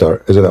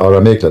letter, is an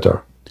Aramaic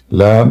letter.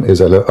 Lam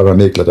is an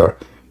Aramaic letter.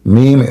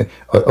 Mim,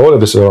 all of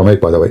this is Aramaic,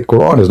 by the way.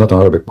 Quran is not an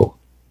Arabic book.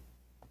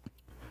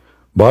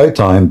 By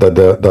time that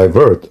they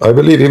divert, I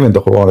believe even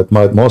the Quran, it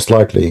might most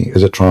likely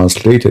is a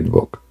translated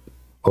book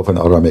of an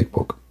Aramaic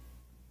book.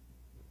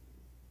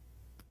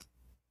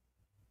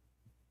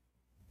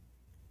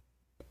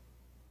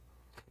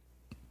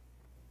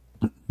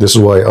 This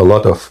is why a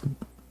lot of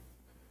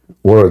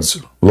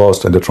words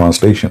lost in the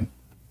translation.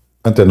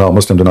 Until now,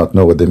 Muslims do not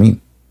know what they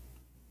mean.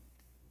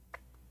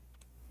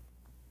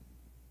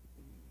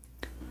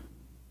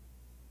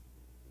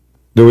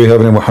 Do we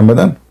have any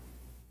Muhammadan?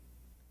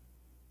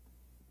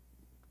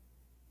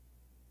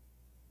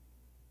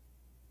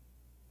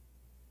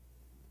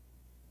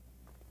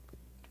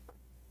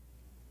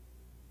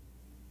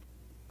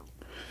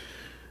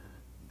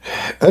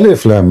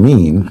 Alif Lam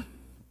Mim.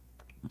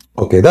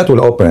 Okay, that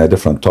will open a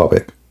different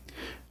topic.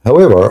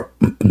 However,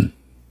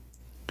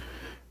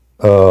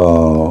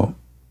 the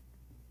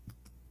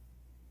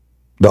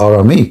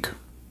Aramaic,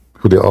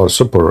 who they are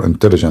super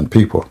intelligent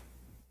people,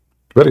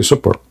 very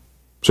super,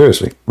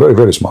 seriously, very,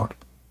 very smart.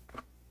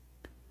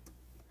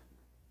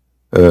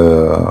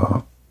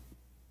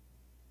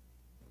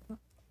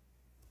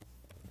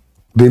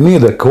 They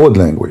made a code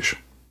language.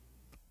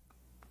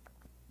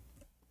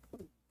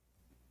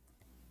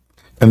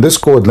 And this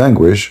code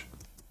language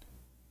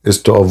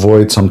is to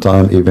avoid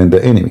sometimes even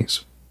the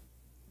enemies,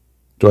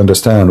 to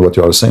understand what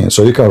you are saying.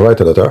 So you can write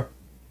a letter,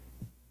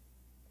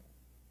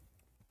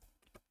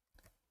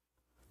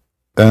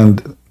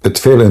 and it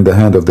fell in the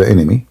hand of the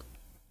enemy.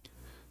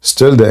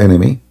 Still the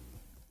enemy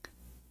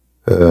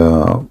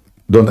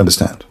don't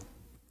understand.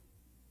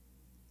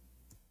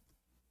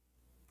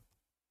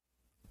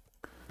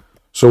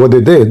 So what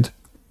they did,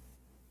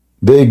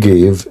 they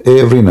gave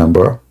every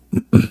number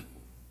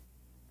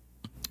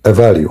a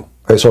value.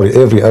 Sorry,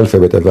 every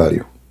alphabet a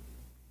value.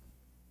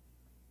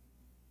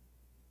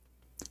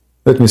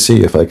 Let me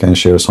see if I can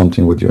share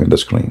something with you in the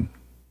screen.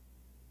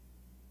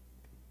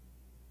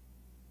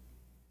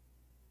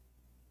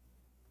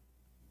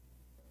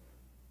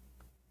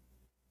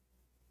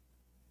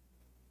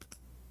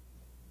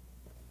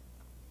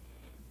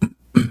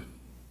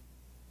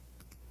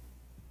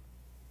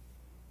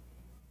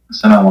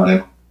 Assalamu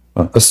alaikum.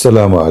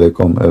 Assalamu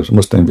alaikum,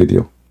 Muslim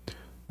video.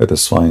 Let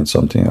us find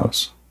something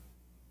else.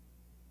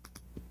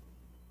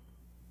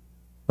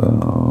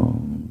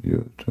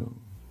 YouTube.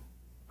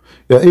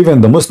 Yeah,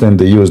 even the Muslim,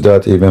 they use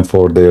that even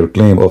for their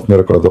claim of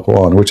miracle of the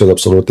Quran, which is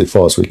absolutely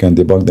false. We can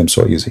debunk them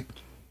so easy.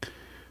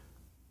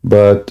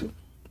 But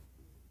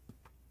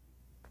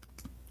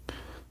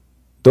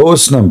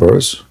those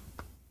numbers,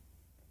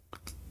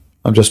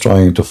 I'm just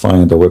trying to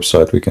find the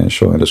website we can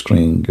show on the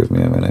screen. Give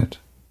me a minute.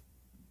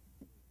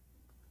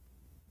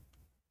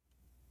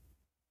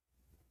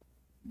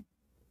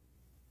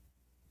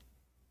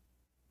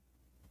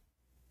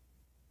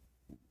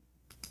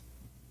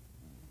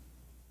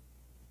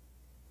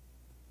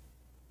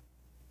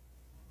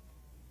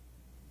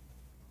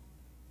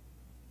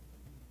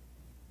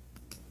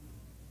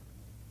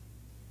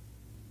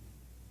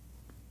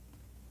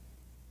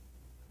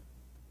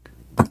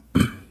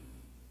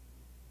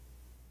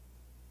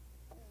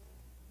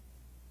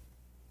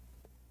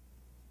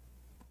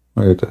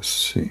 Let us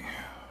see.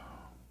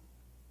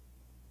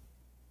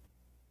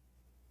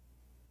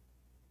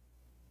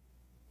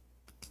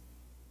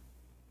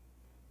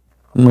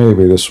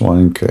 Maybe this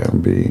one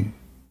can be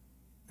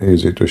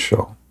easy to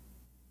show.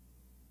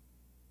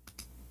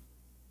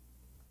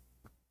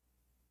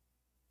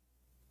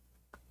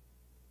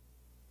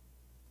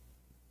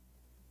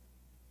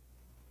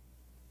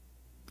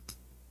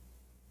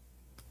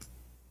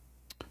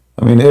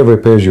 I mean, every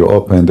page you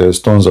open, there's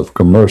tons of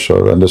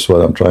commercial, and that's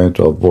what I'm trying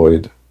to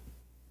avoid.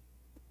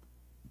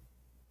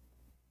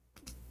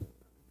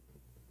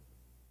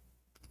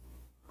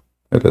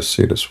 Let us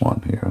see this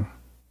one here.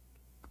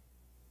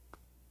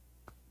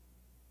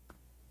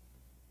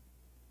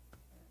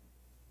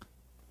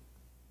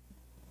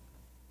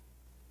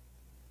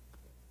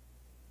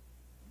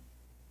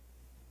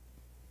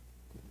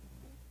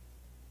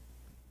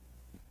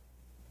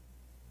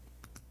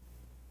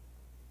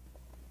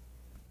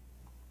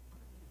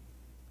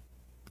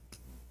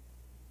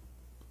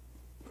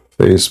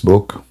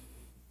 Facebook.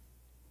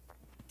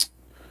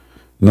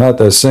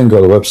 Not a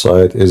single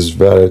website is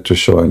valid to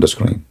show on the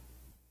screen.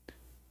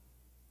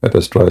 Let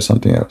us try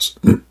something else.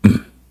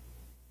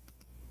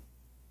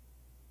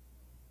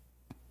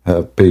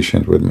 Have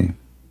patience with me.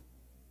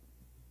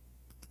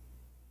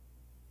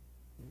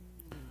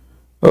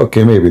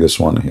 Okay, maybe this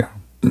one here.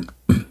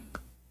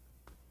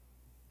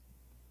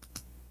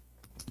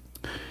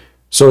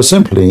 So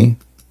simply,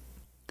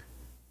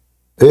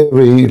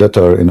 every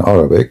letter in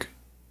Arabic,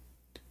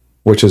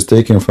 which is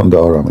taken from the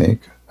Aramaic,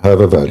 have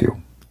a value.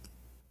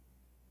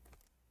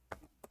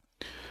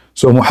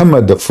 So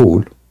Muhammad the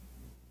fool,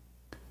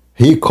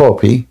 he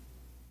copy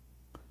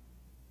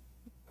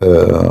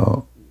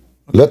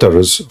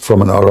letters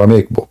from an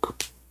Aramaic book.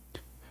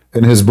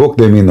 In his book,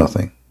 they mean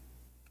nothing,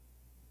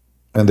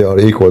 and they are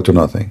equal to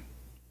nothing.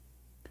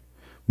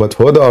 But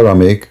for the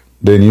Aramaic,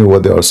 they knew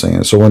what they are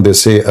saying. So when they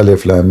say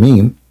Alif Lam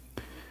Mim,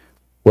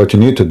 what you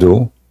need to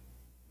do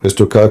is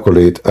to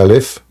calculate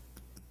Alif.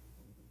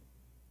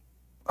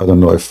 I don't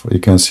know if you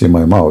can see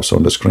my mouse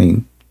on the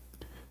screen.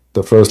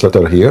 The first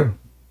letter here.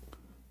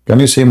 Can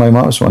you see my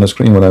mouse on the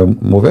screen when I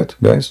move it,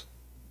 guys?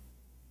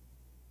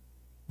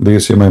 Do you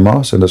see my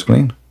mouse on the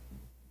screen?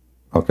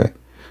 Okay.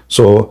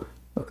 So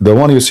the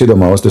one you see the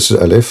mouse, this is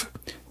Alif.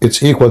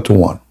 It's equal to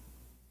 1.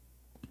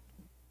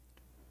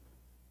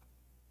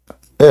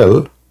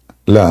 L,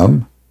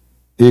 Lam,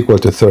 equal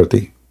to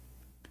 30.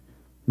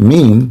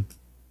 Mim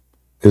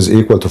is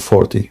equal to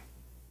 40.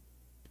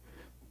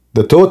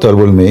 The total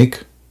will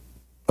make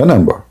a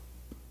number.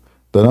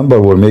 The number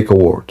will make a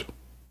word.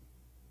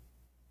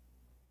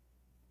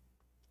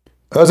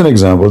 As an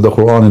example, the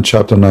Quran in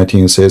chapter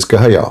 19 says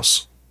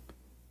Kahayas.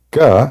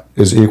 Ka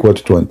is equal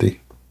to 20.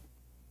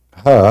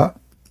 Ha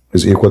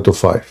is equal to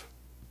 5.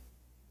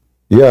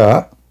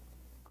 Ya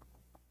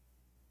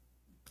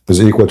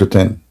is equal to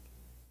 10.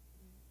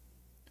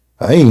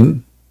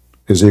 Ain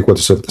is equal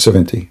to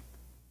 70.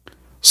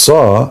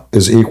 Sa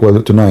is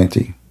equal to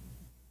 90.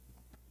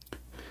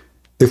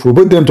 If we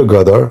put them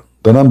together,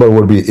 the number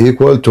will be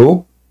equal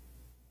to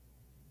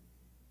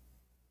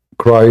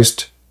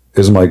Christ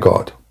is my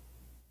God.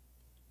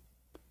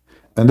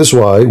 And this is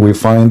why we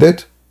find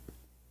it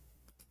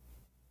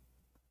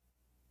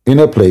in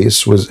a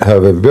place which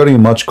have a very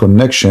much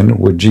connection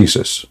with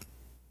Jesus.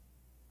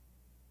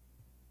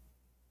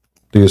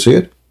 Do you see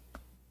it?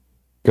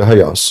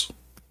 Kahayas.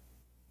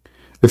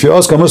 If you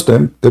ask a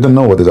Muslim, they don't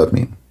know what does that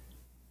mean.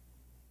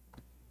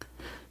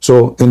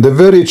 So in the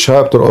very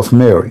chapter of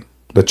Mary,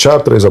 the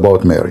chapter is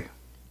about Mary.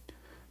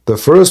 The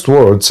first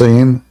word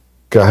saying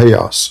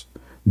Kahayas,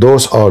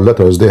 those are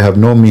letters, they have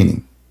no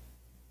meaning.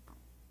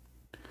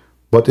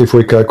 But if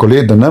we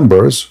calculate the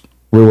numbers,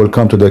 we will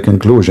come to the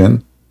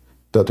conclusion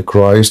that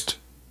Christ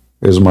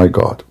is my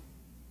God.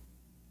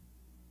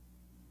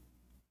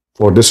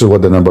 For this is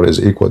what the number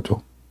is equal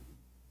to.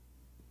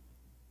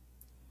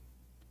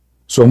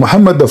 So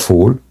Muhammad the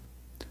fool,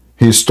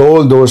 he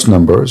stole those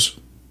numbers,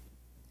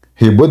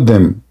 he put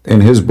them in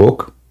his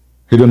book,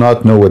 he do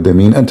not know what they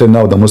mean. Until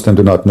now the Muslims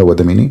do not know what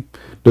they mean.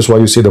 That's why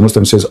you see the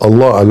Muslim says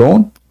Allah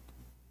alone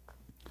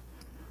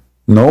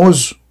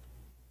knows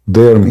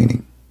their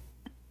meaning.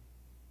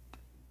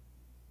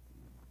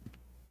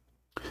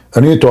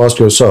 And you need to ask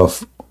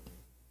yourself,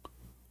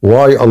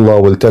 why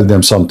Allah will tell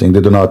them something they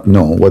do not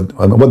know? What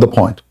the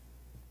point?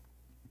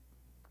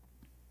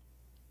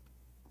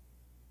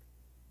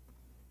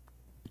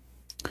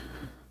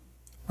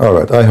 All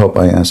right, I hope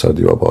I answered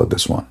you about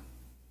this one.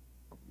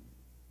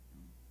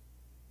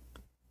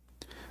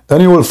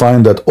 And you will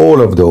find that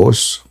all of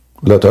those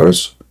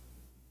letters,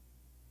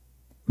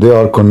 they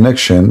are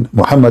connection.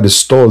 Muhammad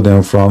stole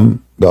them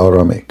from the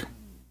Aramaic.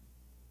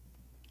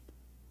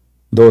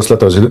 Those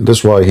letters,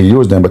 that's why he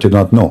used them, but you do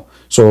not know.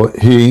 So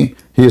he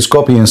is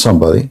copying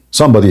somebody.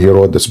 Somebody he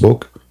wrote this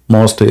book,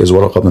 mostly is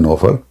Waraq ibn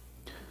Nawfal,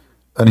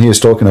 and he is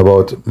talking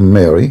about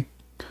Mary.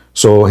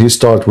 So he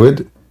start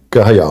with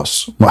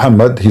Kahayas.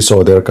 Muhammad, he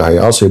saw there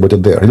Kahayas, he put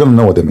it there. He don't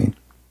know what they mean.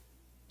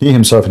 He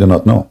himself did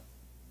not know.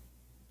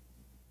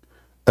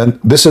 And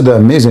this is the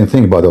amazing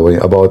thing, by the way,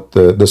 about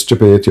the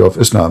stupidity of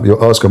Islam. You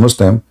ask a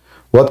Muslim,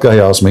 what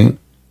Kahayas mean?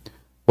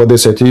 What they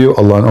say to you,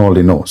 Allah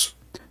only knows.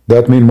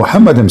 That means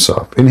Muhammad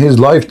himself, in his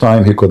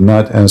lifetime, he could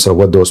not answer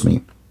what those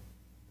mean.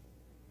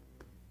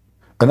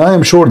 And I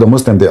am sure the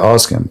Muslim, they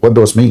ask him, what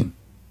those mean?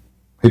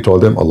 He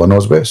told them, Allah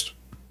knows best.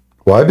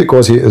 Why?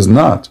 Because he is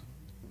not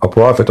a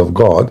prophet of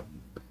God,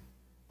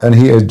 and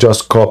he is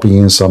just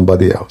copying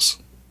somebody else.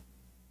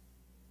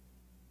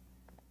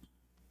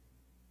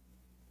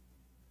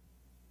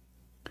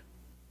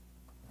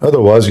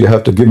 Otherwise, you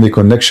have to give me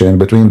connection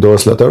between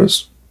those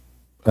letters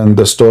and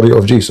the story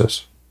of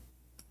Jesus.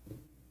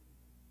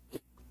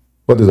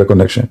 What is the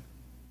connection?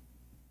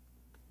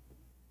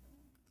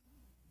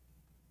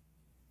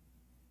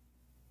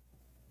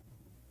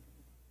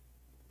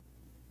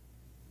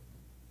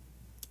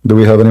 Do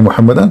we have any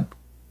Muhammadan?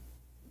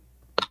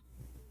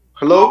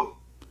 Hello?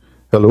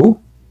 Hello?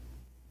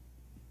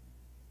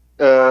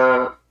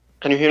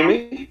 Can you hear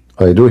me?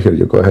 I do hear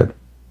you. Go ahead.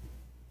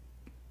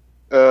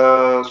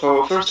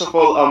 So first of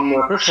all, I'm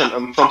a Persian.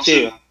 I'm from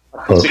Syria.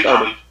 I can speak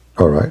Arabic.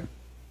 All right.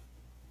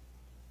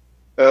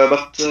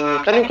 But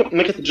can you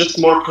make it just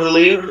more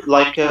clear,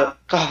 like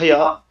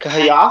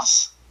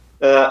Kahayas?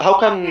 How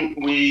can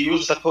we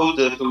use the code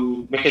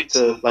to make it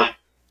like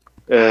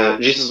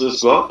Jesus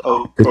is God?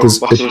 Or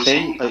what you're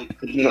saying? I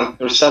didn't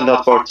understand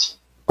that part.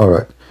 All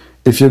right.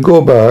 If you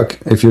go back,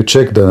 if you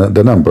check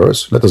the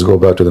numbers, let us go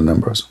back to the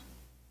numbers.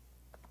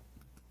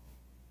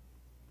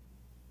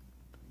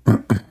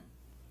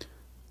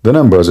 The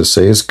numbers, it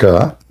says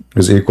Ka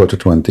is equal to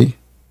 20,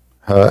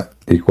 Ha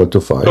equal to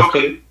 5.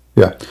 Okay.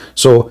 Yeah.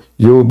 So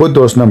you put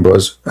those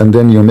numbers and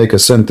then you make a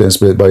sentence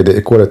by the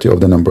equality of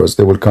the numbers.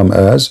 They will come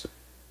as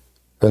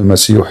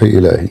Al-Masihi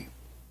Ilahi.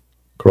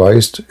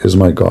 Christ is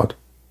my God.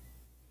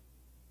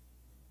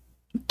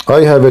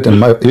 I have it in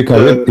my, you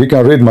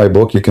can read my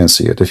book, you can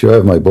see it. If you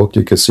have my book,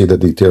 you can see the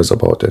details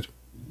about it.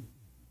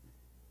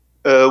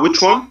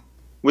 Which one?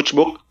 Which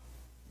book?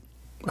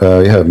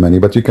 You have many,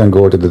 but you can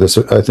go to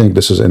the, I think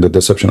this is in the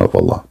Deception of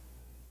Allah.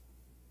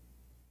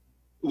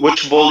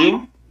 Which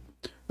volume?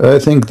 I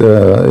think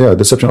yeah,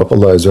 Deception of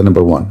Allah is the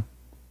number 1.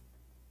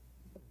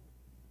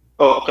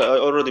 Oh, okay. I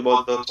already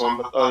bought that one,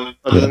 but I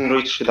didn't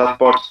reach that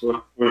part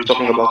where we're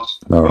talking about.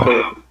 All right.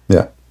 Okay.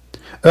 Yeah.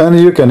 And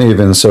you can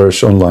even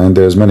search online.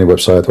 There's many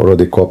websites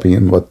already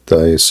copying what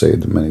I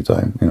said many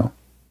times, you know.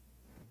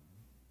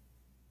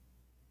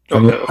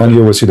 And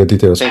you will see the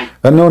details.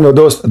 And no,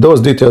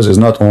 those details is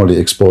not only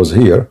exposed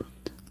here.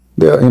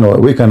 There, you know,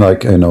 we can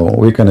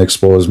we can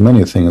expose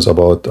many things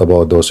about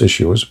those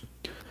issues.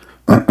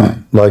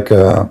 Like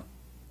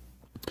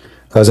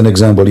as an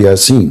example,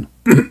 Yasin.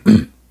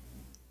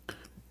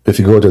 If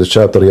you go to the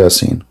chapter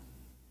Yasin,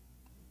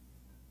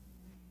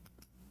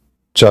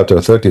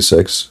 chapter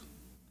 36,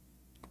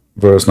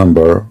 verse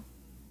number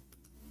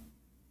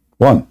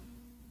 1.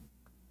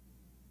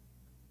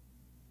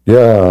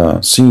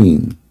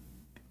 Yasin.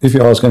 If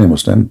you ask any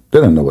Muslim,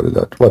 they don't know what is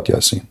that. What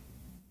Yasin?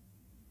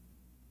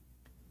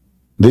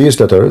 These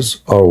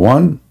letters are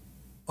one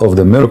of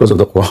the miracles of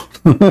the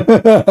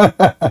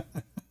Quran.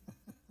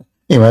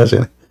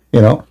 Imagine,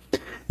 you know.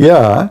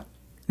 Ya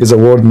is a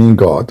word meaning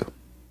God.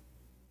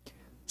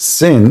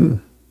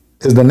 Sin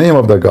is the name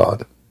of the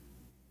God.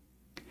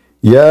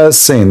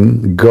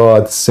 Yasin,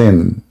 God,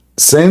 sin.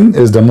 Sin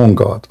is the moon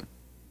god.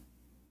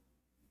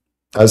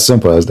 As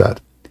simple as that.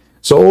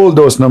 So all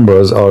those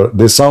numbers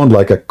they sound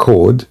like a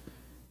code.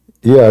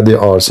 Yeah, there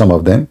are some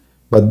of them,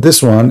 but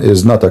this one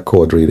is not a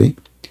code really.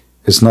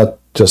 It's not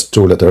just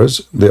 2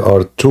 letters. There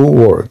are 2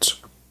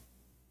 words.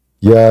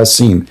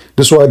 Yasin.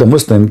 This is why the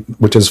Muslim,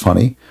 which is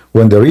funny,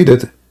 when they read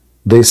it,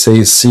 they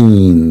say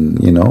seen,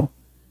 you know.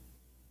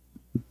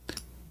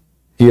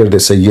 Here they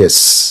say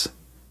yes.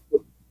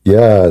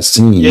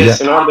 Yasin.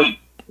 Yes, in Arabic.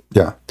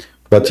 Yeah.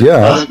 But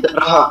yeah. لازم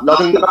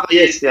تقراها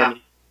yes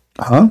يعني.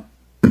 Huh?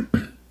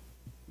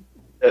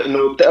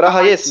 إنه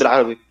تقراها yes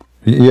بالعربي.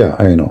 Yeah,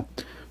 I know.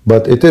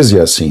 But it is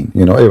Yasin.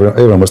 You know,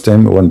 every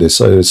Muslim, when they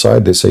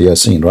recite, they say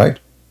Yasin, right?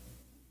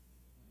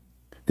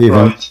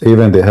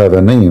 Even they have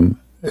a name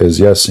is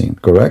Yasin,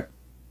 correct?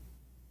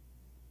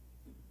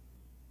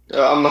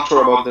 I'm not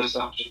sure about this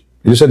actually.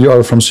 You said you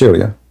are from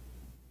Syria.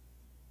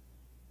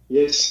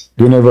 Yes.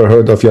 You never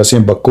heard of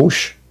Yasin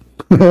Bakush?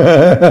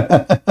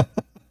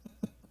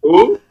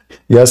 Who?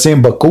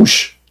 Yasin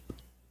Bakush?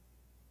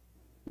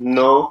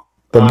 No.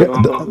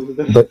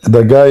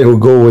 The guy who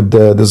go with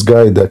this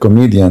guy, the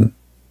comedian.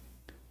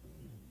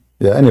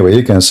 Yeah, anyway,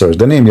 you can search.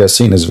 The name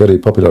Yasin is very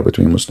popular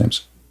between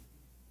Muslims.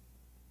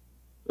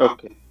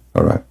 Okay.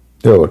 All right.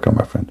 You're welcome,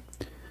 my friend.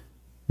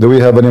 Do we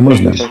have any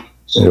Muslims?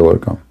 You're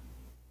welcome.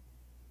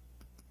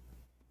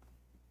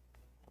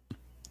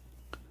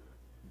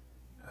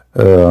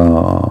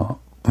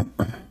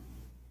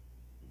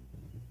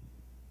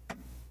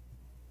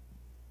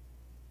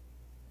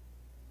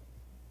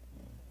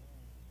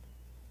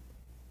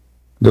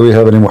 Do we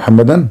have any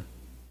Muhammadan?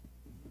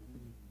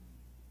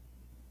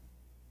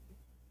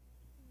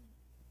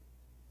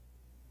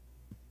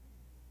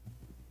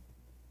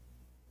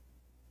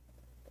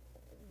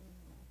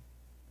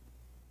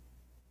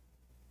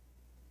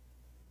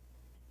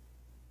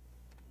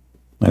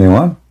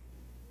 Anyone?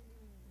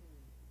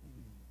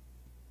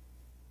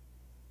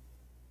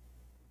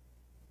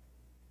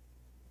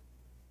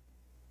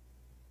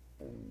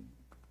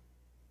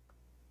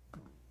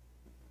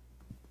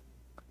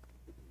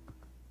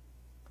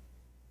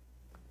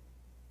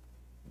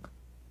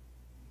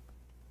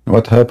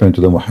 What happened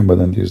to the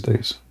Muhammadan these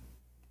days?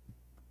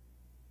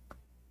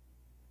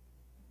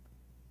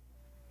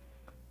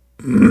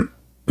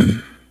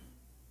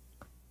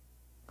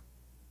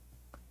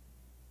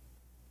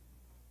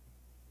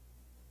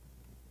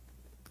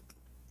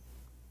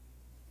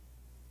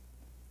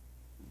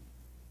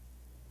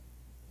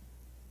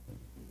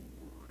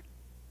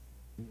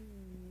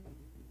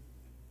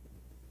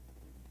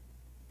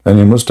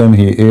 Any Muslim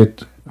he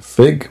ate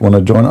fig wanna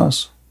join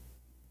us?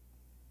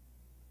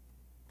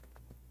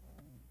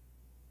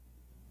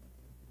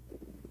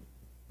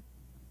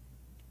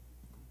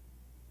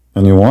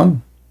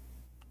 Anyone?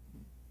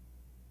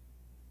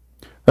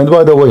 And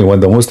by the way, when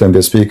the Muslims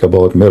they speak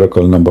about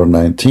miracle number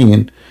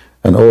 19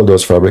 and all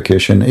those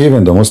fabrication,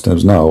 even the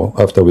Muslims now,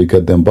 after we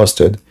get them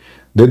busted,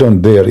 they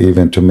don't dare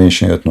even to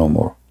mention it no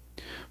more.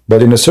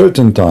 But in a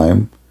certain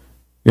time,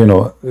 you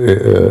know,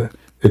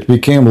 it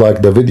became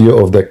like the video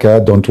of the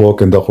cat don't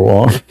walk in the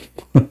Quran.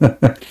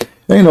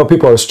 And, you know,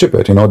 people are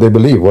stupid, you know, they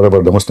believe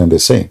whatever the Muslim they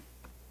say.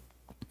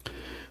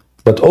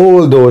 But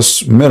all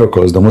those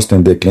miracles the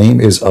Muslim they claim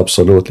is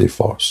absolutely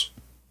false.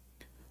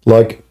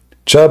 Like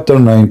chapter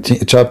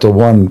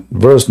 1,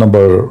 verse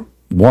number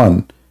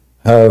 1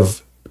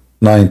 have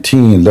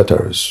 19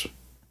 letters.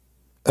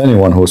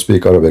 Anyone who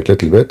speaks Arabic a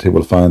little bit, he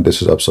will find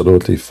this is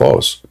absolutely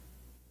false.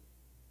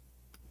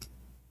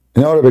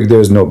 In Arabic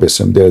there is no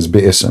bism, there is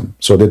bi-ism.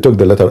 So they took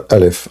the letter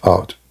alif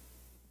out.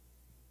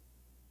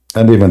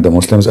 And even the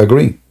Muslims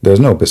agree. There's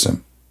no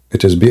Bism.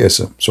 It is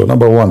B'ism. So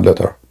number one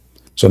letter.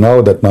 So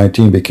now that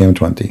 19 became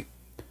 20.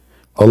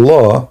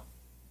 Allah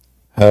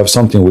have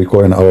something we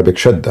call in Arabic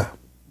Shadda.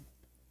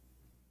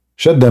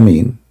 Shadda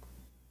mean,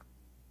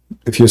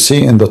 if you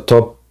see in the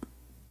top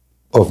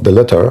of the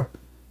letter,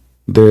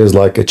 there is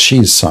like a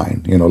cheese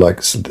sign, you know,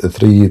 like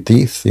three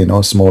teeth, you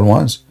know, small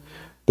ones.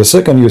 The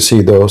second you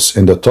see those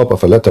in the top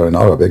of a letter in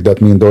Arabic,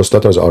 that means those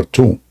letters are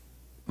two,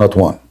 not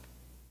one.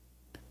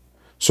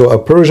 So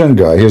a Persian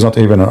guy, he's not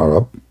even an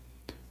Arab,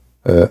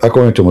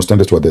 according to Muslims,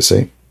 that's what they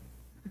say.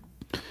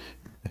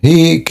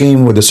 He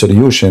came with a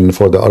solution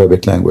for the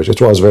Arabic language.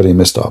 It was very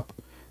messed up.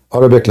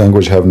 Arabic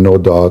language have no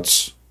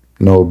dots,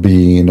 no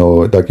B,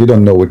 no, like you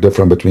don't know the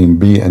difference between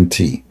B and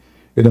T.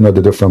 You don't know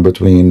the difference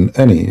between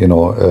any, you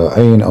know,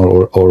 Ain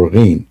or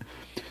Ghin.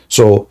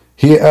 So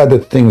he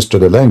added things to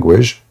the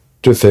language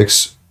to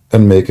fix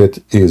and make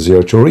it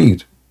easier to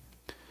read.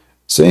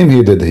 Same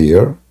he did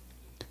here.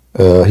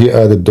 He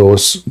added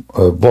those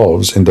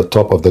vowels in the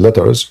top of the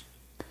letters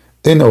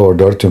in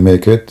order to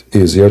make it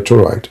easier to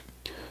write.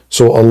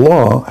 So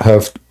Allah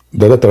have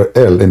the letter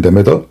L in the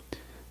middle,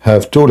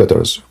 have two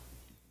letters.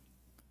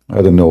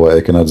 I don't know why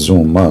I cannot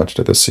zoom much.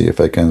 Let us see if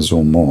I can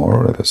zoom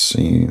more. Let us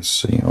see,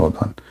 hold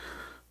on.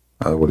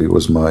 I will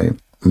use my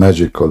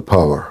magical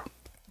power.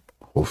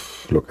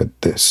 Oof, look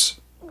at this.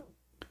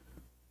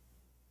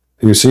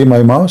 You see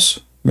my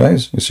mouse,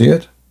 guys? You see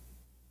it?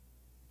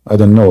 I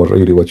don't know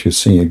really what you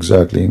see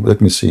exactly.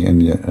 Let me see I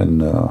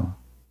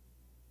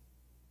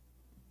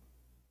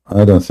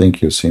don't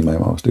think you see my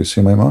mouse. Do you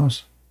see my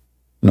mouse?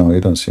 No,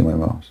 you don't see my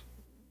mouse.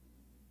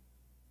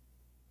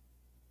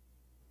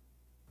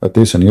 At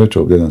least on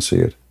YouTube, they don't see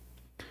it.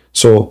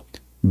 So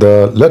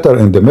the letter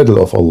in the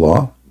middle of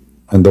Allah,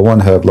 and the one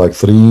have like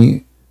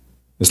three,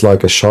 it's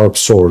like a sharp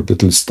sword,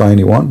 little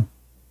tiny one.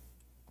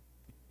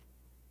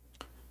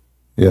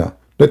 Yeah,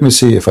 let me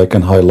see if I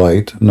can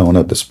highlight. No,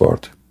 not this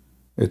part.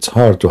 It's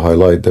hard to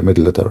highlight the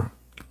middle letter.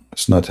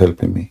 It's not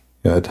helping me.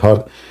 Yeah, it's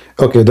hard.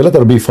 Okay, the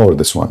letter before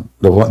this one,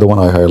 the one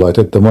I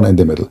highlighted, the one in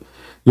the middle.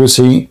 You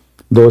see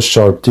those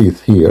sharp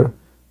teeth here.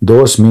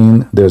 Those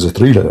mean there's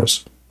three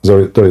letters.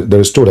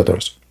 There's two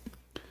letters.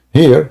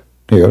 Here,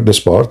 this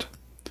part,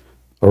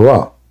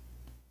 Ra.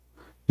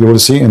 You will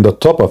see in the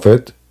top of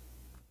it,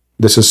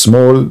 this is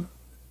small,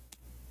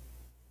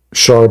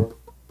 sharp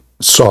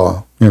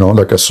saw, you know,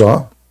 like a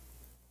saw,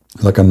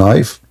 like a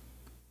knife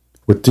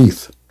with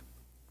teeth.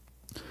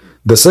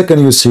 The second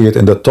you see it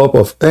in the top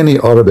of any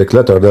Arabic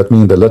letter, that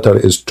means the letter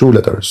is two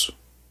letters.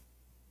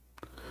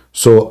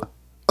 So,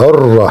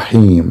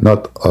 Ar-Rahim,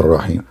 not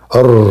Ar-Rahim.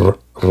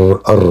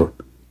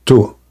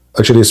 Two.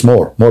 Actually, it's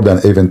more than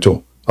even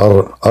two.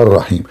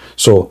 Ar-Rahim.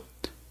 So,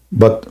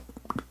 but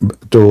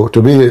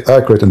to be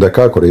accurate in the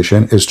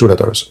calculation is two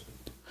letters.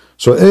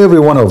 So every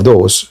one of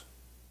those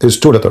is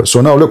two letters.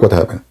 So now look what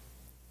happened.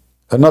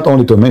 And not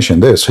only to mention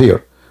this,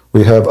 here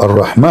we have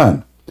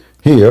Ar-Rahman.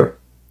 Here,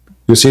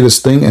 you see this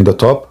thing in the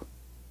top,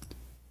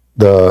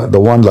 the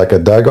one like a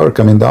dagger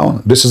coming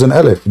down. This is an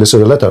alif. This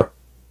is a letter.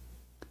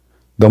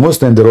 The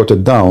Muslim, they wrote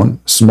it down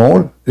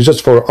small. It's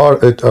just for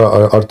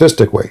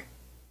artistic way,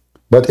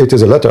 but it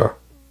is a letter.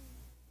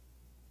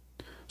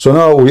 So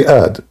now we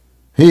add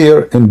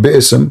here in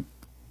Bism,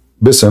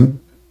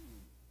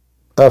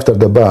 after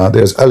the ba,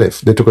 there's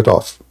alif. They took it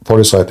off for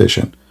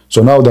recitation.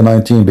 So now the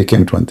 19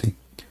 became 20.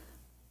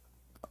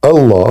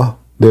 Allah,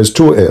 there's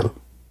two L.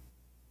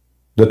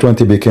 The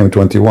 20 became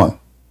 21.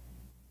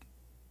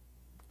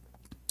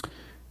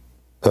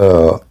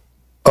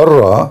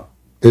 Ar-Ra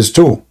is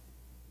 2.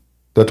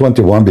 The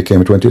 21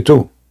 became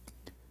 22.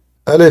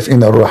 Alif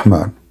in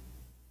Ar-Rahman.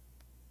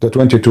 The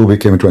 22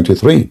 became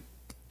 23.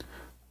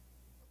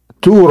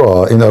 2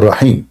 Ra in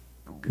Ar-Rahim.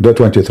 The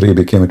 23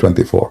 became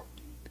 24.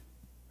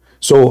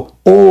 So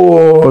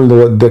all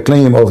the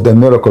claim of the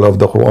miracle of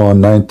the Quran,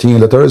 19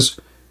 letters,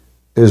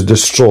 is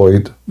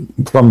destroyed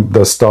from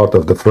the start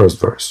of the first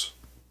verse.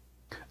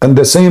 And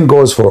the same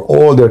goes for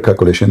all their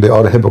calculation. They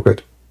are a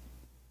hypocrite.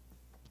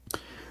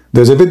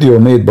 There's a video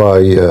made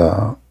by,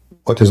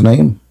 what his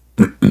name?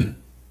 I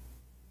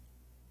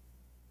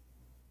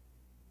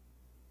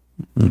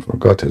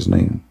forgot his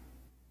name.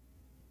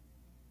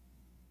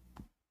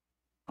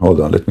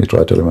 Hold on, let me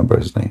try to remember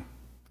his name.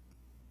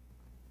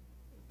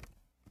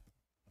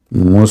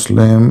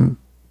 Muslim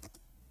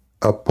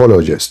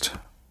apologist.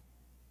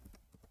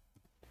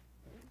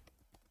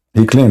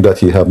 He claimed that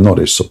he have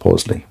knowledge,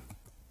 supposedly.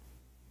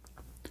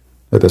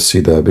 Let us see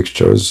the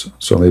pictures,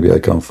 so maybe I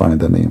can find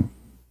the name.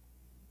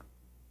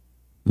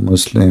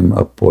 Muslim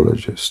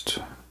apologist.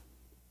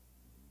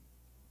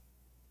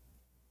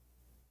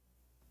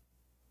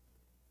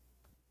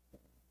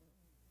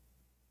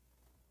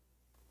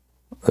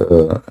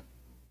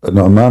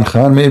 Nu'man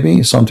Khan,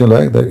 maybe, something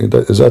like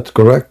that. Is that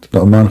correct?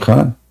 Nu'man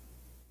Khan?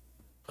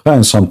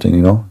 Khan something,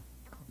 you know.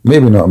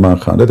 Maybe Nu'man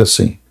Khan. Let us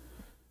see.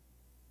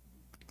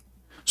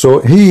 So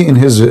he in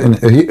his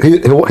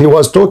he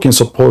was talking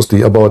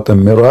supposedly about the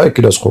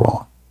miraculous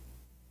Quran,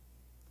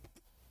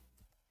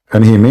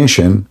 and he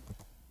mentioned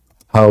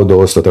how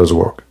those letters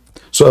work.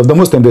 So if the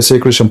Muslim, they say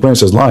Christian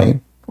Prince is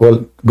lying,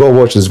 Well, go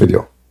watch this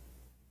video.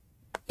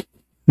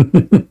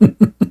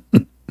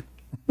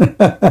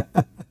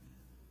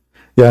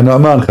 Yeah,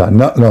 Nu'man Khan,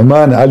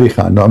 Nu'man Ali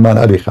Khan, Nu'man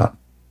Ali Khan.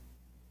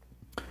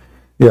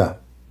 Yeah.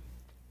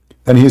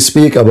 And he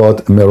speak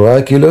about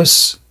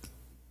miraculous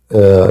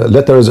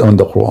letters on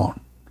the Quran.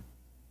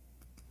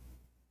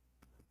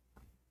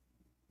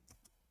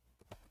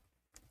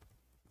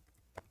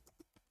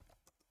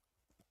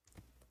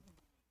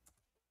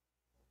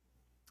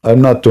 I'm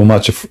not too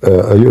much,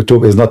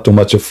 YouTube is not too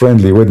much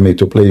friendly with me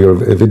to play your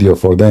video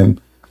for them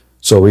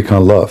so we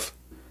can laugh.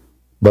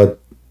 But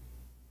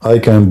I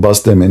can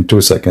bust them in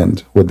 2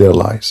 seconds with their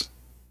lies.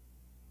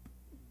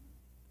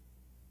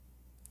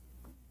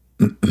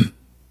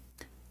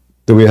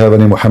 Do we have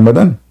any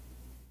Muhammadan?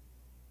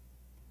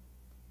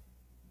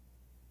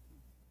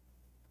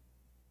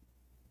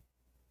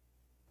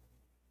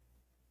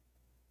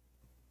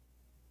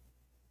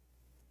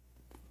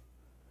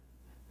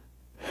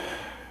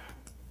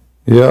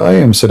 Yeah, I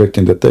am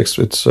selecting the text.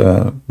 It's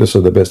this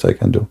is the best I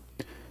can do.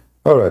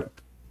 All right.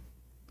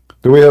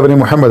 Do we have any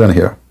Muhammadan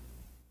here?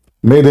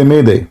 Mayday,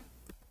 Mayday.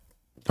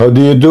 How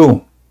do you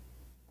do?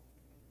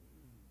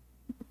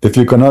 If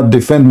you cannot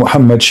defend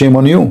Muhammad, shame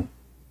on you.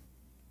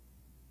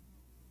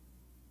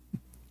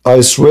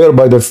 I swear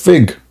by the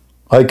fig,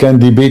 I can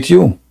debate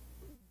you.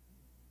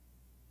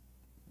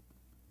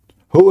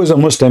 Who is a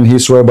Muslim? He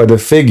swear by the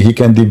fig, he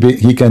can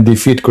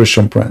defeat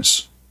Christian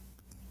Prince.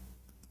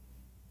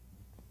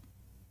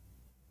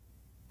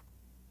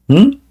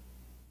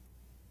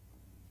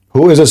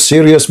 Who is a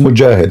serious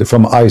mujahid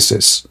from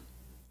ISIS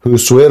who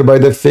swear by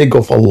the fig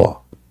of Allah?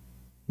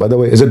 By the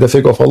way, is it the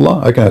fig of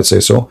Allah? I cannot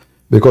say so,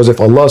 because if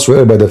Allah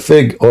swear by the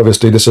fig,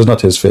 obviously this is not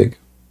his fig.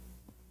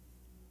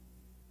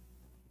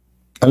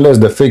 Unless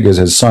the fig is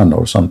his son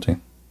or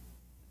something.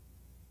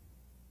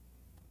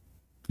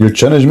 You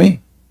challenge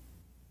me?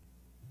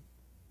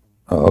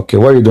 Okay,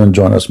 why you don't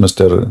join us,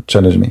 Mr.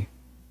 Challenge Me?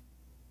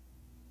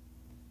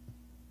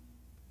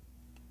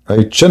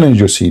 I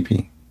challenge you,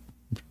 CP.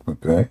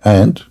 Okay,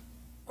 and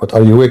what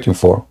are you waiting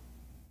for?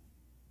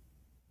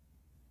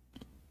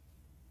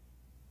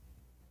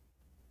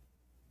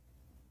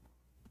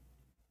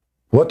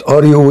 What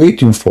are you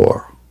waiting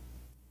for?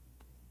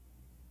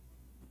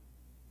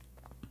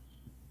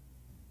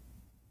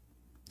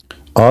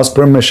 Ask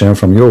permission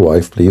from your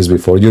wife, please,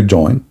 before you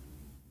join.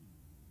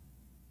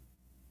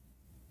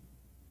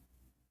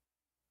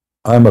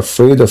 I'm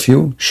afraid of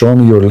you. Show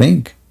me your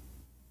link.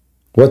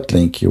 What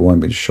link you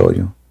want me to show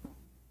you?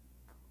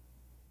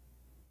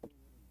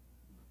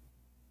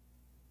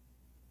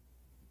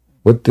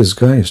 What this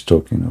guy is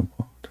talking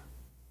about?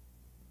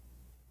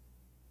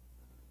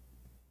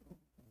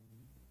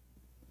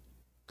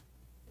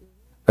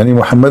 Any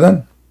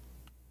Muhammadan?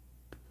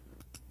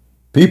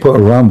 People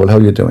ramble, how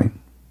are you doing?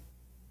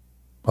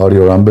 Are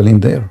you rambling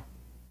there?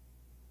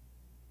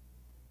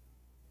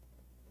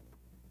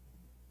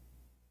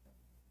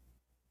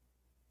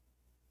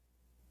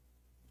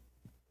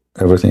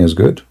 Everything is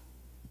good?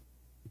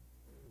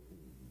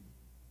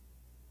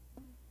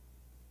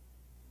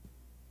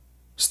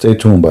 Stay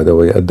tuned, by the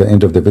way. At the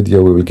end of the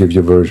video, we will give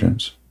you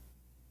versions.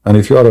 And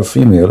if you are a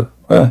female,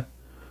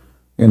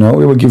 you know,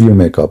 we will give you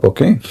makeup,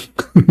 okay?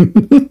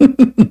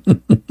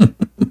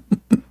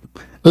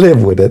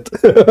 Live with it.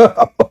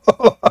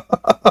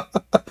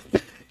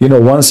 You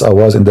know, once I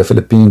was in the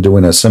Philippines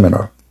doing a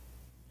seminar,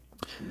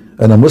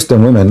 and a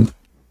Muslim woman,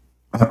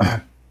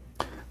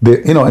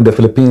 they, you know, in the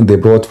Philippines, they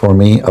brought for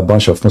me a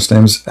bunch of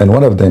Muslims, and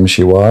one of them,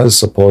 she was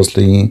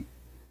supposedly,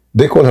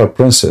 they call her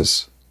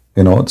princess,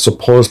 you know,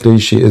 supposedly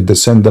she is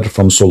descended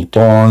from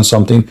Sultan,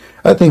 something.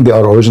 I think they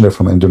are originally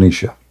from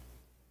Indonesia.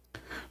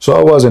 So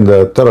I was in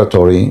the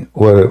territory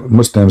where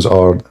Muslims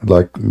are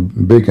like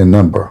big in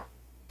number.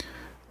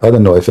 I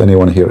don't know if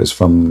anyone here is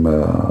from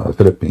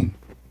Philippines.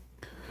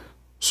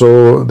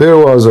 So there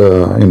was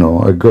a, you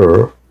know, a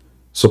girl,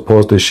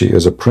 supposedly she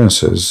is a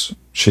princess.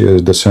 She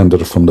is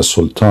descended from the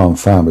Sultan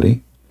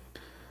family.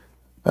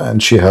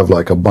 And she have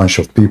like a bunch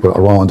of people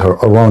around her,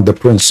 around the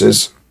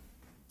princess.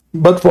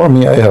 But for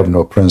me, I have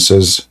no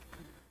princess.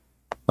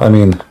 I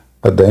mean,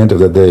 at the end of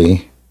the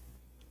day,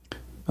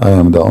 I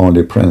am the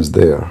only prince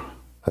there.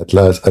 At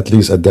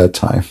least at that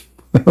time.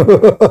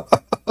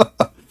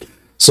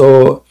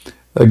 So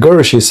a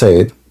girl, she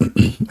said,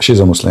 she's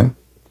a Muslim.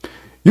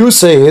 You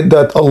said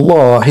that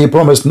Allah, he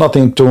promised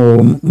nothing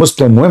to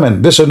Muslim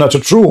women. This is not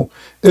true.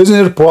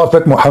 Isn't it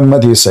Prophet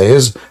Muhammad, he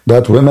says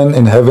that women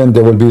in heaven,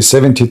 they will be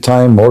 70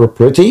 times more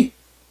pretty?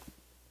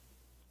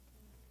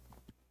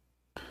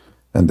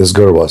 And this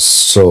girl was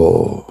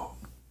so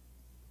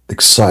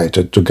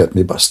excited to get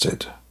me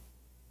busted.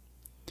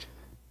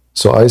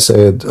 So I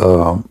said,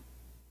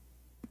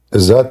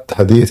 is that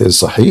hadith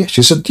is sahih?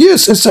 She said,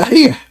 yes, it's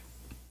sahih.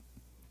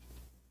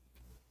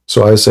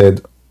 So I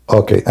said,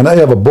 okay. And I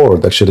have a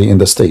board actually in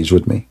the stage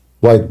with me,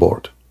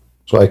 whiteboard,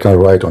 so I can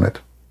write on it.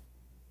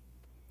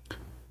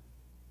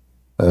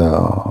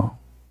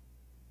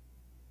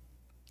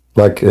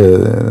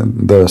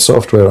 The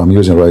software I'm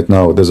using right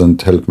now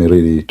doesn't help me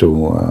really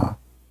to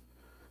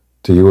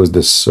use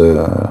this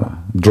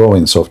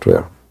drawing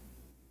software.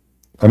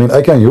 I mean,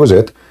 I can use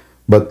it,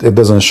 but it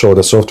doesn't show.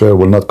 The software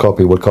will not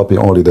copy, will copy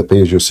only the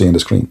page you see in the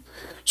screen.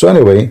 So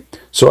anyway,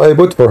 so I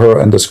put for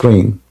her on the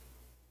screen,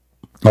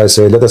 I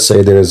say, let us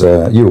say there is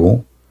a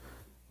you.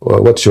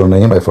 What's your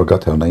name? I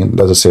forgot her name.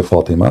 Let us say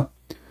Fatima.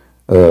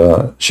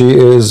 She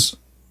is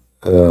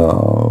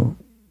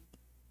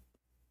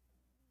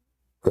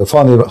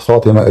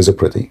Fatima is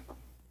pretty.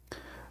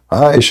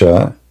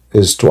 Aisha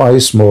is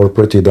twice more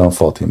pretty than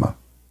Fatima.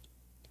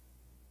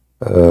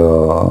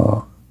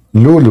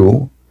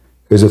 Lulu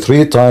is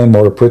 3 times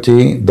more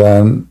pretty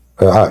than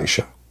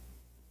Aisha.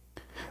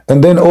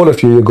 And then all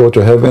of you go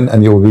to heaven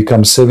and you will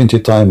become 70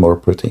 times more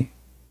pretty.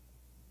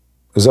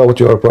 Is that what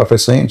your prophet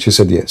is saying? She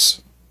said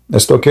yes.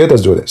 That's okay,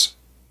 let's do this.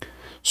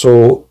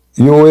 So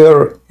you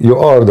are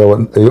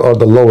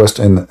the lowest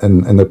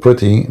in the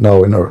pretty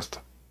now in earth.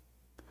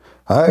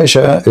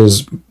 Aisha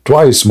is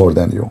twice more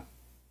than you.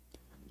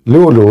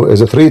 Lulu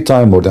is 3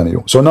 times more than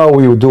you. So now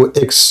we will do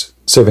x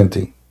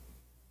 70.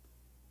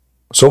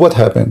 So what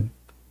happened?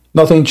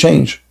 Nothing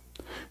changed.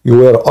 You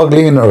were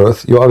ugly in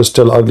earth, you are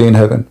still ugly in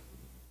heaven.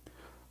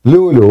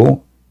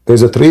 Lulu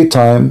is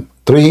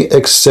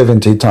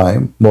 3x70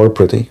 times more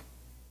pretty.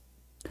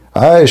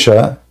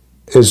 Aisha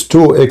is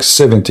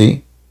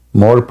 2x70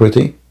 more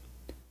pretty.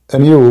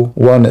 And you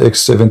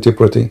 1x70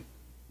 pretty.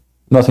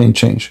 Nothing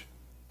changed.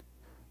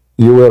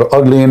 You were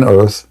ugly in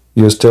earth,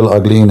 you're still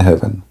ugly in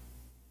heaven.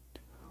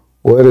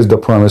 Where is the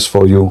promise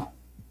for you?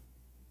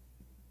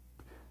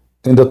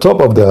 In the top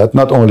of that,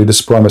 not only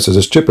this promise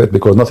is stupid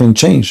because nothing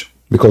changed.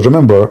 Because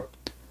remember,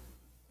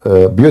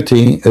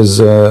 beauty is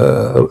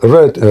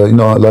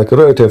like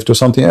relative to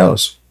something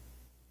else.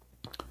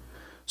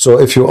 So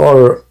if you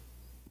are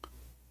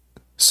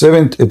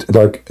 70,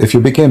 like if you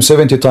became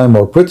 70 times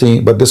more pretty,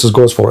 but this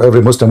goes for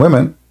every Muslim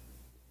woman,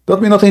 that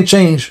means nothing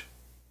changed.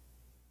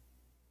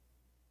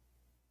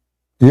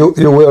 You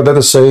were, let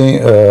us say,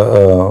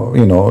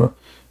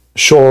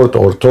 short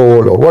or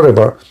tall or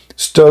whatever,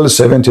 still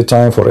 70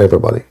 times for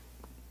everybody.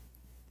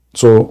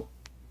 So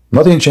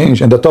nothing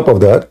changed. And the top of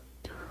that,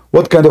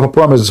 what kind of a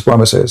promise this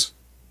promise is?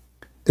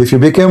 If you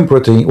became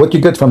pretty, what you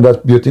get from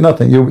that beauty?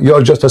 Nothing. You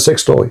are just a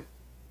sex toy.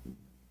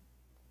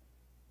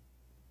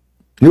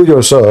 You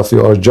yourself,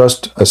 you are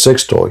just a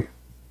sex toy.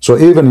 So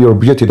even your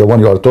beauty, the one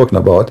you are talking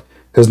about,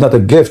 is not a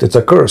gift, it's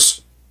a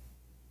curse.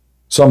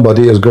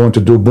 Somebody is going to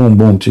do boom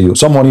boom to you.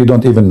 Someone you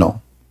don't even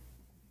know.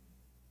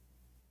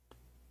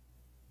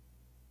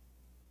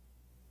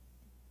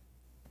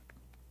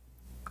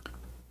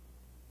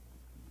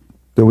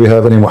 Do we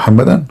have any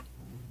Muhammadan?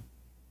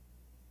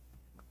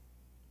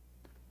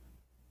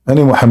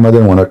 Any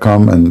Muhammadan want to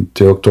come and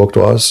talk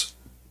to us?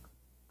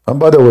 And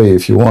by the way,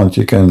 if you want,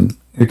 you can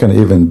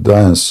even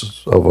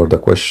dance over the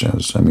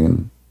questions. I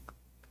mean,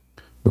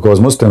 because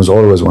Muslims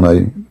always, when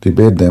I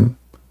debate them,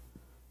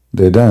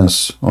 they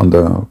dance on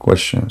the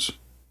questions.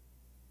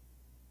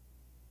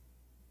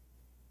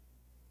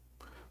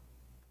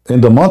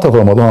 In the month of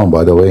Ramadan,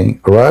 by the way,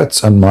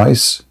 rats and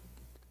mice,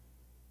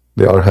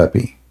 they are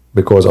happy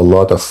because a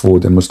lot of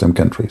food in Muslim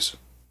countries,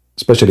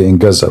 especially in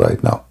Gaza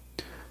right now.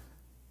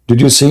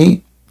 Did you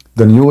see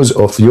the news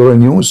of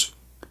Euronews?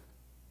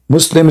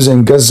 Muslims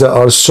in Gaza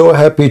are so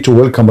happy to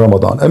welcome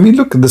Ramadan. I mean,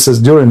 look, this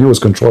is Euronews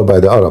controlled by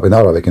the Arab, in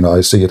Arabic,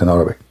 I see it in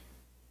Arabic.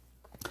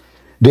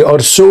 They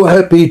are so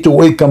happy to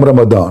welcome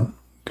Ramadan.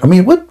 I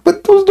mean, what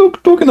was they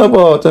talking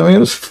about? I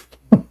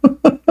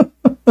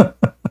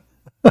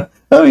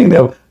mean,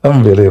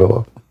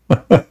 unbelievable.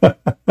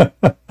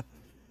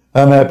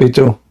 I'm happy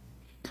too.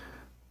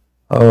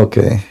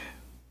 Okay.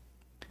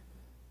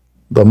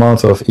 The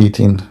month of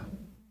eating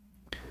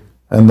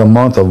and the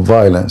month of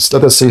violence.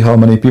 Let us see how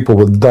many people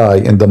will die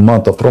in the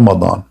month of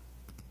Ramadan.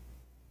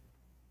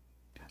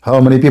 How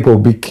many people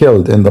will be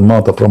killed in the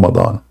month of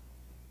Ramadan?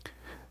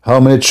 How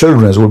many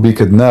children will be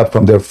kidnapped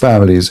from their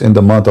families in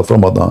the month of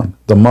Ramadan,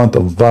 the month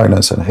of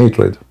violence and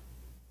hatred?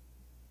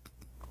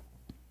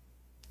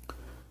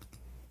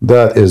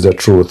 That is the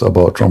truth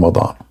about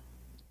Ramadan.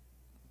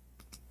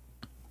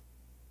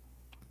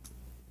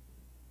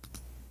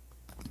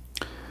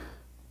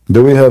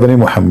 Do we have any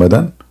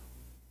Muhammadan?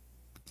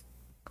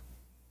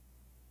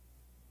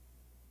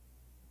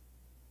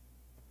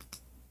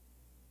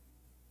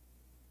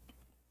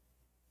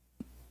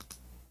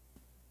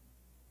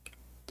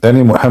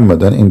 Any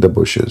Muhammadan in the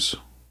bushes?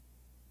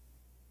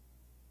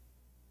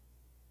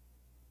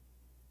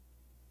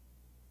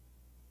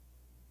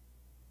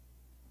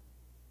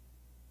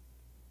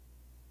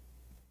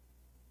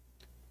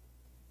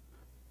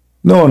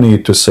 No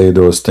need to say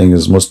those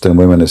things. Muslim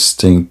women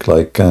stink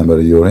like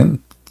camel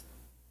urine.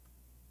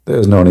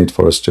 There's no need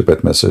for a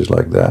stupid message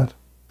like that.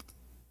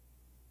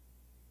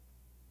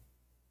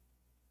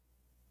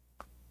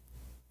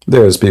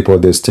 There's people,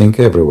 they stink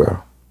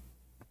everywhere.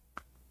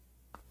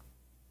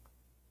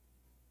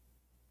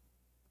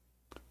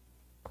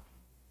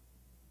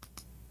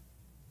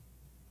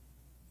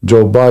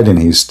 Joe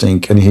Biden, he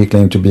stink, and he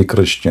claimed to be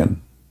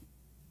Christian.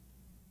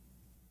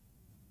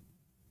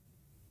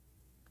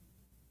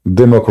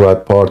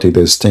 Democrat Party,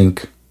 they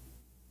stink,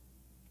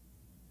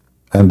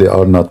 and they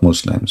are not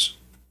Muslims.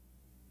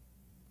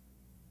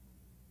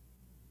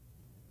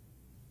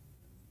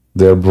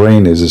 Their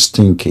brain is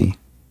stinky.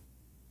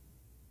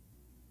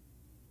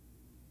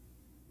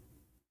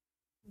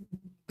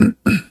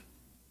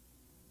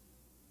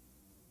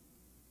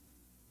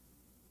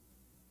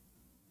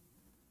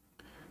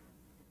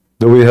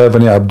 Do we have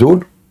any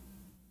Abdul?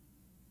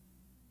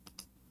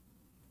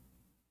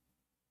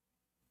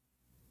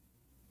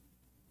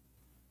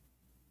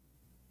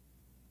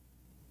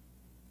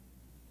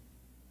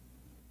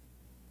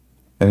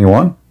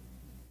 Anyone?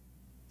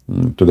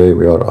 Today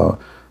we are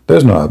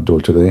there's no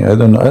Abdul today. I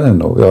don't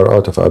know. We are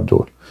out of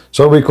Abdul.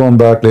 So we come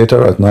back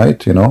later at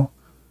night, you know.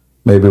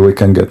 Maybe we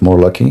can get more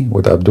lucky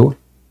with Abdul.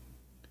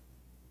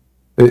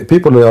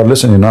 People who are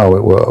listening now,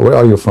 where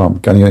are you from?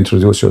 Can you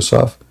introduce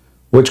yourself?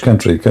 Which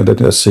country?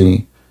 Let's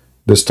see.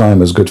 This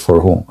time is good for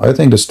who? I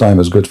think this time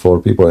is good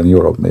for people in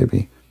Europe,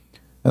 maybe.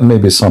 And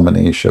maybe some in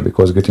Asia,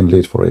 because it's getting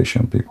late for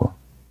Asian people.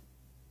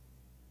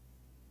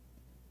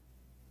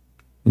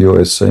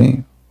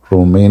 USA,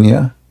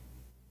 Romania,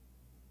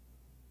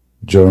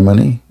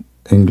 Germany,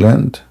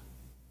 England,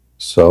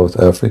 South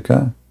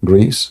Africa,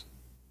 Greece.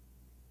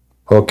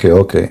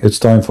 Okay. It's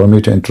time for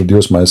me to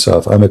introduce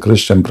myself. I'm a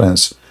Christian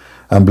prince.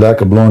 I'm black,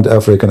 blonde,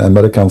 African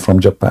American from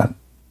Japan.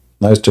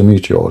 Nice to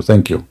meet you all.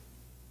 Thank you.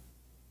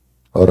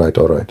 All right.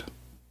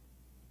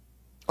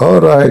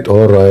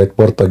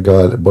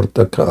 Portugal.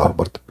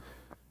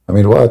 I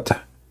mean, what?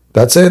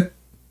 That's it?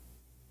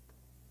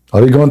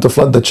 Are you going to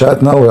flood the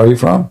chat now? Where are you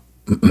from?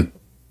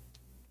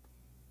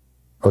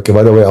 Okay,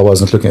 by the way, I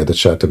wasn't looking at the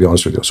chat, to be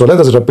honest with you. So let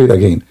us repeat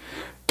again.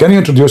 Can you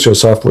introduce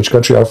yourself? Which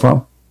country you are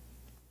from?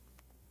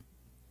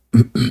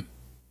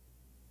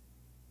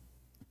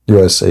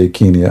 USA,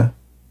 Kenya.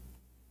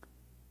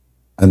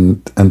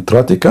 And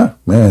Antarctica?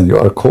 Man, you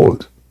are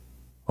cold.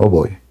 Oh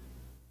boy.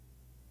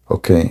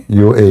 Okay,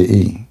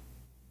 UAE.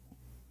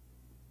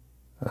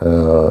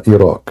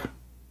 Iraq.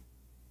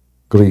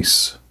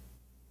 Greece.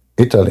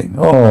 Italy.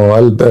 Oh,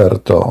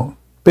 Alberto.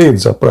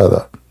 Pizza,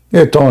 brother.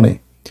 Hey,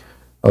 Tony.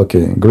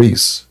 Okay,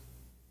 Greece.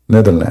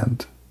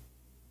 Netherlands.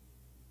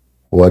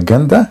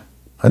 Waganda?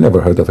 I never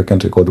heard of a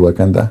country called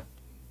Waganda.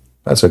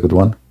 That's a good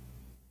one.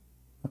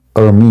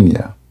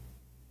 Armenia.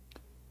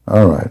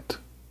 All right.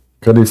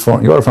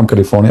 California. You are from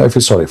California. I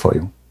feel sorry for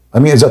you. I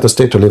mean, is that a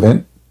state to live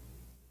in?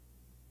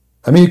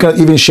 I mean, you can't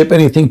even ship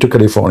anything to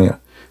California.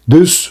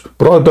 This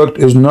product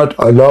is not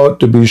allowed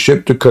to be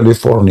shipped to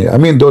California. I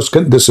mean,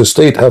 this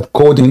state have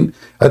coding.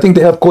 I think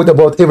they have code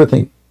about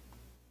everything.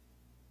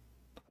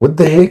 What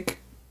the heck?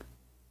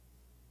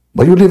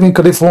 But you live in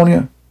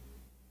California?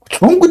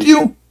 What's wrong with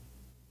you?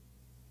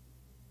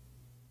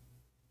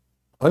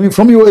 I mean,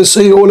 from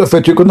USA, all of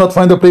it, you could not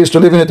find a place to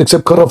live in it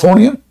except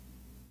California?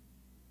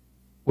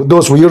 With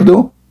those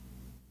weirdo?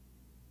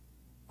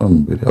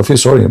 I feel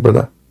sorry,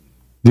 brother.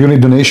 Do you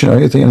need donation or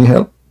anything, any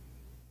help?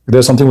 Is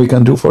there something we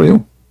can do for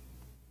you?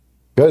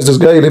 Guys, this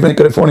guy living in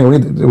California, we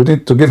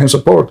need to give him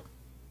support.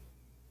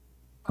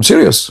 I'm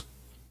serious.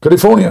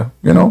 California,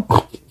 you know.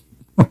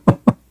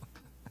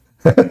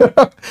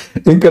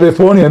 In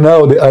California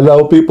now, they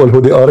allow people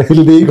who they are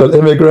illegal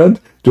immigrant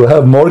to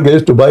have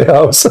mortgage to buy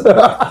house.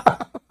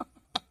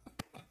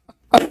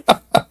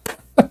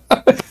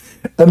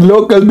 And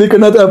local, they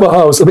cannot have a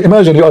house.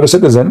 Imagine you are a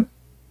citizen,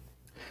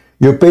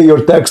 you pay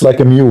your tax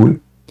like a mule,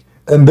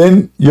 and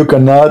then you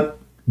cannot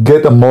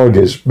get a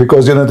mortgage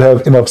because you don't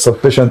have enough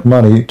sufficient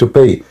money to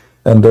pay.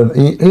 And an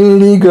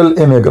illegal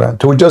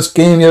immigrant who just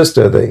came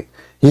yesterday,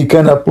 he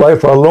can apply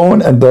for a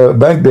loan and the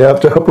bank, they have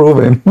to approve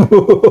him.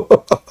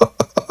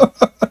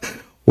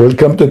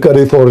 Welcome to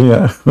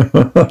California.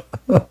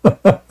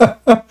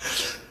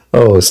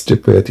 Oh,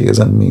 stupidity is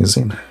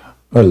amazing.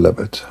 I love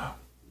it.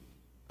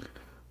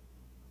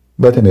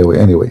 But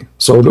anyway,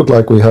 so it look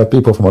like we have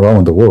people from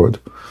around the world.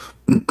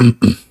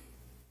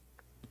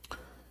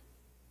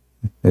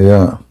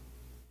 Yeah.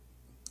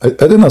 I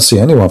did not see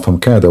anyone from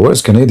Canada.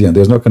 Where's Canadian?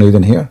 There's no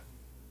Canadian here.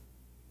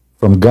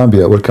 From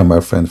Gambia. Welcome,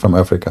 my friend, from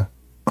Africa.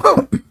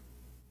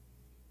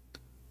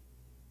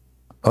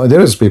 Oh,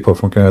 there is people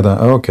from Canada.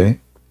 Oh, okay.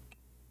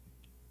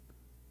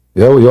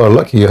 Yeah, well, you are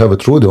lucky you have a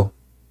Trudeau.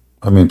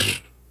 I mean,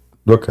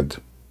 look at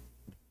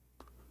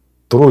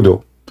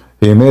Trudeau.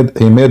 He made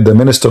the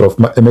Minister of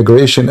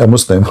Immigration a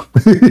Muslim.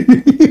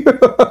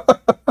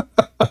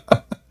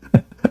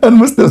 And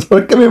Muslims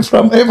are coming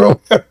from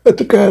everywhere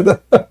to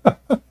Canada.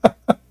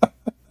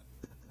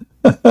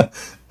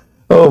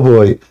 Oh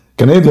boy.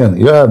 Canadian,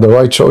 you have the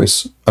right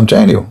choice. I'm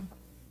telling you.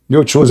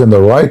 You're choosing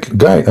the right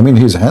guy. I mean,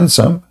 he's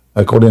handsome.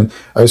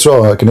 I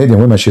saw a Canadian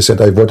woman, she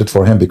said, I voted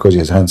for him because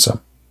he's handsome.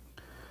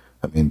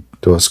 I mean,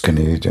 those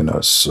Canadians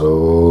are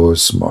so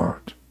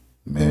smart.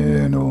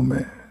 Man, oh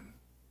man.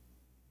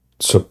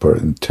 Super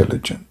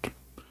intelligent.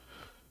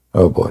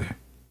 Oh boy.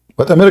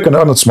 But Americans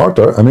are not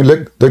smarter. I mean,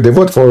 like they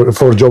vote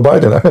for Joe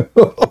Biden.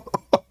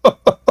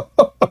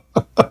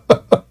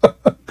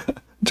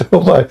 Joe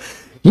Biden.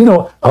 You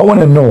know, I want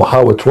to know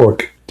how it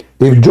works.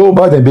 If Joe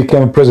Biden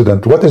became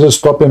president, what is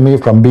stopping me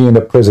from being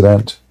the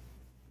president?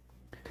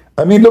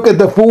 I mean, look at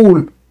the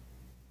fool.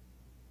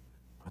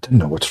 I don't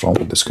know what's wrong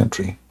with this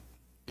country.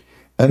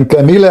 And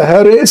Kamala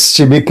Harris,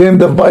 she became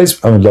the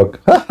vice. I mean, look.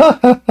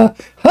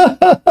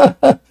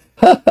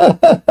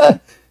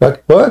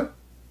 Like, what?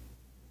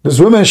 This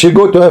woman, she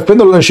go to a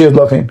funeral and she is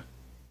laughing.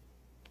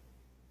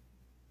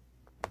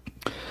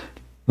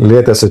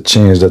 Let us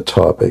change the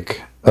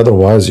topic.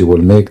 Otherwise, you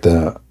will make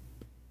the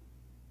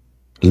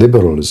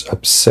liberals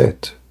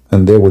upset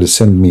and they will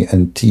send me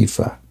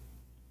Antifa.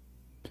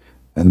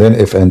 And then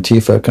if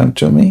Antifa come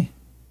to me,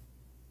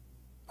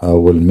 I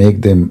will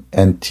make them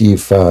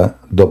Antifa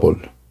double.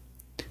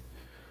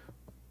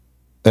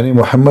 Any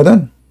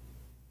Muhammadan?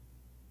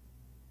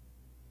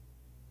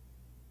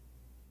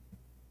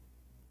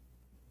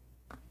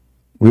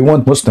 We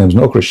want Muslims,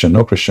 no Christian,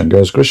 no Christian.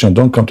 Guys, Christian,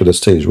 don't come to the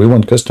stage. We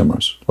want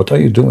customers. What are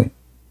you doing?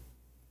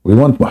 We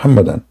want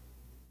Muhammadan.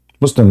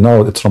 Muslim,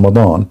 now it's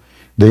Ramadan.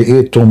 They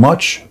ate too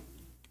much.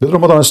 Did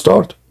Ramadan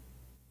start?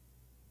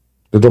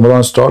 Did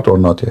Ramadan start or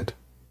not yet?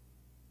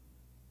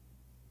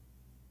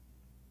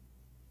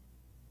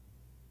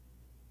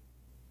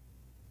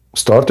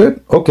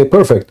 Started? Okay,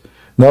 perfect.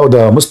 Now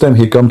the Muslim,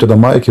 he come to the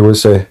mic, he will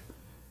say,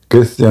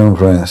 Christian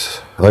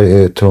friends, I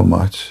ate too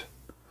much.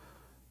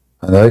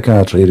 And I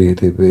can't really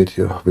debate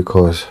you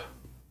because,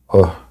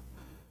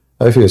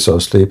 I feel so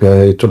sleepy.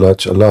 I ate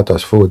a lot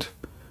of food.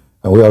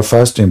 And we are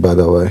fasting, by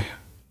the way.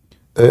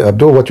 Hey,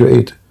 Abdul, what you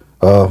ate?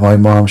 My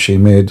mom, she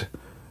made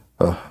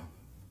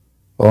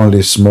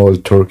only small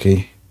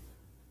turkey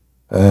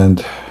and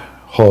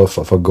half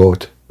of a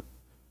goat.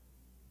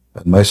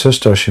 And my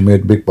sister, she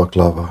made big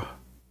baklava.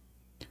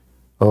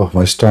 Oh,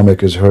 my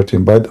stomach is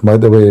hurting. By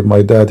the way,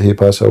 my dad, he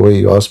passed away.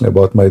 You asked me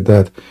about my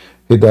dad.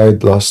 He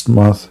died last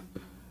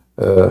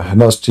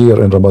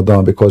year in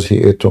Ramadan because he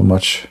ate too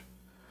much.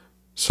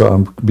 So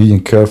I'm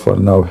being careful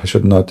now. I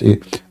should not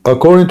eat.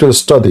 According to the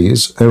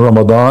studies, in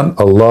Ramadan,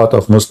 a lot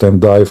of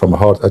Muslims die from a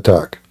heart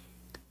attack.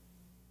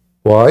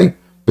 Why?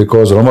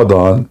 Because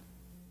Ramadan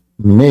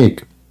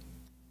make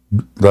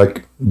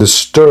like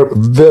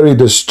very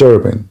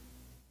disturbing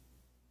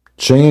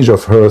change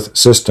of health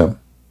system.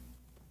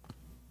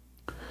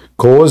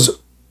 Cause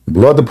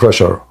blood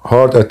pressure,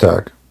 heart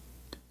attack,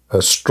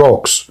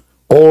 strokes,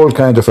 all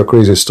kinds of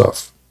crazy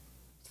stuff.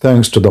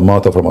 Thanks to the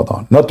month of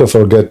Ramadan. Not to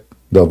forget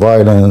the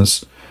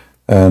violence.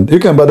 And you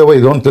can, by the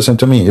way, don't listen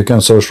to me. You can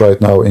search right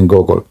now in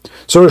Google.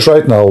 Search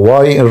right now,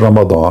 why in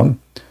Ramadan,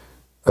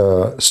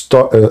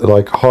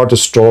 like heart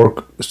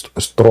stroke,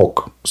 go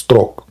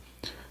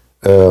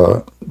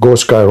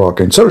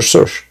skyrocketing.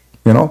 Search,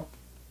 you know.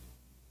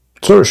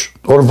 Search,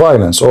 or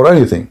violence, or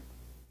anything.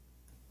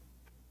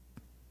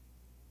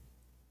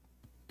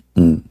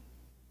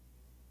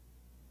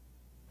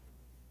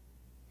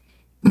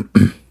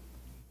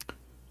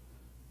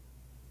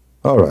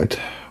 All right.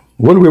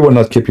 Well, we will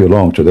not keep you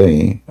long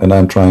today, and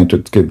I'm trying to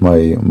give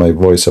my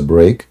voice a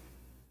break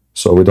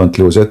so we don't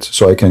lose it,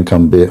 so I can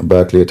come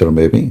back later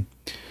maybe.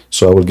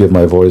 So I will give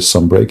my voice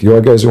some break. You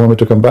guys, you want me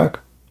to come back?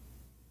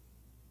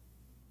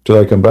 Should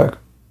I come back?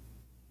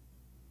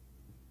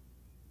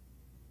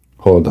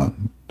 Hold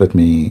on. Let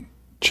me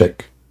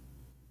check.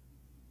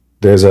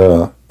 There's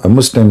a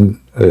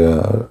Muslim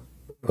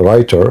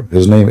writer.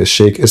 His name is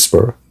Sheikh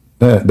Isper.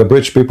 The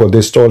British people,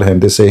 they stole him.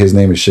 They say his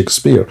name is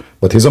Shakespeare,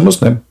 but he's a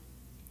Muslim.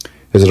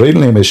 His real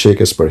name is Sheikh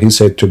Isper. He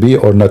said to be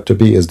or not to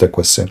be is the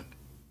question.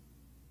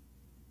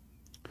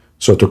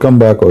 So to come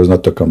back or is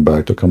not to come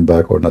back, to come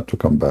back or not to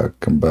come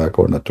back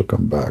or not to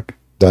come back.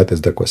 That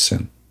is the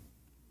question.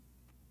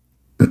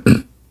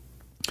 Do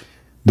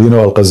you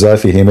know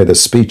Al-Qaddafi, he made a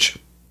speech.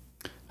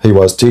 He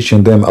was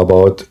teaching them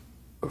about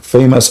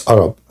famous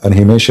Arab, and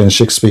he mentioned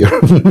Shakespeare.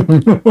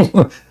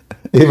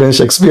 Even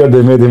Shakespeare,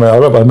 they made him an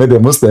Arab, I made a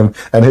Muslim,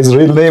 and his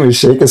real name is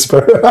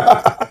Shakespeare.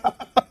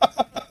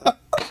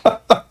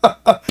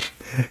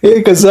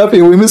 Hey,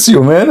 Qaddafi, we miss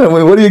you, man. I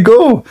mean, where do you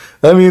go?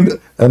 I mean,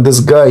 and this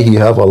guy, he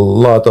have a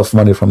lot of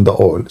money from the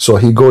oil. So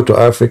he go to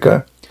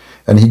Africa,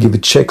 and he give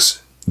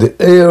checks to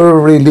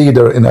every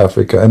leader in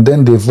Africa, and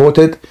then they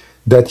voted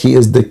that he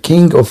is the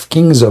king of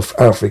kings of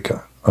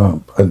Africa.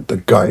 And the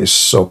guy is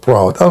so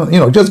proud. You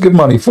know, just give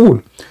money,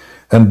 fool.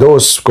 And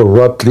those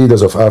corrupt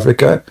leaders of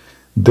Africa,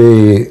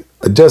 they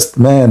just,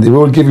 man, they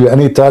will give you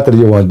any title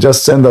you want.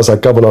 Just send us a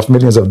couple of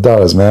millions of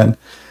dollars, man.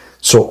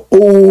 So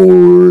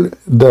all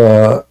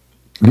the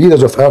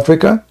leaders of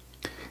Africa,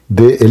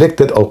 they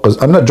elected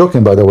Al-Qaddafi. I'm not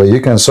joking, by the way.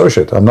 You can search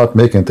it. I'm not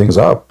making things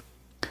up.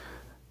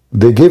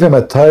 They gave him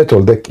a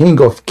title, the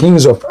king of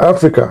kings of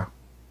Africa.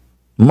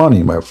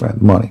 Money, my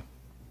friend, money.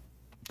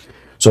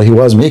 So he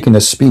was making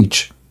a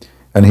speech,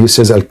 and he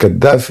says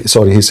Al-Qaddafi,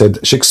 sorry, he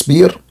said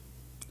Shakespeare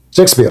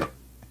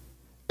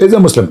is a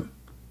Muslim,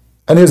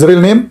 and his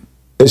real name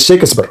is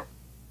Shakespeare.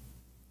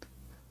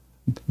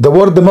 The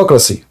word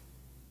democracy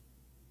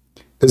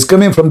is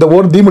coming from the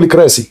word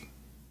democracy.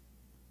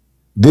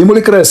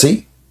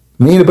 Democracy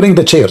means bring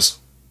the chairs.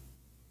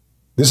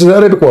 This is an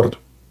Arabic word.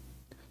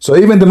 So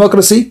even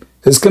democracy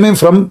is coming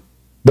from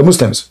the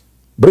Muslims.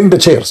 Bring the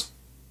chairs.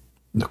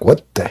 Like,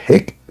 what the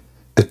heck?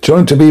 It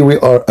turned to be we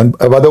are, and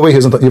by the way,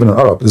 he's not even an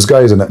Arab. This guy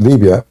is in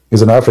Libya.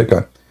 He's in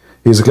Africa.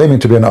 He's claiming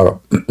to be an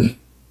Arab.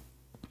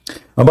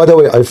 And by the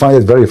way, I find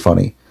it very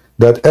funny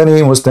that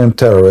any Muslim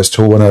terrorist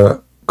who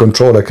wanna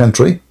control a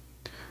country,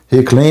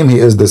 he claim he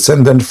is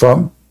descendant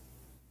from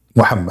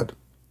Muhammad.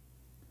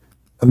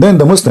 And then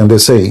the Muslim, they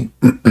say,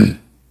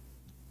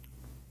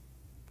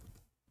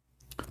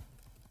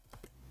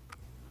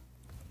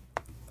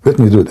 let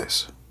me do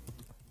this.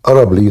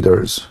 Arab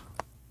leaders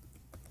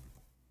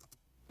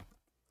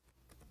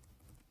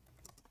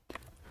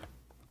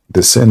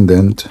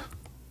descendant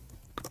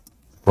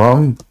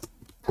from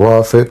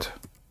Prophet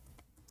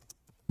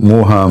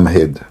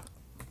Muhammad.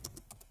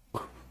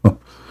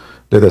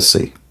 Let us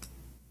see.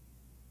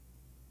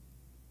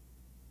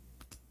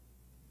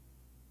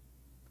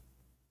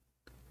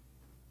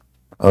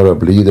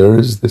 Arab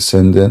leaders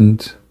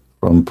descendant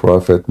from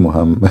Prophet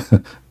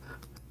Muhammad.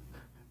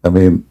 I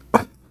mean,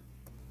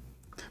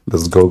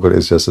 this Google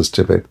is just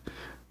stupid.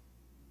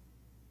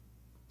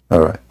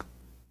 All right.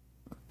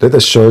 Let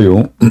us show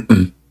you.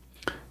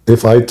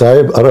 If I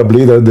type Arab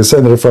leader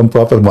descendant from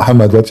Prophet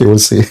Muhammad, what you will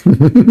see.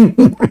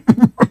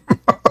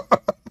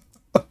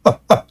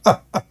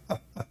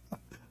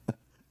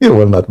 You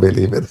will not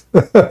believe it.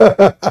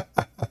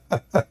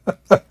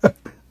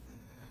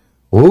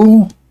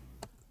 Who?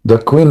 The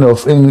Queen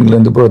of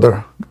England,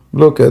 brother.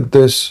 Look at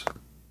this.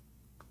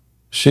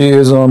 She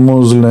is a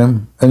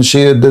Muslim and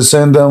she is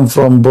descendant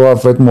from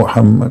Prophet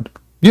Muhammad.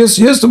 Yes,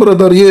 yes,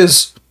 brother,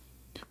 yes.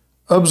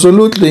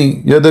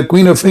 Absolutely. You're the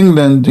Queen of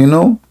England, you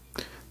know.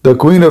 The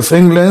Queen of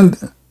England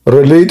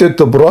related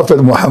to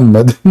Prophet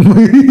Muhammad.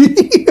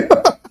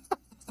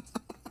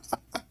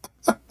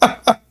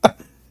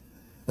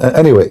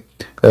 Anyway,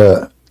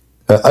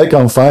 I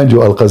can find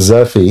you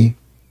Al-Qaddafi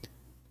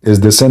is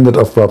descendant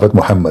of Prophet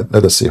Muhammad.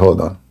 Let us see,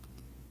 hold on.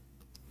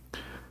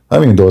 I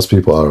mean, those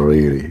people are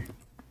really...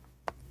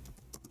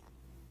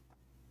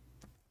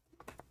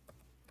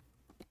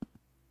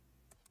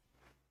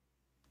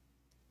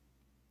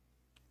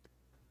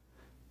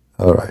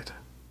 All right.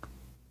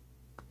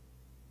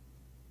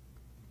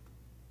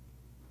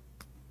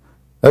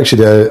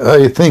 Actually,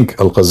 I think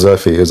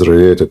Al-Qaddafi is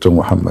related to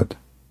Muhammad.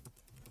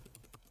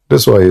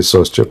 That's why he's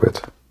so stupid.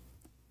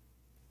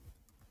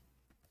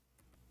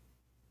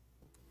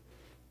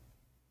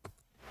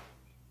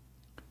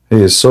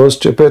 He is so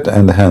stupid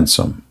and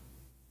handsome.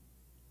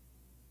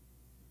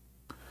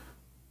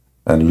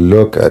 And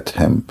look at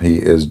him. He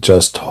is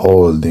just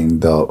holding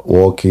the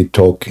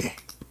walkie-talkie.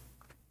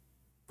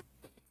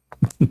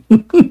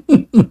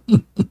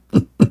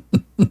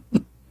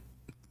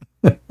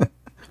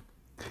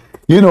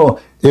 You know,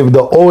 if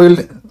the oil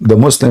the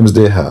Muslims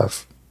they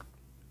have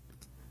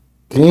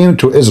came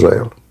to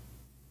Israel,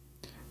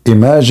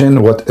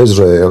 imagine what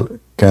Israel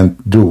can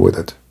do with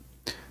it.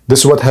 This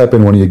is what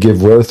happened when you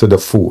give birth to the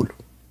fool.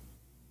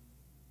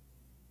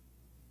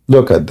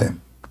 Look at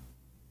them.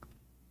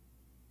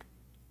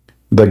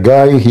 The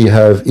guy, he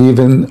have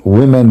even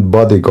women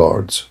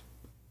bodyguards.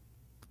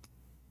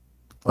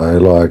 I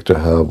like to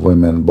have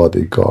women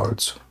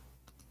bodyguards.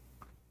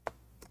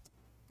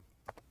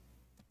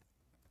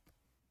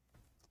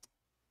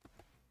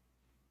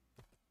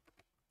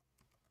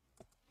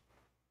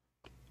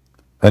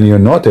 And you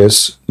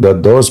notice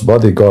that those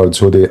bodyguards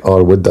who they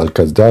are with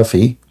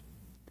Al-Qaddafi,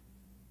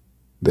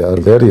 they are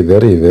very,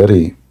 very,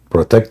 very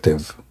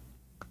protective.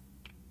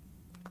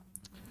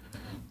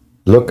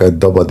 Look at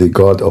the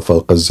bodyguard of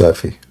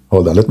Al-Qaddafi.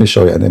 Hold on, let me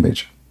show you an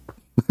image.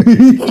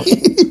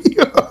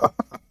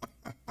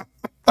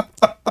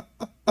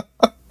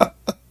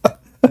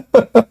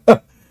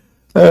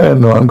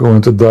 No, I'm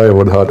going to die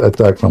with heart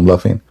attack from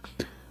laughing.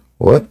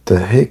 What the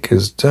heck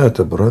is that,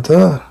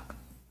 brother?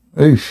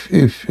 If.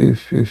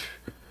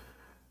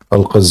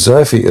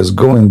 Al-Qaddafi is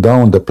going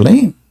down the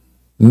plane?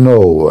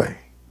 No way.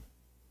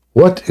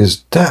 What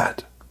is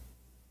that?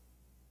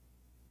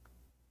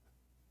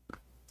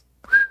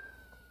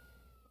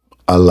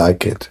 I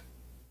like it.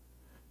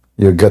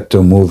 You got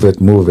to move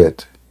it, move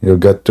it. You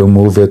got to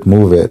move it,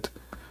 move it.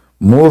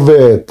 Move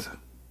it.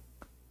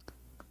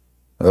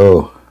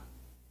 Oh.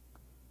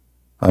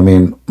 I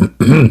mean...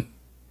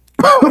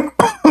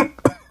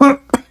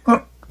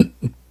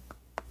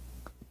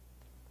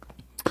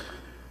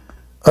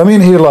 I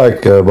mean, he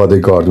like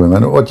bodyguard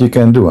women. What you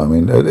can do? I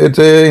mean, it's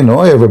you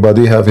know,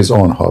 everybody have his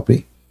own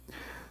hobby.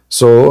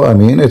 So I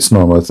mean, it's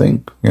normal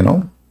thing. You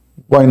know,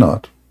 why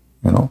not?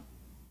 You know,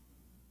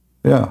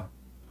 yeah.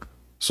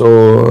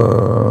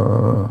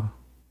 So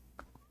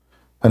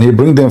and he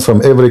bring them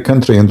from every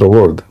country in the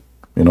world.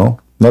 You know,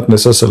 not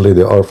necessarily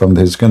they are from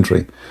his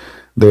country.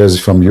 There's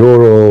from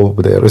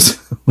Europe. There's.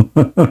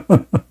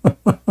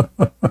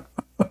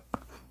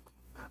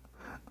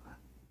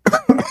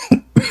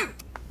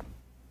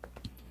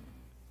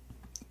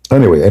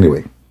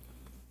 Anyway,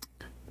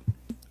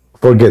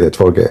 forget it.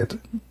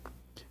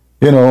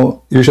 You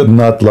know, you should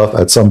not laugh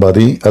at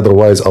somebody,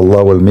 otherwise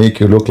Allah will make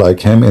you look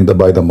like him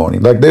by the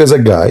morning. Like there's a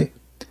guy,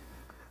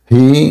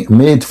 he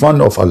made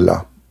fun of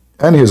Allah,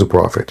 and he's a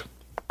prophet.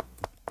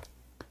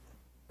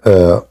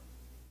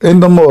 In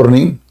the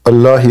morning,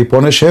 Allah, he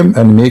punish him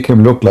and make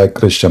him look like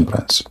Christian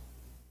prince.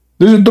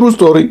 This is a true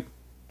story.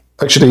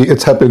 Actually,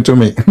 it's happened to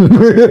me.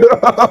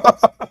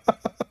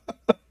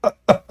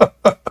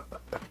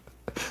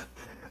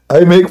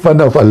 I make fun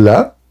of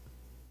Allah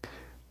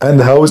and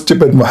how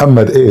stupid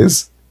Muhammad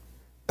is.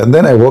 And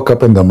then I woke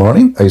up in the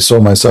morning, I saw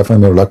myself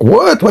in the mirror like,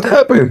 what? What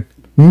happened?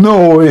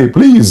 No way,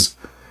 please.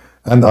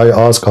 And I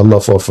ask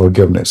Allah for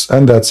forgiveness.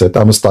 And that's it.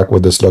 I'm stuck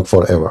with this look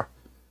forever.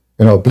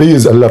 You know,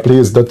 please, Allah,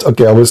 please. That's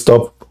okay. I will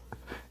stop,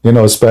 you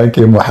know,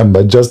 spanking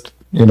Muhammad. Just,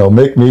 you know,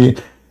 make me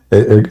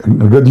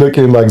good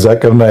looking like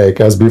Zakir Naik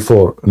as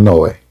before. No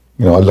way.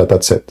 You know, Allah,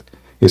 that's it.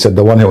 He said,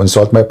 the one who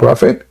insult my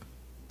prophet,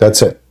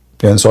 that's it.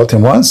 You insult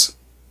him once,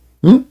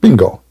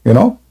 bingo. You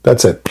know,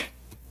 that's it.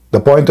 The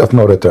point of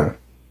no return.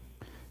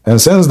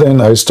 And since then,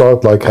 I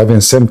start like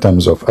having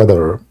symptoms of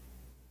other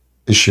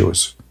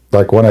issues.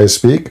 Like when I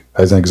speak,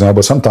 as an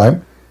example,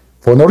 sometime,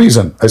 for no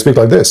reason, I speak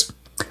like this.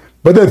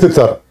 But if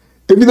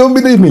you don't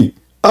believe me,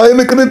 I am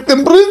a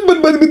Christian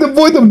but with the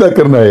voice of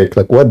Zakir Naik.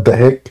 Like, what the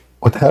heck?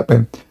 What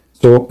happened?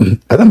 So,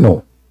 I don't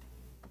know.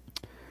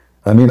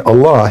 I mean,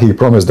 Allah, He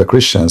promised the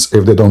Christians,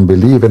 if they don't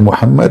believe in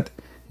Muhammad,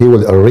 He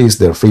will erase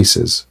their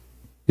faces.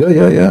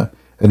 Yeah.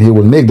 And He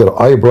will make their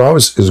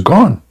eyebrows is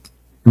gone.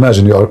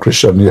 Imagine you are a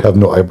Christian and you have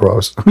no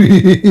eyebrows.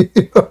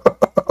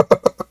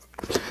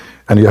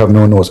 And you have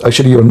no nose.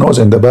 Actually, your nose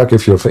in the back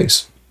of your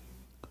face.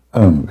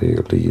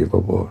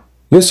 Unbelievable.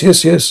 Yes.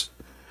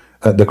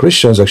 The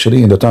Christians,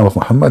 actually, in the time of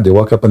Muhammad, they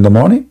woke up in the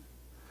morning.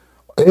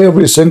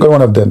 Every single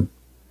one of them.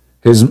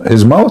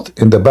 His mouth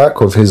in the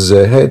back of his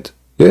head.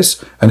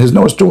 Yes. And his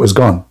nose too is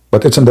gone.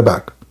 But it's in the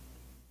back.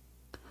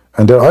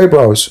 And their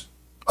eyebrows,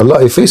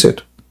 Allah efface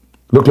it.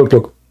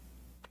 Look.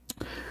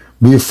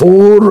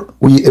 Before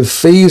we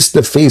efface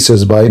the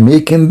faces by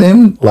making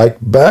them like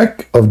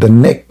back of the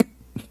neck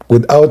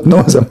without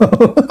nose.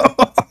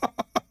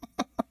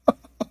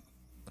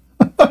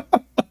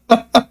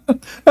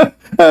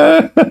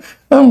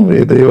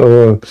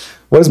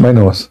 What is my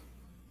nose?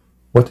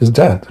 What is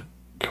that?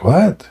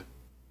 What?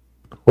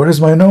 Where is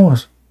my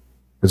nose?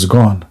 It's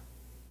gone.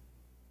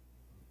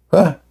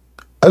 Huh?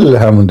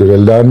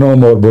 Alhamdulillah, no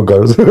more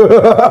boogers.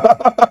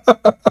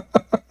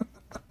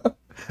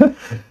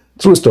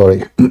 True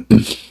story.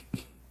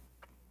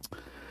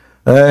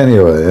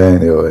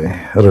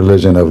 Anyway,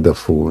 religion of the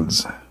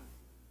fools.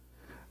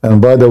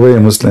 And by the way,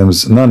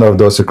 Muslims, none of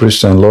those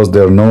Christians lost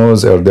their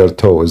nose or their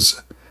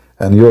toes.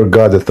 And your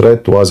God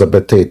threat was a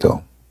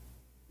potato.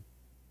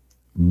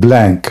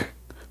 Blank.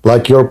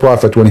 Like your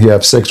prophet when he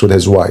had sex with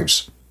his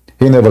wives.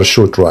 He never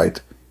shoot right.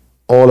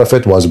 All of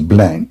it was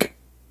blank.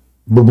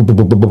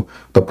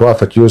 The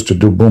prophet used to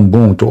do boom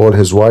boom to all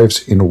his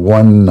wives in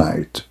one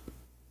night.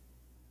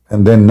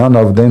 And then none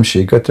of them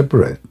she got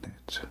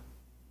pregnant.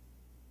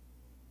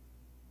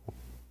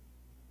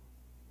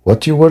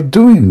 What you were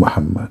doing,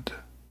 Muhammad?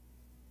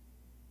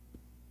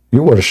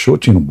 You were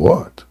shooting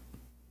what?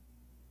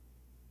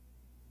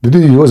 Did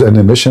you use an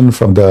emission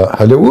from the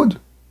Hollywood?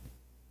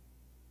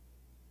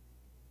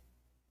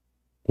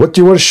 What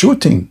you were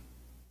shooting?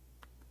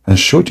 And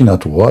shooting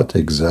at what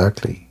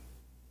exactly?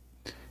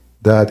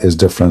 That is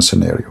different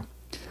scenario.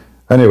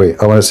 Anyway,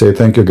 I want to say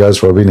thank you guys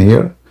for being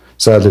here.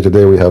 Sadly,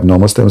 today we have no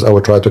Muslims. I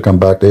will try to come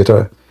back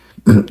later,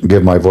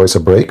 give my voice a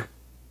break.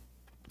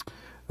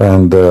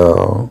 And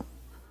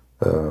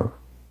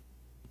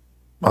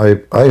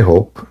I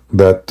hope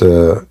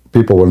that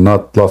people will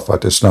not laugh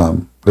at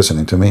Islam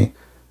listening to me.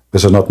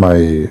 This is not my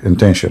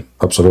intention,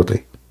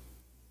 absolutely.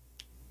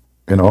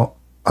 You know,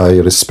 I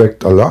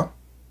respect Allah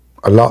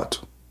a lot.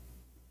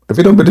 If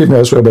you don't believe me,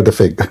 I swear by the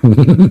fig.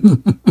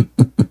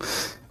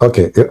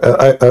 Okay,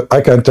 I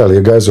can tell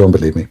you guys don't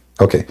believe me.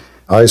 Okay,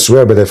 I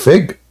swear by the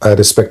fig, I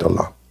respect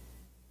Allah.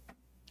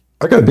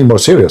 I gotta be more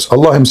serious.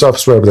 Allah himself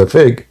swear by the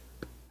fig,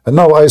 and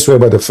now I swear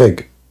by the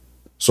fig.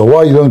 So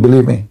why you don't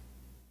believe me?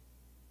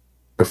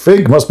 The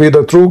fig must be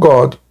the true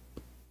God.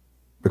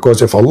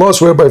 Because if Allah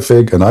swear by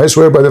fig, and I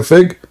swear by the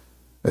fig,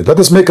 let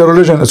us make a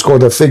religion, it's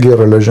called a figgy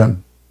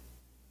religion.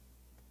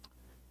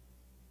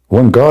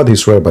 When God, he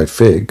swear by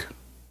fig,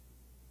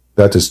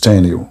 that is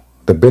telling you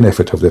the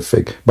benefit of the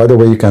fig. By the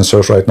way, you can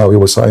search right now, you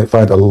will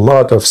find a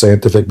lot of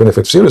scientific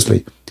benefits.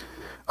 Seriously,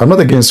 I'm not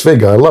against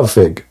fig, I love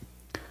fig.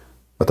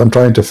 But I'm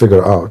trying to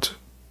figure out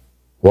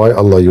why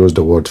Allah used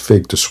the word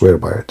fig to swear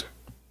by it.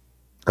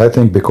 I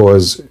think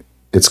because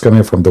it's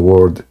coming from the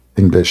word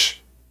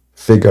English,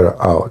 figure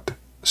out,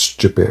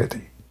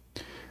 stupidity.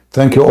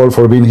 Thank you all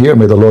for being here.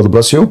 May the Lord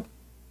bless you.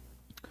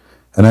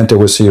 And until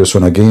we see you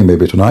soon again,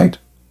 maybe tonight.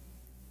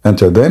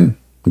 Until then,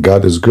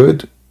 God is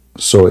good,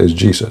 so is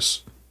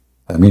Jesus.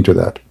 I mean to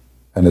that.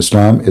 And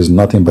Islam is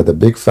nothing but a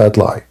big fat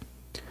lie.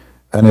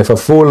 And if a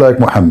fool like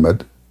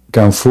Muhammad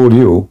can fool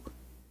you,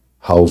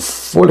 how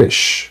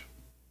foolish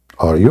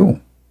are you?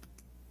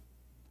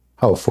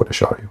 How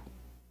foolish are you?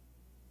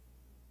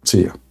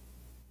 See ya.